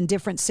put them in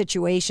different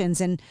situations.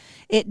 And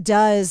it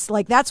does,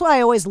 like, that's why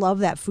I always love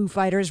that Foo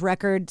Fighters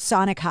record,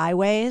 Sonic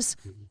Highways.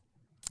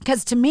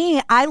 Because to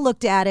me, I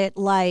looked at it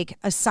like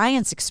a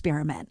science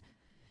experiment.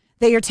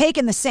 That you're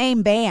taking the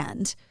same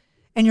band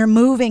and you're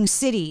moving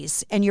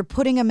cities and you're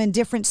putting them in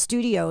different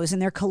studios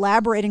and they're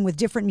collaborating with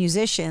different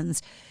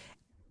musicians.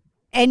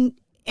 And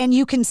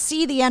you can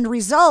see the end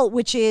result,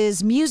 which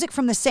is music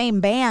from the same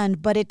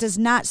band, but it does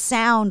not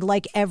sound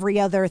like every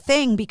other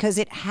thing because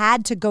it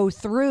had to go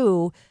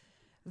through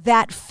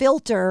that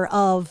filter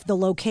of the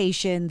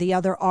location, the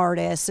other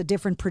artists, a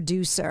different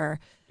producer.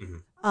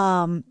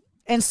 And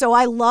so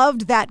I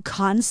loved that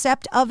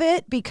concept of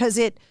it because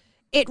it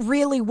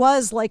really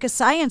was like a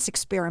science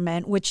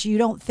experiment, which you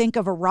don't think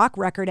of a rock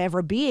record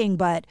ever being,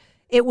 but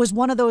it was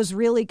one of those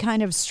really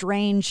kind of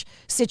strange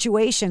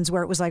situations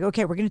where it was like,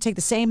 okay, we're going to take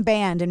the same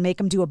band and make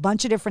them do a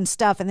bunch of different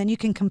stuff. And then you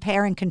can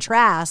compare and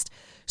contrast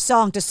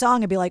song to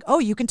song and be like, oh,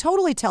 you can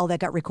totally tell that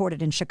got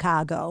recorded in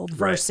Chicago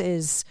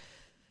versus,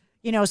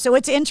 you know, so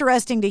it's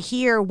interesting to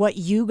hear what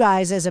you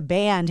guys as a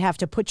band have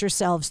to put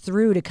yourselves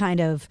through to kind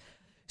of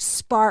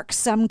spark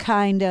some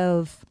kind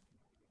of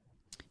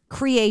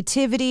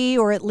creativity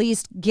or at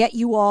least get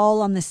you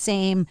all on the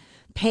same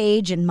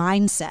page and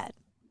mindset.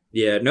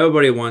 Yeah,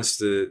 nobody wants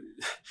to.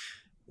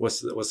 What's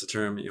the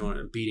term? You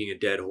want beating a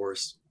dead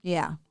horse.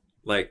 Yeah.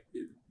 Like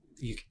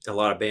a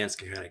lot of bands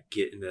can kind of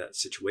get into that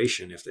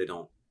situation if they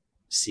don't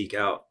seek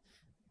out,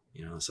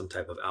 you know, some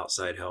type of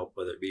outside help,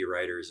 whether it be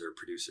writers or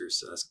producers.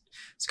 So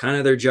it's kind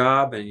of their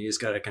job, and you just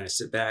got to kind of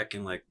sit back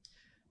and like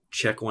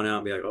check one out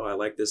and be like, oh, I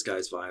like this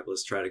guy's vibe.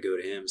 Let's try to go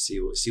to him,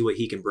 see what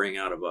he can bring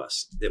out of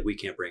us that we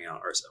can't bring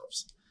out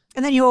ourselves.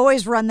 And then you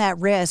always run that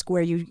risk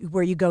where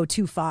you go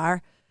too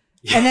far.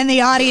 Yeah. And then the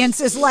audience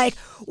is like,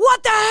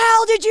 what the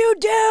hell did you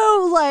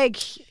do? Like,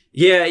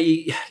 yeah,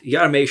 you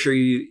got to make sure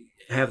you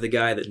have the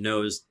guy that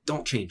knows,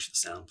 don't change the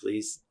sound,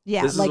 please.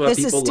 Yeah, this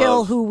is still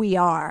love. Who we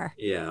are.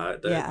 Yeah,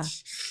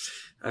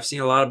 I've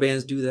seen a lot of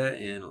bands do that,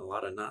 and a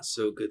lot of not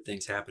so good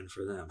things happen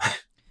for them.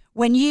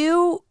 When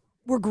you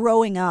were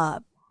growing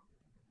up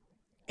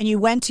and you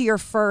went to your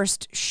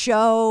first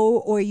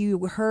show or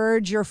you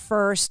heard your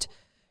first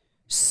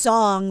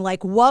song,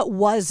 like what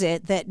was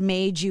it that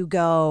made you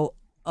go,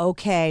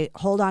 okay,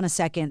 hold on a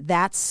second,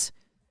 that's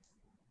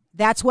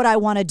what I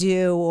want to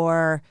do,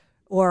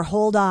 or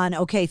hold on,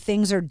 okay,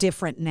 things are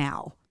different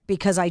now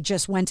because I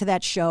just went to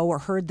that show or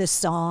heard this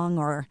song?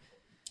 Or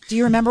do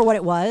you remember what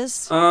it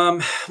was?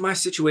 My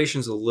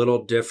situation's a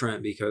little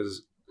different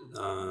because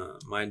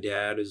my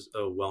dad is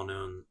a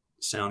well-known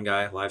sound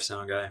guy, live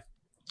sound guy.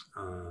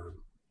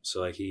 So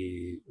like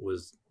he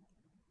was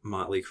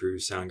Motley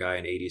Crue's sound guy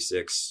in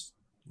 '86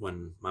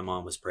 when my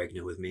mom was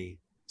pregnant with me.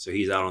 So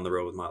he's out on the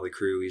road with Motley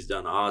Crue. He's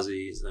done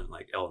Ozzy. He's done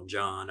like Elton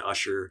John,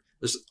 Usher.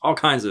 There's all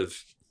kinds of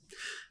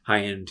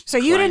high-end. So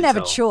you didn't have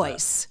a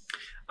choice.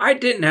 I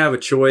didn't have a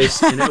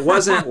choice. And it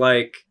wasn't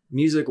like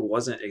music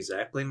wasn't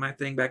exactly my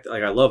thing back then.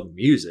 Like I love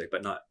music,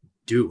 but not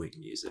doing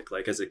music.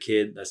 Like as a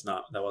kid,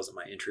 that wasn't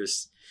my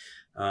interest.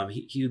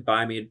 He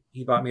bought me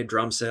a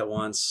drum set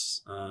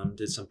once,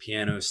 did some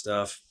piano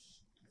stuff,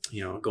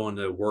 you know, going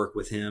to work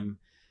with him.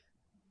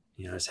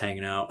 just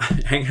hanging out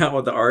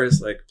with the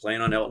artists, like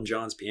playing on Elton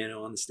John's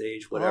piano on the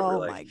stage, whatever.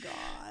 Oh my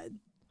God.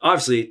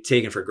 Obviously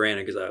taken for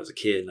granted because I was a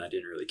kid and I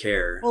didn't really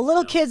care. Well,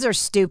 little kids are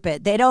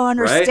stupid. They don't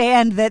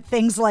understand that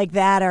things like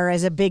that are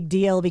as a big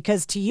deal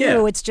because to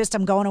you, it's just,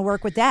 I'm going to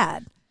work with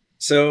dad.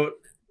 So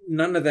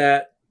none of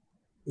that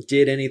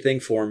did anything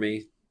for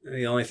me.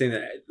 The only thing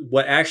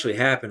what actually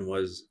happened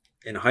was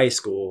in high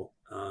school,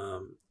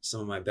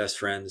 some of my best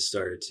friends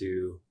started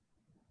to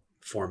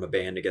form a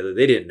band together.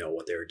 They didn't know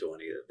what they were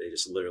doing either. They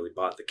just literally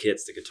bought the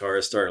kits, the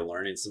guitars, started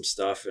learning some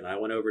stuff. And I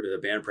went over to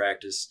the band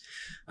practice,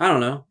 I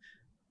don't know,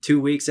 2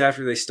 weeks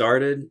after they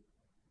started,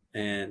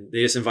 and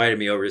they just invited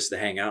me over just to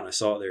hang out. And I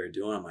saw what they were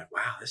doing. I'm like,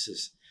 wow, this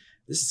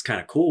is kind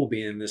of cool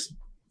being in this,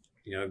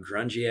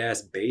 grungy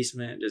ass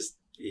basement, just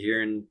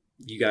hearing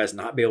you guys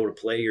not be able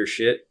to play your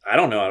shit. I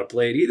don't know how to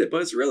play it either,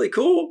 but it's really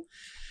cool.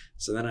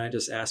 So then I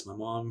just asked my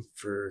mom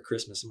for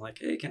Christmas. I'm like,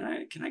 hey, can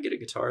I get a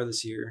guitar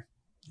this year?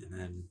 And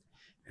then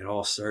it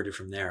all started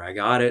from there. I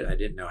got it. I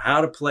didn't know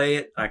how to play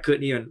it. I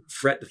couldn't even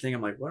fret the thing.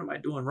 I'm like, what am I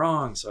doing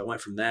wrong? So I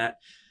went from that,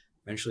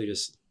 eventually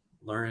just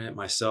learning it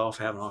myself,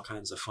 having all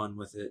kinds of fun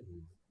with it.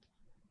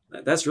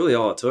 And that's really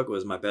all it took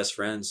was my best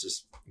friends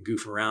just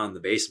goof around in the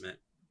basement.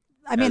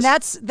 I mean,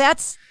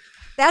 that's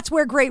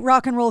where great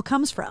rock and roll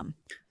comes from.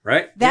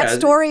 Right. That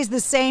story is the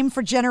same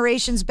for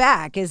generations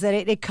back, is that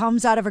it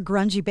comes out of a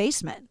grungy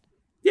basement.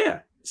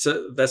 Yeah.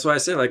 So that's why I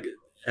said, like,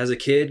 as a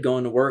kid,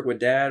 going to work with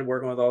dad,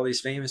 working with all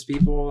these famous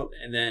people,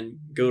 and then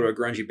go to a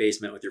grungy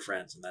basement with your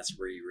friends. And that's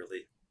where you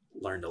really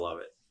learn to love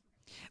it.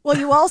 Well,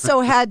 you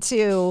also had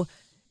to,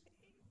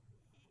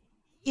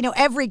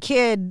 every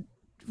kid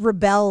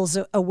rebels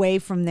away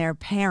from their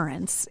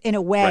parents in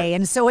a way. Right.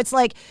 And so it's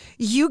like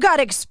you got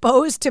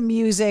exposed to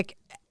music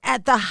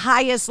at the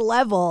highest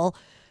level,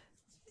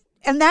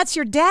 and that's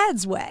your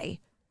dad's way.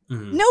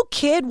 Mm-hmm. No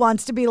kid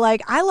wants to be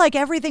like, I like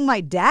everything my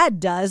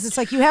dad does. It's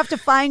like you have to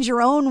find your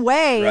own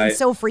way. Right. And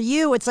so for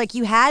you, it's like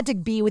you had to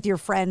be with your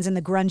friends in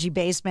the grungy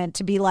basement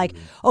to be like,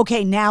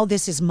 okay, now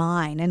this is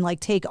mine, and like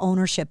take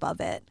ownership of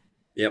it.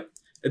 Yep.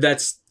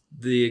 That's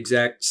the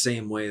exact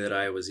same way that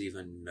I was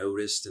even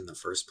noticed in the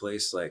first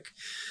place. Like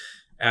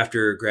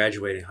after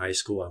graduating high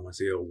school, I went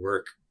to go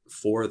work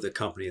for the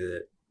company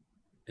that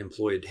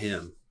employed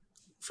him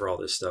for all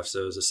this stuff.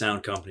 So it was a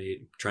sound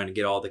company trying to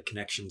get all the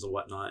connections and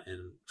whatnot.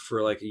 And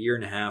for like a year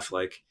and a half,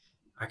 like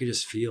I could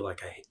just feel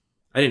like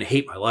I didn't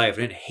hate my life.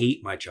 I didn't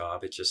hate my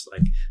job. It's just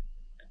like,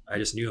 I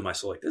just knew in my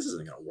soul, like, this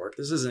isn't going to work.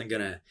 This isn't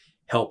going to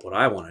help what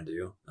I want to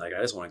do. Like,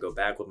 I just want to go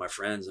back with my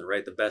friends and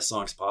write the best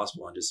songs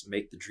possible and just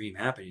make the dream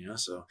happen,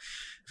 So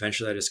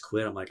eventually I just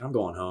quit. I'm like, I'm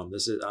going home.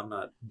 I'm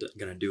not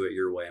going to do it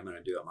your way. I'm going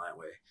to do it my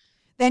way.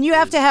 Then you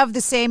have to have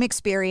the same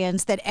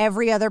experience that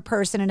every other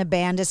person in a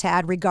band has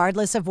had,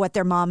 regardless of what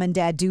their mom and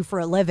dad do for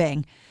a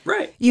living.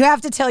 Right. You have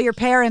to tell your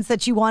parents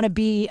that you want to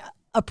be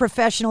a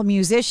professional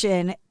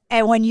musician.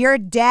 And when your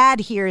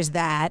dad hears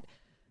that,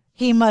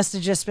 he must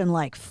have just been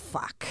like,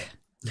 fuck.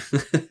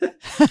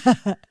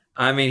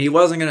 I mean, he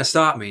wasn't going to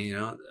stop me,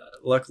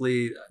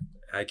 Luckily,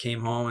 I came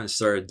home and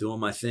started doing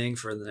my thing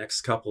for the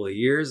next couple of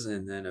years,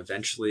 and then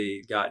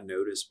eventually got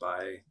noticed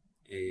by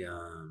a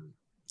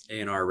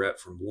A&R rep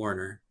from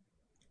Warner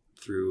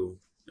through,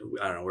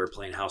 I don't know, we were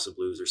playing House of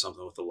Blues or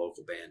something with a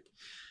local band.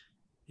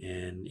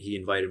 And he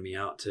invited me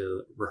out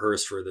to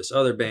rehearse for this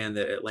other band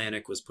that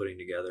Atlantic was putting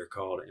together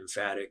called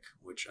Emphatic,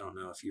 which I don't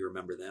know if you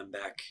remember them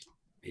back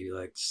maybe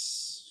like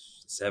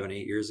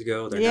 7-8 years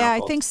ago.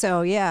 I think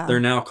so. Yeah. They're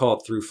now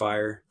called Through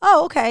Fire.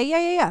 Oh, okay.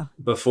 Yeah.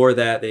 Before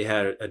that, they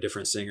had a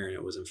different singer and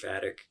it was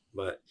Emphatic.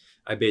 But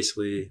I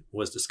basically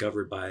was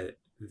discovered by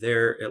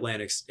their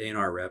Atlantic's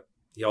A&R rep.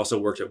 He also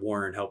worked at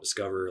Warner and helped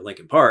discover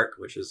Linkin Park,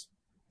 which is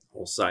a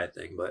whole side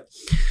thing. But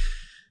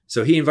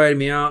so he invited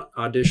me out,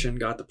 auditioned,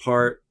 got the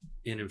part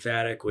in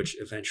Emphatic, which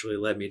eventually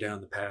led me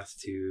down the path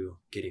to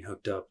getting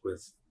hooked up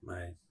with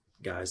my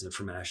guys and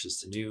From Ashes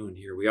to New, and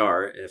here we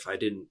are. If I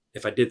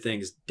did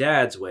things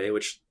dad's way,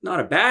 which not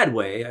a bad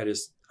way,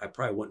 I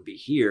probably wouldn't be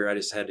here. I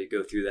just had to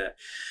go through that.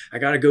 I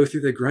got to go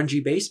through the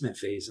grungy basement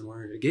phase in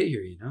order to get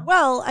here,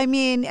 Well, I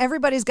mean,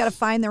 everybody's got to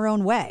find their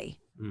own way.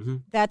 Mm-hmm.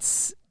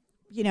 That's,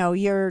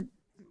 you're,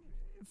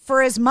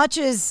 for as much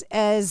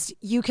as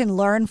you can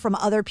learn from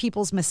other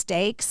people's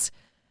mistakes,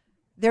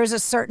 there's a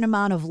certain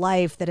amount of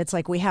life that it's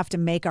like we have to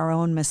make our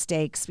own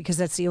mistakes because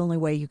that's the only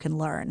way you can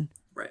learn.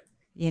 Right.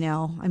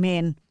 I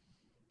mean,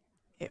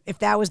 if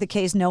that was the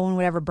case, no one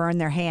would ever burn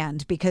their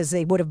hand because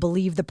they would have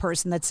believed the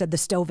person that said the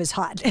stove is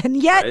hot. And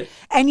yet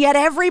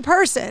every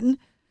person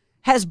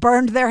has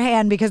burned their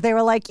hand because they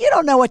were like, you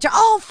don't know what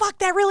oh, fuck,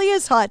 that really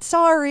is hot.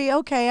 Sorry.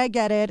 Okay, I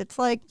get it. It's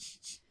like,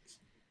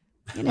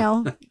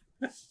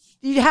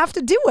 you have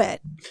to do it.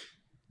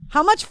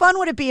 How much fun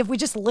would it be if we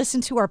just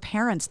listened to our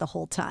parents the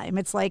whole time?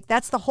 It's like,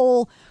 that's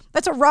what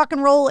rock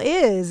and roll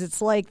is.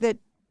 It's like that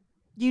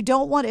you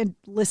don't want to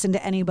listen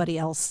to anybody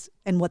else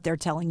and what they're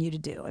telling you to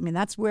do. I mean,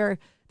 that's where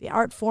the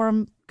art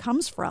form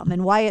comes from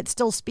and why it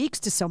still speaks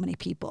to so many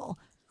people.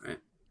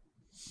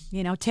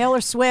 Right.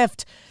 Taylor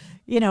Swift,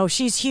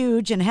 she's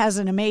huge and has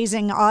an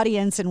amazing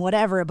audience and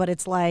whatever, but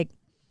it's like,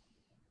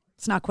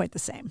 it's not quite the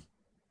same.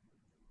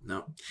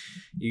 No,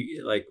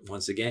 you like,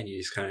 once again, you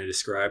just kind of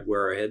described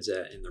where our head's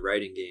at in the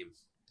writing game,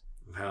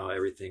 of how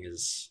everything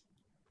is,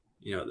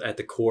 you know, at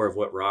the core of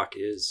what rock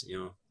is, you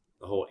know,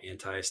 the whole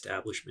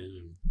anti-establishment.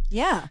 And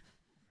yeah.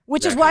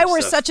 Which is why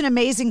we're such an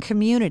amazing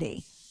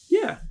community.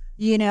 Yeah.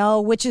 You know,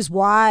 which is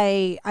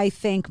why I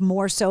think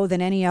more so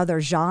than any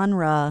other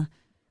genre,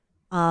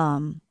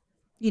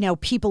 you know,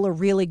 people are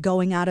really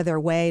going out of their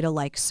way to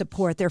like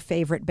support their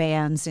favorite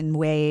bands in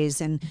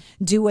ways and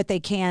do what they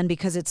can,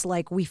 because it's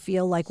like we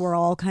feel like we're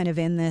all kind of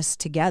in this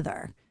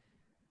together.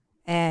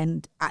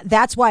 And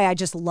that's why I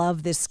just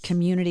love this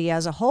community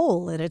as a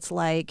whole. And it's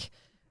like,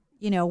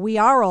 you know, we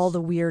are all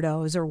the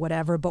weirdos or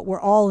whatever, but we're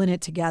all in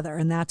it together.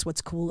 And that's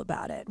what's cool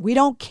about it. We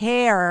don't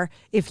care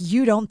if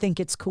you don't think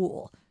it's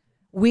cool.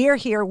 We're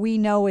here. We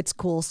know it's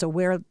cool. So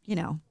we're, you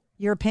know,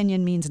 your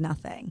opinion means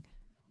nothing.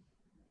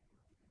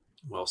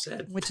 Well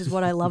said. Which is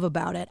what I love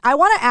about it. I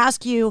want to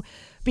ask you,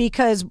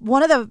 because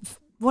one of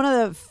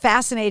the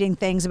fascinating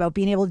things about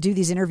being able to do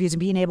these interviews and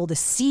being able to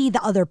see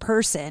the other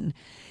person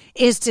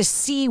is to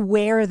see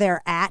where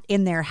they're at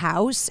in their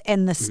house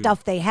and the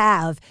stuff they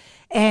have.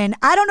 And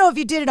I don't know if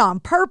you did it on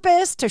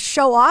purpose to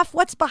show off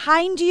what's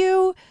behind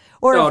you,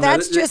 or if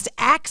that's just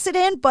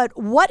accident, but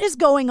what is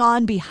going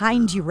on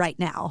behind you right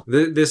now?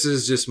 This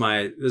is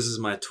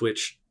my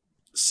Twitch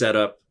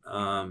setup.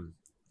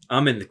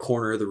 I'm in the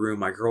corner of the room.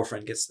 My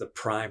girlfriend gets the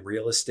prime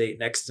real estate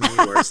next to me,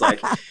 where it's like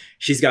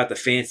she's got the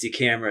fancy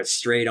camera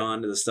straight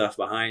onto the stuff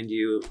behind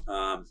you.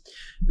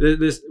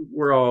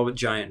 We're all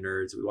giant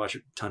nerds. We watch a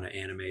ton of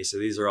anime, so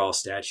these are all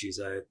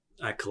statues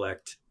I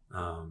collect.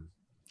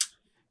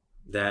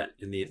 That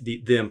and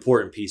the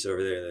important piece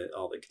over there,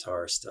 all the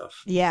guitar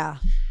stuff. Yeah.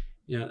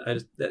 You know,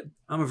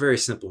 I'm a very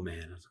simple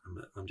man.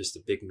 I'm just a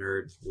big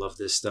nerd. Love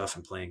this stuff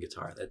and playing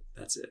guitar.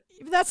 That's it.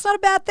 That's not a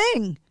bad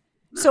thing.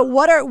 No. So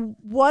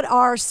what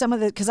are some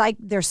of the, because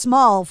they're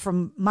small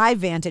from my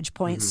vantage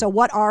point. So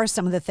what are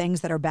some of the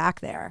things that are back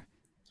there?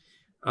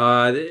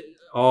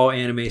 All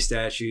anime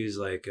statues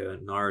like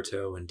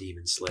Naruto and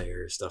Demon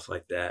Slayer, stuff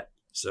like that.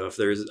 So if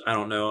there's, I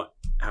don't know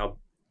how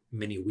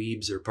many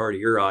weebs are part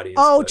of your audience.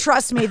 Oh, but...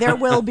 trust me, there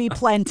will be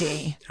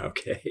plenty.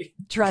 Okay.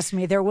 Trust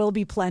me, there will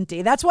be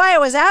plenty. That's why I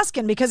was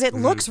asking, because it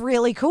looks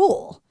really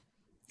cool.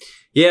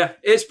 Yeah,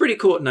 it's pretty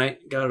cool at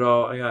night. Got it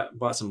all.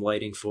 Bought some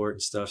lighting for it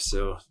and stuff.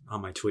 So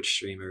on my Twitch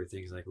stream,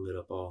 everything's like lit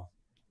up all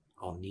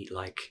neat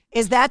like.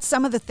 Is that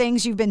some of the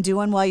things you've been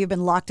doing while you've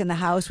been locked in the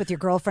house with your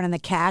girlfriend and the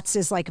cats,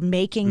 is like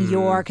making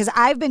your, because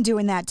I've been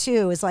doing that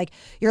too, is like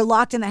you're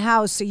locked in the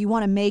house, so you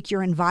want to make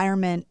your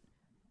environment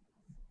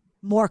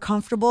more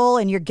comfortable,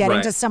 and you're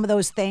getting to some of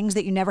those things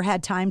that you never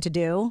had time to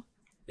do?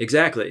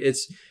 Exactly.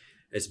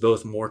 It's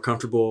both more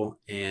comfortable,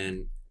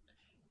 and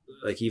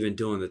like even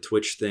doing the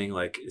Twitch thing,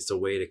 like it's a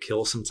way to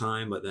kill some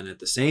time. But then at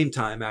the same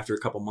time, after a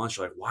couple months,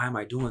 you're like, why am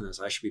I doing this?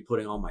 I should be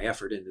putting all my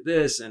effort into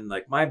this. And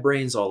like my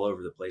brain's all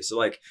over the place. So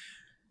like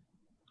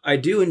I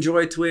do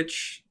enjoy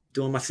Twitch,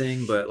 doing my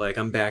thing, but like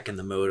I'm back in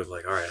the mode of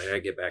like, all right, I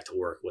gotta get back to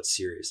work. What's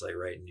serious, like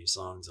writing new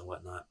songs and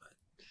whatnot. But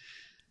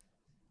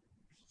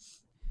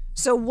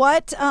so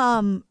what,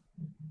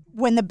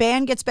 when the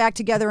band gets back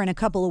together in a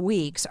couple of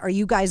weeks, are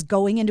you guys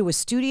going into a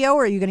studio,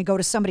 or are you going to go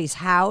to somebody's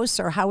house,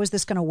 or how is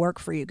this going to work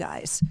for you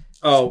guys?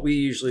 Oh, we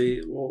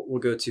usually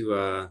we'll go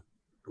to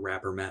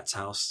rapper Matt's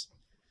house,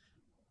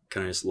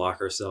 kind of just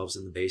lock ourselves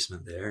in the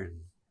basement there,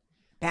 and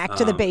back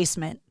to the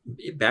basement.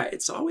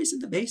 It's always in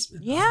the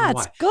basement. Yeah,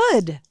 it's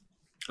good.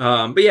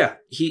 But yeah,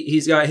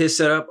 he's got his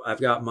setup. I've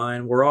got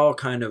mine. We're all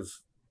kind of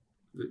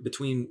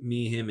between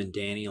me, him, and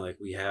Danny. Like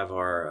we have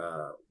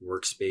our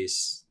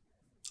workspace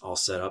all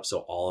set up so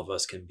all of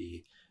us can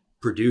be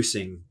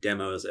producing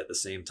demos at the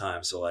same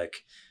time. So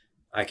like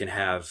I can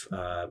have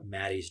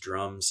Maddie's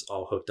drums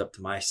all hooked up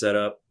to my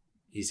setup.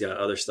 He's got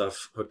other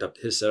stuff hooked up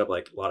to his setup,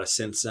 like a lot of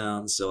synth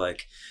sounds. So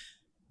like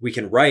we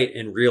can write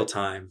in real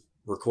time,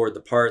 record the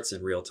parts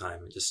in real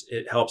time.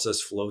 It helps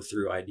us flow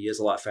through ideas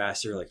a lot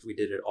faster. Like if we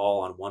did it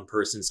all on one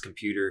person's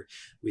computer,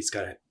 we just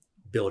got to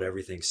build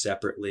everything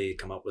separately,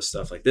 come up with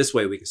stuff. Like this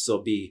way we can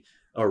still be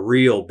a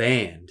real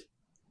band,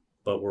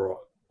 but we're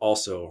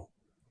also,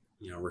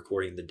 you know,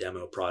 recording the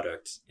demo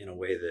product in a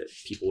way that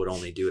people would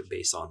only do it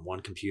based on one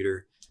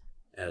computer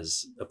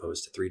as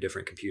opposed to 3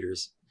 different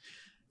computers.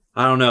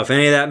 I don't know if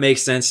any of that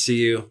makes sense to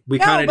you. We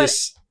kind of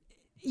just...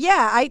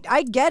 Yeah,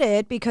 I get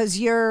it, because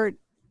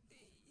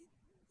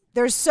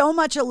there's so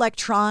much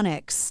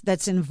electronics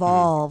that's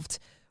involved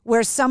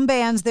where some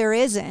bands there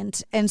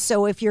isn't. And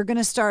so if you're going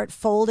to start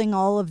folding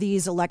all of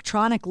these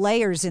electronic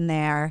layers in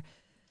there,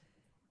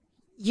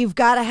 you've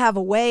got to have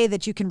a way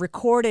that you can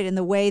record it in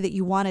the way that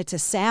you want it to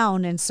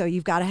sound. And so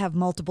you've got to have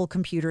multiple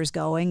computers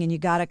going, and you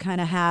got to kind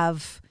of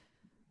have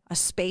a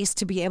space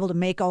to be able to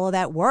make all of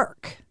that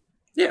work.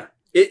 Yeah.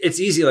 It's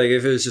easy. Like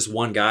if it was just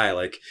one guy,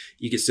 like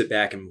you could sit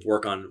back and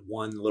work on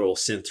one little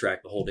synth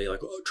track the whole day.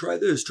 Like, oh, try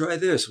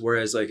this.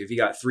 Whereas like if you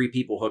got 3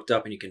 people hooked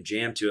up and you can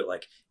jam to it,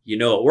 like, you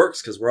know, it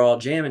works because we're all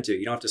jamming to it.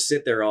 You don't have to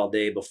sit there all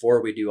day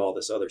before we do all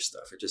this other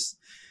stuff. It just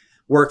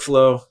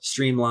workflow,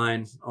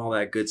 streamline, all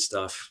that good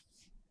stuff.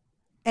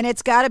 And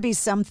it's got to be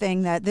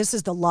something that this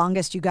is the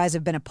longest you guys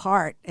have been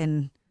apart.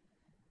 And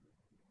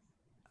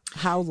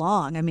how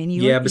long? I mean,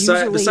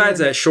 besides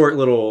that short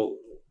little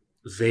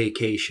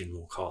vacation,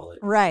 we'll call it.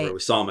 Right. Where we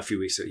saw him a few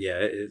weeks ago. Yeah,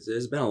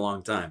 it's been a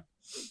long time.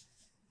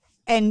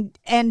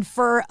 And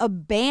for a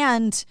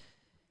band,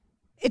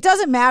 it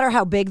doesn't matter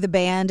how big the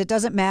band, it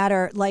doesn't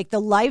matter, like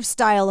the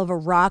lifestyle of a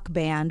rock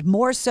band,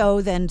 more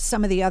so than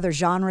some of the other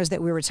genres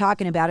that we were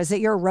talking about, is that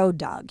you're a road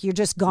dog. You're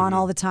just gone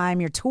all the time.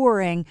 You're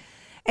touring.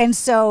 And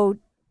so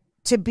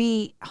to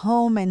be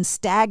home and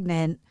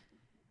stagnant,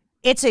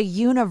 it's a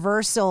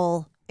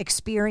universal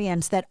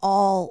experience that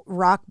all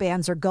rock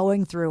bands are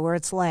going through, where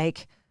it's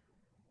like,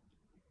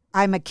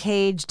 I'm a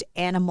caged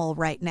animal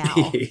right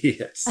now.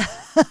 Yes.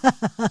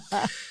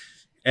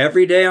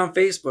 Every day on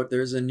Facebook,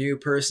 there's a new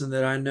person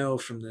that I know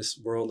from this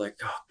world. Like,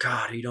 oh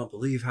God, you don't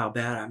believe how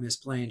bad I miss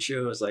playing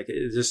shows. Like,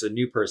 it's just a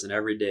new person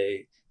every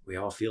day. We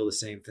all feel the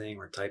same thing.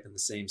 We're typing the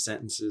same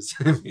sentences.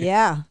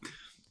 Yeah.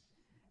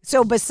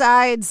 So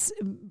besides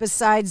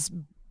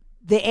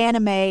the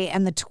anime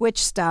and the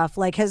Twitch stuff,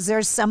 like, has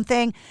there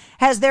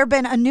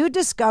been a new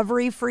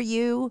discovery for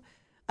you,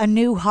 a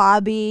new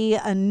hobby,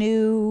 a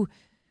new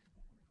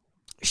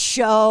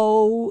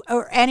show,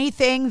 or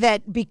anything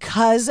that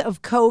because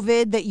of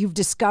COVID that you've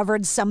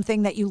discovered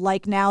something that you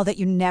like now that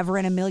you never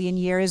in a million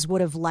years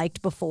would have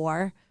liked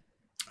before?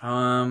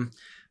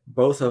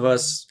 Both of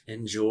us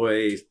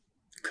enjoy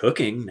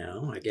cooking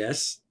now, I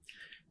guess.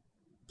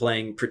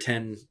 Playing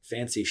pretend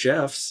fancy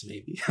chefs,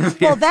 maybe.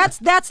 Well, that's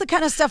the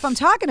kind of stuff I'm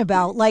talking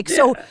about. Like,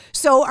 yeah.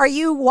 So are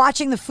you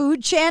watching the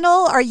Food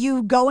Channel? Are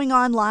you going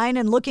online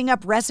and looking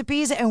up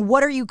recipes? And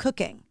what are you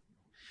cooking?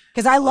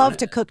 Because I love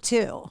to cook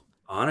too.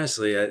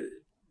 Honestly,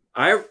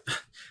 I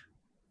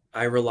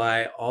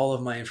rely all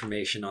of my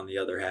information on the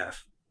other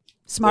half.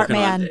 Smart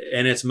man.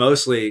 And it's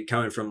mostly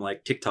coming from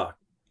like TikTok.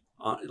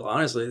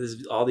 Honestly,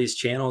 all these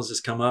channels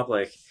just come up.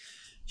 Like,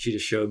 she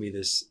just showed me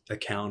this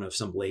account of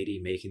some lady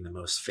making the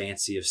most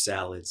fancy of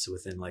salads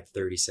within like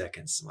 30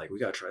 seconds. I'm like, we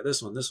got to try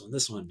this one.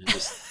 And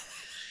just,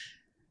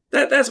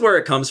 that's where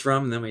it comes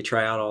from. And then we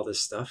try out all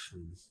this stuff.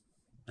 And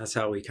that's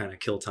how we kind of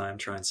kill time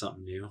trying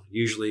something new.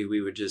 Usually we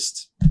would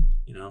just,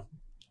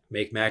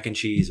 make mac and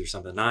cheese or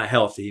something. Not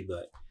healthy,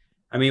 but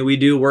I mean, we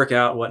do work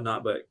out and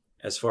whatnot. But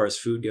as far as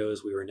food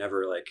goes, we were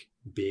never like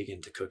big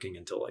into cooking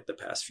until like the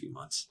past few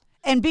months.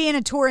 And being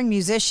a touring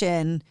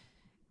musician,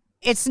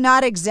 it's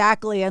not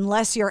exactly,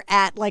 unless you're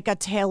at like a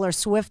Taylor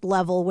Swift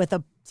level with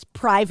a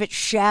private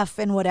chef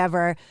and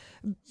whatever,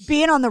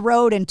 being on the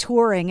road and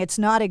touring, it's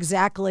not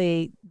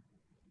exactly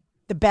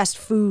the best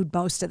food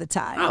most of the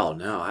time. Oh,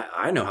 no.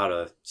 I know how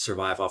to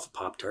survive off of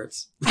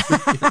Pop-Tarts.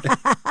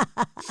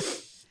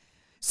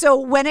 So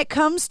when it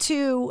comes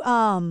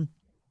to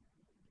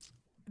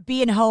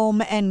being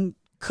home and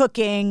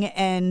cooking,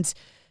 and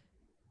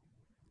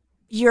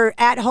you're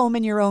at home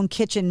in your own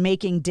kitchen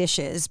making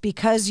dishes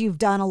because you've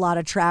done a lot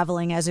of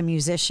traveling as a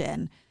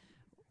musician,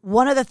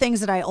 one of the things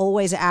that I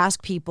always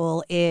ask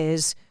people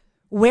is,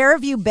 where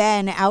have you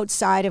been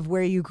outside of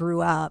where you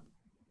grew up?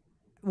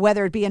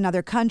 Whether it be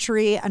another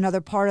country, another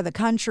part of the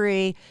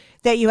country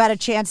that you had a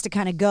chance to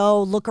kind of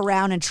go look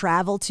around and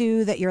travel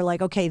to, that you're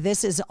like, okay,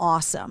 this is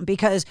awesome.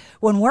 Because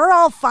when we're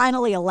all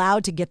finally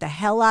allowed to get the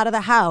hell out of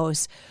the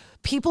house,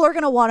 people are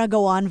going to want to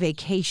go on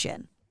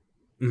vacation.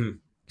 Mm-hmm.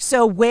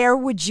 So where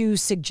would you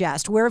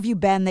suggest? Where have you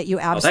been that you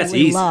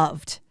absolutely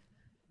loved?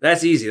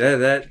 That's easy.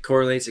 That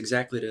correlates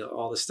exactly to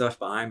all the stuff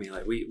behind me.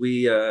 Like we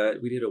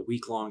did a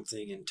week-long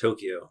thing in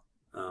Tokyo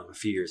a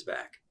few years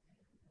back.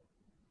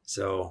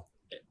 So,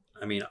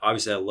 I mean,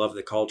 obviously I love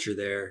the culture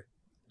there.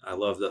 I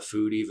love the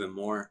food even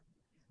more.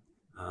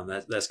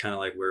 That's kind of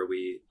like where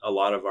a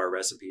lot of our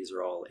recipes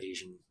are all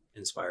Asian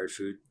inspired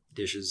food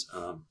dishes.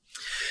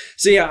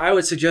 So yeah, I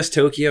would suggest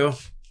Tokyo.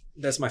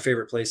 That's my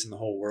favorite place in the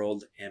whole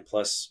world. And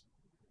plus,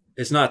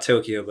 it's not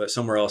Tokyo, but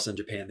somewhere else in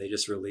Japan, they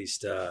just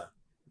released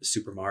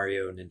Super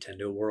Mario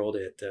Nintendo World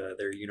at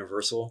their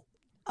Universal.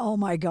 Oh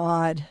my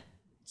God.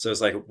 So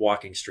it's like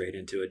walking straight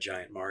into a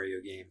giant Mario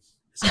game.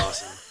 It's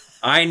awesome.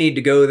 I need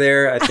to go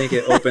there. I think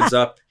it opens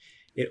up.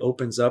 It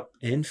opens up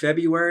in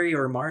February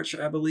or March,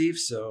 I believe.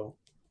 So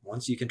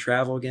once you can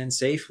travel again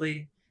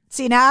safely.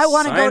 See, now I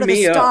want to go to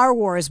the Star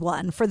Wars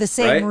one for the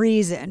same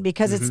reason,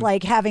 because it's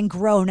like, having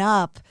grown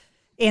up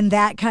in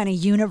that kind of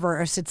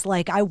universe, it's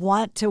like, I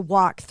want to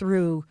walk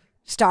through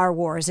Star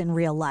Wars in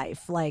real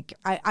life. Like,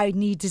 I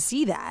need to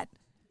see that.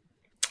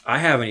 I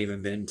haven't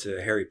even been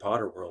to Harry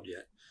Potter World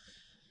yet.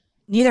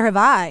 Neither have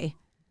I.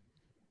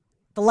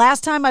 The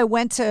last time I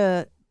went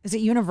to, is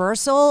it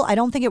Universal? I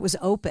don't think it was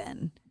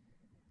open.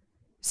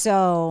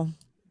 So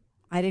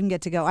I didn't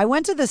get to go. I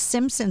went to the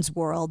Simpsons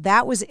World.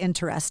 That was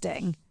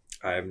interesting.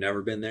 I've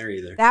never been there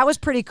either. That was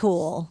pretty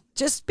cool.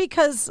 Just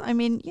because, I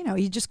mean,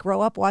 you just grow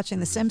up watching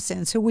The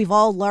Simpsons, who we've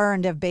all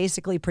learned have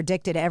basically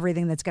predicted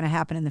everything that's going to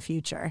happen in the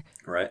future.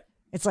 Right.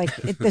 It's like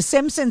the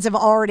Simpsons have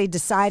already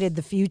decided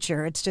the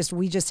future. It's just,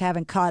 we just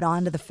haven't caught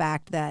on to the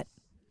fact that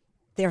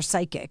they're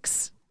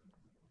psychics.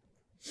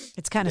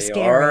 It's kind of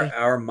scary. They are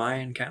our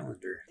Mayan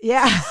calendar.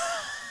 Yeah,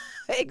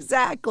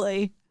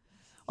 exactly.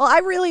 Well, I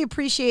really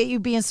appreciate you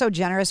being so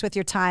generous with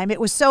your time.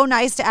 It was so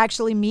nice to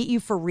actually meet you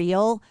for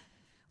real.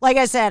 Like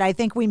I said, I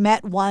think we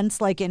met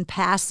once, like in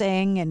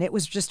passing, and it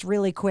was just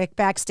really quick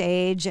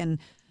backstage. And,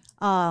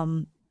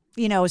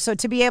 so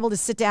to be able to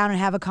sit down and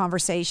have a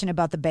conversation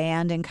about the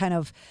band and kind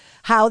of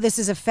how this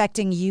is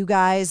affecting you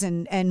guys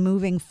and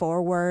moving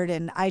forward.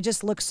 And I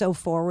just look so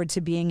forward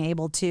to being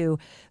able to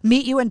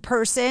meet you in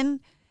person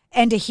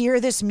and to hear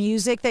this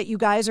music that you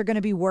guys are going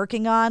to be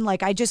working on.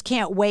 Like, I just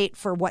can't wait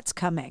for what's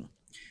coming.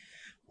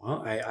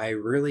 Well, I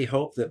really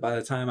hope that by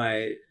the time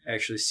I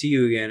actually see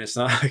you again, it's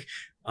not like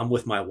I'm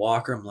with my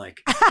walker. I'm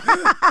like,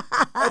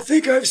 I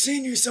think I've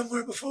seen you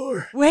somewhere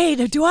before. Wait,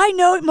 do I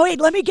know? Wait,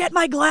 let me get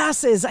my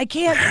glasses. I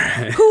can't.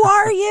 Who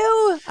are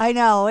you? I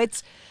know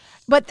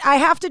but I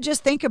have to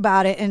just think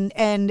about it.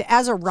 And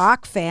as a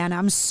rock fan,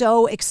 I'm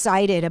so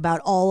excited about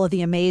all of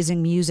the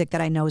amazing music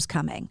that I know is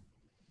coming.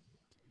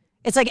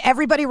 It's like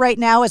everybody right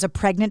now is a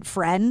pregnant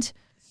friend.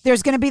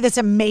 There's going to be this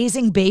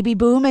amazing baby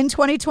boom in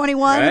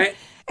 2021. Right?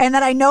 And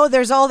then I know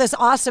there's all this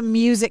awesome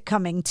music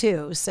coming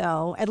too.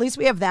 So at least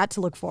we have that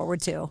to look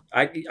forward to.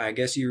 I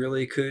guess you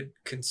really could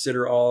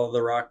consider all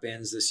the rock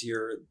bands this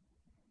year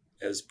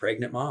as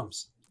pregnant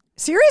moms.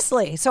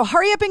 Seriously. So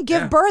hurry up and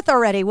give birth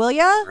already, will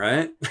ya?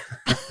 Right?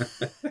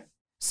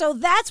 So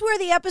that's where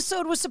the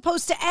episode was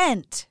supposed to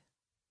end.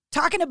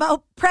 Talking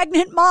about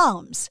pregnant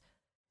moms.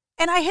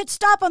 And I hit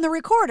stop on the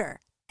recorder.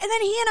 And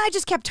then he and I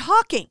just kept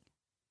talking.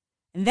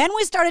 And then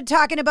we started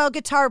talking about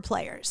guitar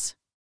players.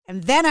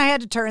 And then I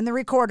had to turn the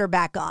recorder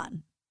back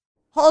on.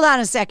 Hold on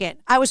a second.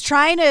 I was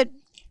trying to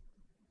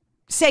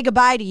say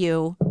goodbye to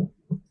you,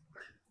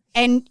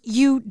 and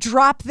you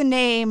dropped the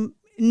name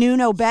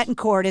Nuno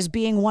Bettencourt as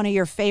being one of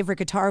your favorite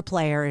guitar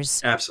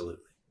players.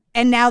 Absolutely.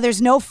 And now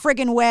there's no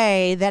friggin'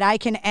 way that I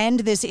can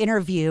end this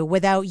interview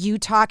without you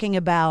talking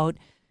about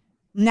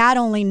not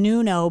only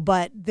Nuno,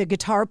 but the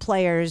guitar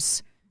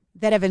players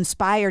that have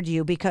inspired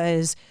you,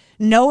 because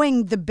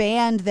knowing the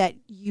band that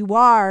you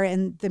are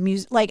and the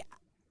music, like,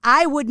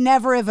 I would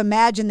never have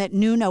imagined that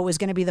Nuno was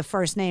going to be the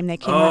first name that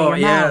came out of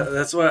your mouth.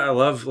 That's what I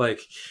love.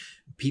 Like,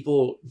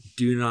 people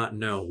do not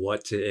know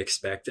what to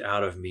expect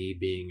out of me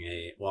being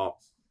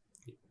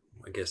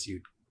I guess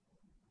you'd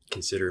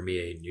consider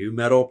me a new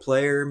metal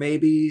player,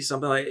 maybe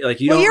something like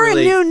you. Well, you're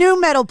really, a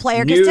new metal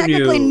player, because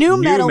technically new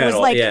metal was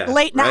like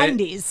late right?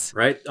 90s,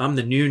 right? I'm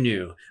the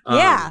new.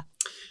 Yeah,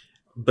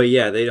 but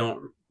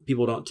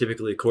people don't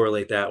typically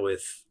correlate that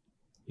with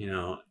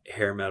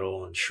hair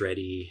metal and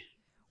shreddy.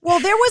 Well,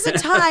 there was a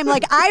time,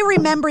 like, I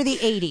remember the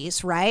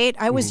 80s, right?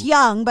 I was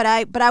young, but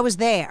I was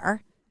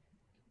there.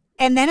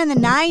 And then in the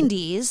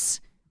 90s,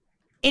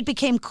 it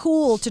became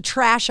cool to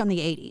trash on the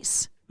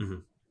 80s. Mm-hmm.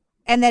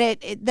 And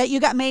that you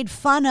got made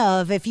fun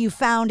of if you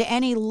found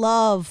any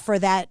love for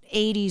that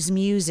 80s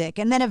music.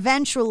 And then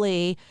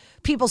eventually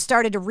people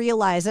started to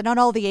realize that not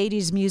all the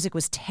 80s music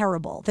was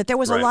terrible, that there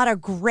was a lot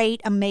of great,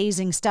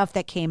 amazing stuff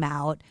that came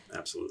out.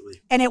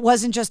 Absolutely. And it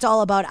wasn't just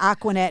all about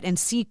Aquanet and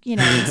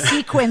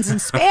sequins and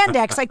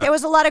spandex. Like, there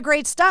was a lot of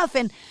great stuff.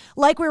 And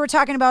like we were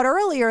talking about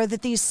earlier,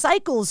 that these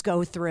cycles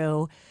go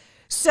through.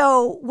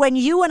 So when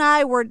you and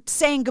I were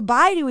saying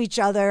goodbye to each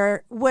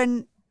other,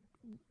 when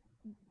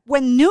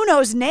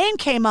Nuno's name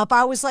came up,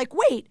 I was like,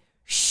 wait,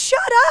 shut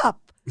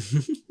up.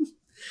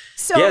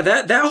 So yeah,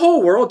 that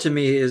whole world to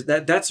me is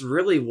that's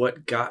really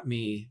what got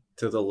me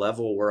to the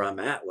level where I'm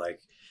at.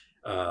 Like,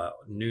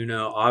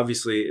 Nuno,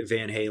 obviously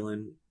Van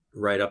Halen,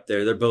 right up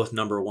there. They're both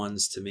number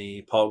ones to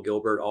me. Paul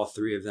Gilbert, all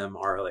three of them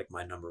are like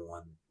my number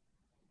one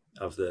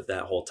of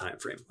that whole time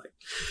frame. Like,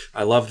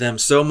 I love them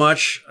so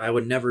much. I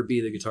would never be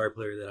the guitar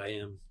player that I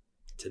am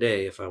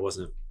today if I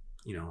wasn't,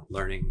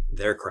 learning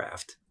their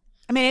craft.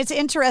 I mean, it's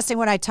interesting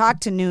when I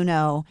talk to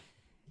Nuno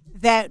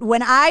that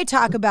when I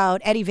talk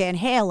about Eddie Van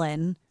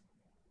Halen,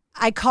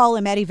 I call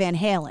him Eddie Van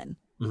Halen.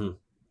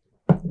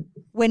 Mm-hmm.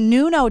 When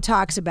Nuno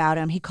talks about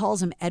him, he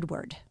calls him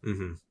Edward.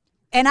 Mm-hmm.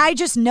 And I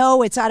just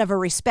know it's out of a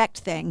respect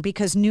thing,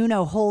 because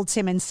Nuno holds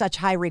him in such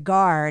high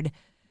regard.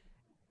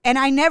 And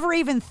I never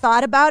even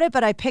thought about it,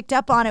 but I picked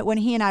up on it when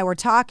he and I were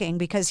talking,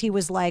 because he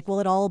was like,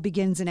 well, it all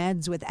begins and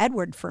ends with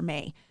Edward for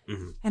me.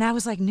 Mm-hmm. And I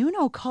was like,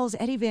 Nuno calls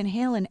Eddie Van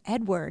Halen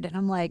Edward. And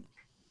I'm like,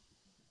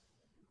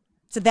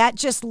 so that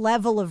just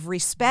level of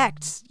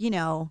respect,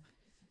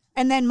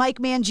 And then Mike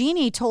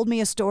Mangini told me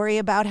a story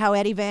about how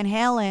Eddie Van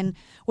Halen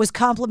was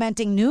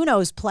complimenting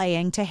Nuno's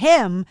playing to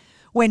him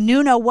when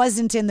Nuno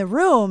wasn't in the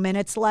room. And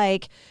it's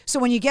like, so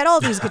when you get all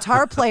these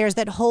guitar players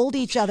that hold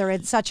each other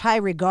in such high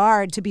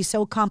regard to be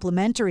so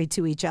complimentary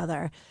to each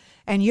other,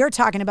 and you're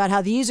talking about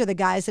how these are the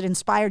guys that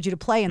inspired you to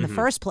play in the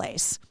first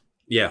place.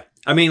 Yeah.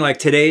 I mean, like,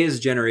 today's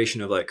generation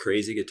of like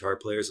crazy guitar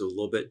players is a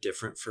little bit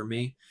different for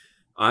me.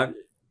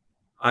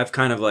 I've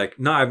kind of like,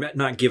 I've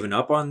not given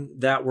up on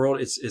that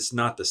world. It's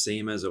not the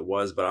same as it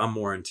was, but I'm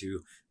more into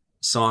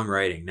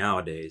songwriting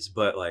nowadays.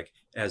 But like,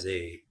 as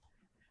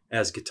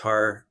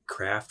guitar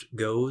craft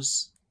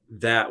goes,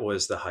 that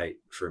was the height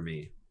for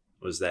me,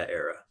 was that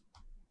era.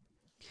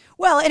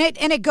 Well, and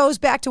it goes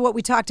back to what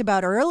we talked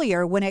about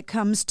earlier when it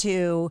comes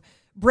to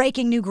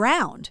breaking new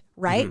ground,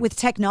 right? Mm-hmm. With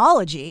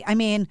technology. I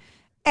mean,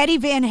 Eddie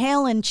Van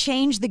Halen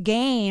changed the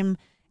game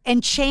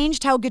and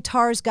changed how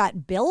guitars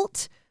got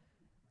built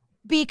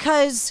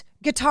because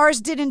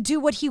guitars didn't do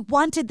what he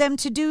wanted them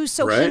to do,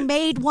 so he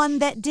made one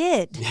that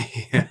did.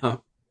 Yeah.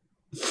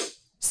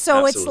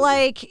 So Absolutely. It's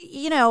like,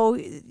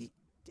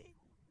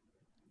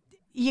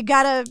 you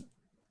gotta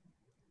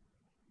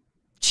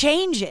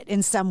change it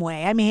in some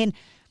way. I mean,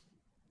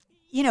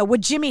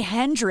 would Jimi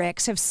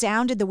Hendrix have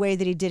sounded the way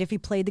that he did if he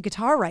played the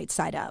guitar right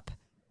side up?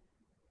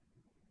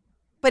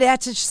 But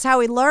that's just how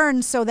he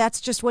learned, so that's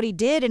just what he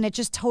did, and it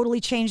just totally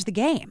changed the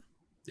game.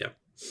 Yeah.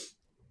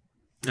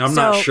 I'm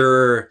not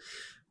sure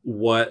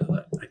what,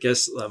 I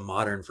guess a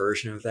modern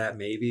version of that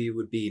maybe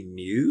would be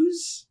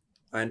Muse.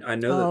 I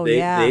know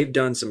that they've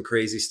done some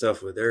crazy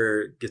stuff with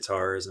their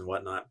guitars and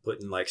whatnot,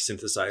 putting like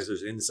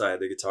synthesizers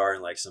inside the guitar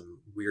and like some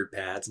weird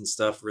pads and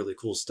stuff, really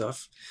cool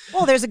stuff.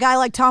 Well, there's a guy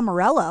like Tom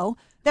Morello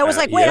that was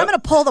like, wait, I'm going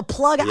to pull the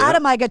plug out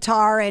of my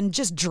guitar and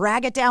just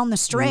drag it down the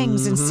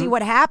strings and see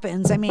what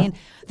happens. I mean,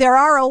 there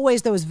are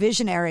always those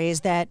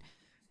visionaries that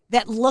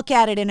look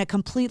at it in a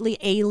completely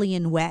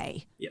alien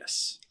way.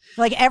 Yes.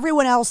 Like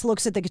everyone else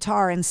looks at the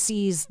guitar and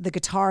sees the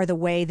guitar the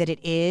way that it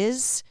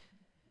is.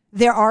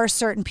 There are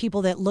certain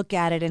people that look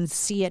at it and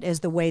see it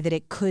as the way that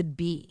it could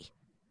be.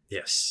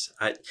 Yes.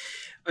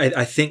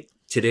 I think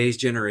today's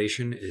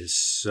generation is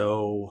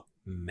so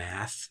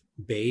math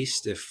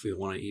based, if we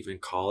want to even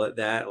call it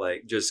that,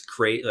 like just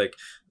create, like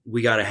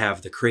we got to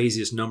have the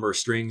craziest number of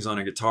strings on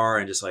a guitar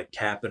and just like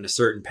tap in a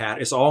certain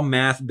pattern. It's all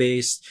math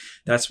based.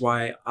 That's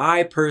why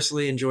I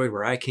personally enjoyed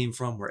where I came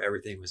from, where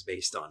everything was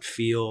based on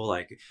feel.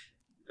 Like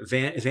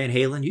Van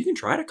Halen, you can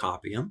try to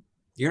copy him.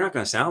 You're not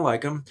going to sound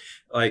like him.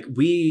 Like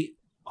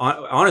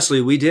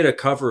honestly, we did a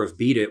cover of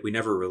Beat It. We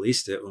never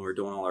released it when we were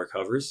doing all our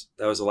covers.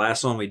 That was the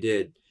last one we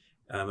did.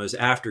 It was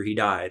after he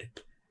died.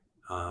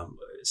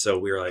 So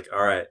we were like,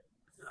 all right,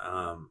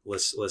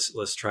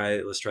 let's try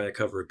a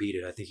cover of Beat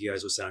It. I think you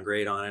guys would sound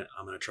great on it.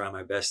 I'm going to try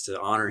my best to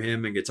honor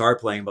him in guitar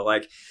playing, but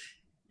like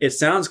it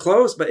sounds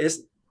close, but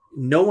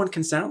no one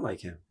can sound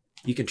like him.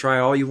 You can try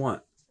all you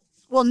want.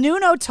 Well,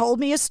 Nuno told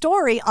me a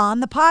story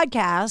on the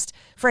podcast.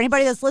 For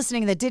anybody that's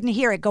listening that didn't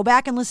hear it, go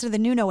back and listen to the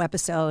Nuno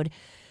episode.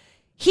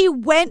 He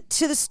went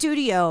to the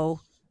studio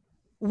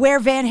where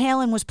Van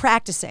Halen was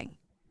practicing,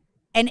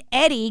 and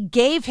Eddie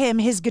gave him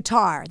his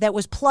guitar that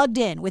was plugged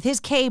in with his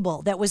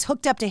cable, that was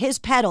hooked up to his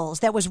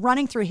pedals, that was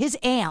running through his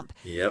amp.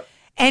 Yep.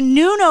 And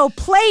Nuno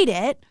played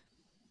it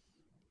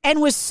and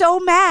was so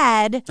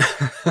mad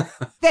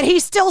that he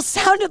still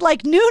sounded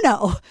like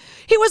Nuno.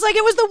 He was like,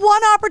 it was the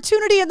one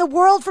opportunity in the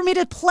world for me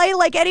to play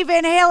like Eddie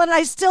Van Halen, and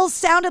I still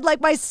sounded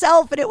like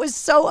myself, and it was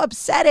so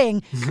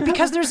upsetting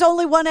because there's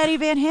only one Eddie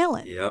Van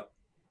Halen. Yep.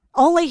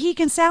 Only he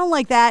can sound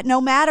like that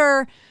no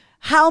matter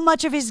how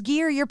much of his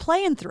gear you're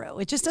playing through.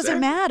 It just doesn't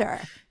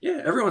matter.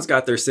 Yeah, everyone's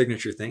got their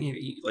signature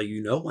thing.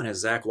 One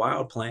has Zakk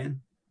Wylde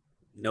playing.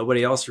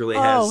 Nobody else really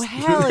has. Oh,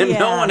 hell yeah.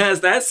 No one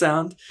has that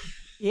sound.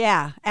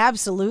 Yeah,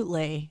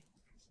 absolutely.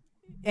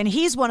 And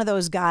he's one of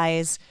those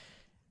guys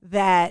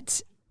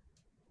that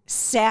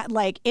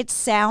it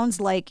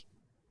sounds like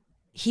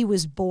he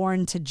was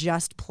born to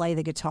just play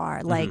the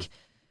guitar. Like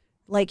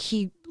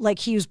he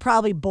was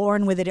probably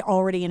born with it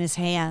already in his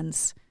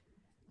hands.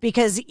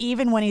 Because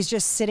even when he's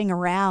just sitting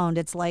around,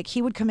 it's like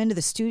he would come into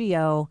the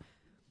studio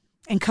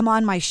and come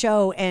on my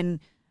show and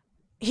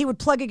he would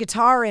plug a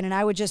guitar in and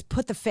I would just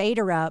put the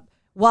fader up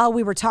while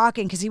we were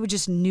talking because he would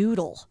just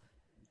noodle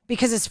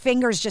because his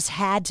fingers just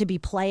had to be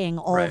playing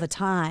all the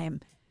time.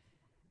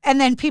 And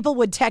then people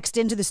would text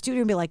into the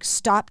studio and be like,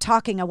 stop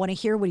talking. I want to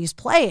hear what he's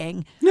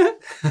playing.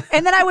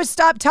 And then I would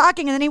stop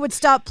talking and then he would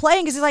stop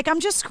playing because he's like, I'm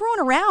just screwing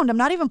around. I'm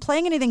not even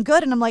playing anything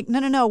good. And I'm like,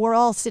 no. We're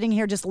all sitting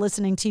here just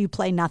listening to you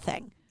play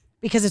nothing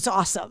because it's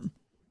awesome.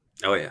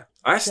 Oh, yeah.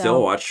 I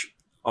still watch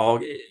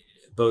both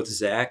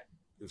Zakk,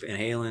 Van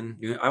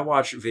Halen. I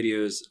watch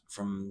videos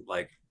from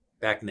like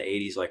back in the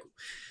 80s. Like,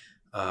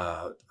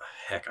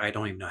 I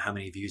don't even know how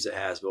many views it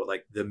has, but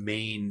like the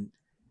main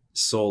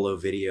solo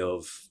video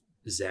of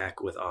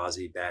Zakk with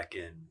Ozzy back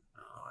in,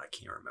 I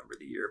can't remember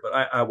the year, but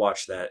I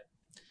watched that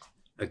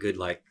a good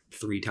like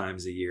 3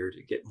 times a year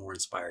to get more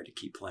inspired to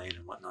keep playing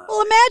and whatnot.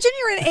 Well, imagine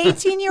you're an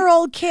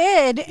 18-year-old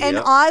kid and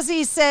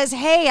Ozzy says,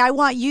 hey, I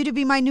want you to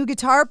be my new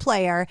guitar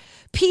player.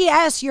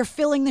 P.S. You're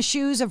filling the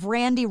shoes of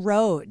Randy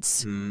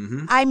Rhoads.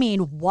 Mm-hmm. I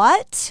mean,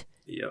 what?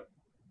 Yep.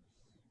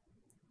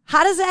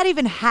 How does that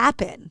even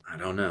happen? I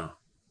don't know.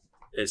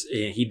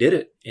 He did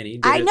it, and he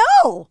did I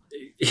know.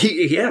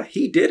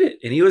 He did it,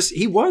 and he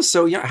was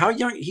so young. How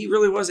young? He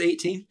really was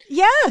 18.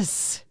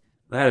 Yes.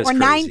 That is or crazy.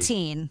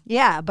 19.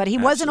 Yeah, but he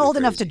wasn't old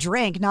enough to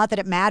drink. Not that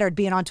it mattered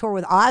being on tour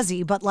with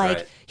Ozzy, but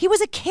like he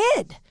was a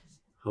kid.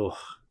 Oh,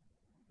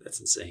 that's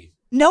insane.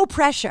 No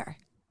pressure.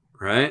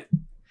 Right?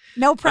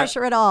 No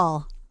pressure at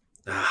all.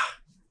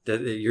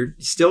 You're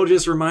still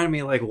just reminding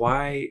me like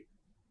why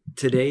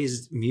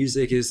today's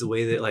music is the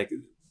way that like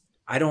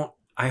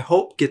I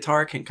hope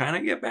guitar can kind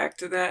of get back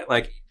to that.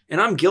 Like, and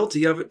I'm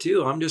guilty of it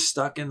too. I'm just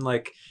stuck in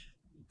like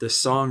the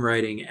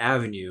songwriting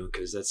avenue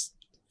because that's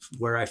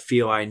where I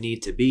feel I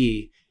need to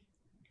be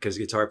because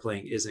guitar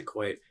playing isn't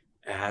quite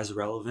as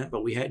relevant,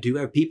 but we do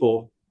have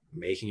people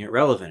making it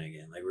relevant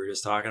again. Like we were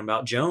just talking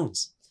about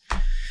Jones.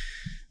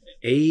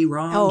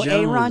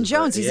 Aaron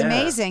Jones. He's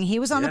amazing. He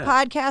was on the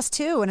podcast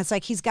too. And it's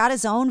like, he's got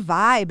his own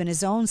vibe and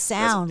his own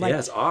sound.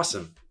 It's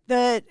awesome.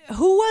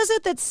 Who was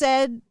it that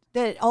said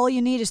that all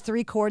you need is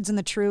 3 chords and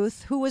the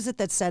truth? Who was it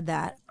that said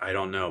that? I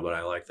don't know, but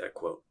I like that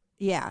quote.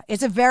 Yeah,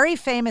 it's a very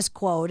famous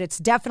quote. It's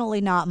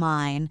definitely not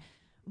mine,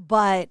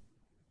 but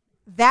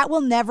that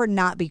will never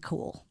not be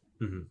cool.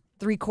 Mm-hmm.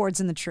 3 chords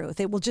and the truth.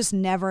 It will just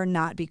never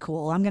not be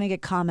cool. I'm going to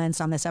get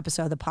comments on this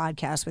episode of the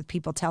podcast with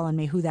people telling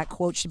me who that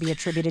quote should be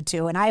attributed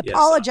to. And I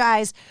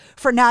apologize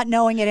for not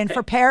knowing it and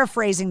for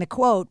paraphrasing the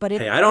quote. But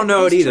I don't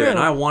know it either, and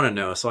I want to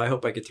know, so I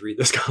hope I get to read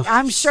this comment.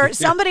 I'm sure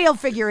somebody will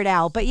figure it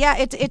out. But yeah,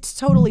 it's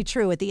totally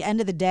true. At the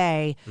end of the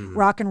day,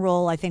 rock and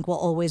roll, I think, will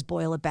always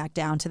boil it back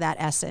down to that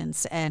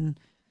essence. And,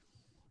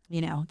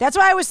 that's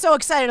why I was so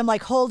excited. I'm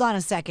like, hold on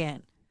a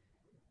second.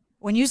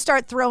 When you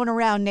start throwing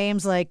around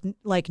names like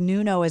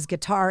Nuno as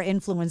guitar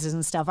influences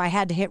and stuff, I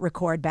had to hit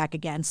record back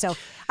again. So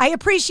I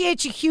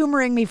appreciate you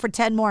humoring me for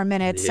 10 more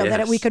minutes so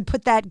that we could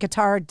put that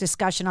guitar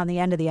discussion on the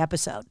end of the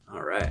episode.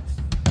 All right.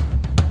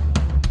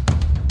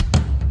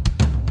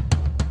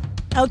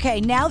 Okay,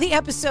 now the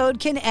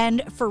episode can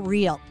end for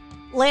real.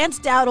 Lance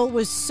Dowdle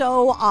was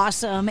so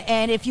awesome,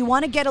 and if you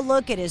want to get a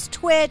look at his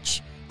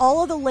Twitch,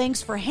 all of the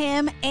links for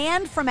him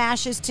and From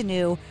Ashes to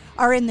New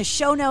are in the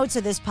show notes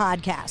of this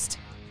podcast.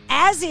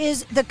 As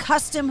is the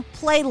custom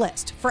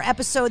playlist for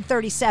episode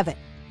 37.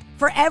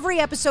 For every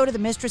episode of the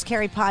Mistress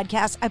Carrie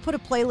podcast, I put a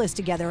playlist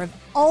together of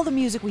all the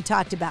music we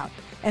talked about.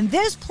 And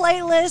this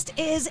playlist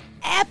is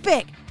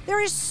epic.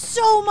 There is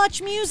so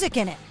much music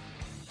in it.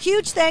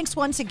 Huge thanks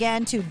once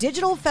again to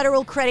Digital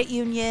Federal Credit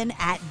Union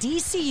at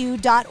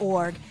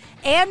dcu.org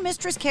and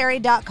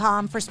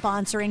mistresscarrie.com for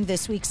sponsoring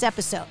this week's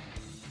episode.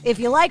 If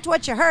you liked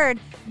what you heard,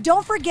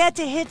 don't forget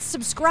to hit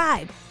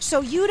subscribe so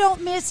you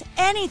don't miss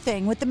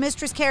anything with the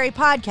Mistress Carrie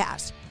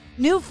podcast.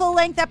 New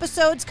full-length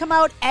episodes come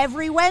out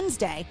every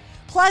Wednesday.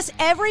 Plus,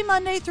 every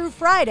Monday through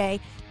Friday,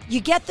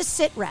 you get the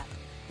Sit Rep.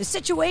 The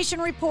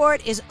Situation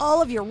Report is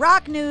all of your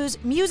rock news,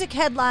 music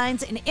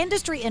headlines, and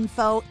industry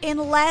info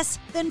in less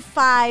than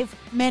 5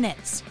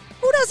 minutes.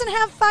 Who doesn't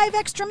have 5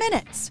 extra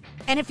minutes?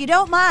 And if you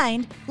don't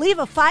mind, leave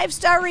a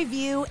 5-star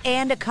review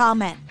and a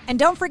comment. And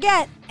don't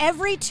forget,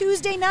 every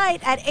Tuesday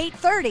night at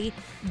 8:30,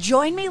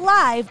 join me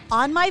live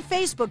on my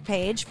Facebook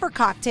page for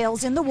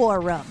Cocktails in the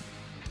War Room.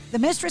 The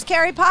Mistress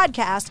Carrie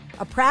Podcast,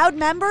 a proud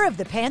member of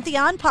the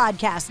Pantheon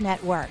Podcast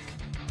Network.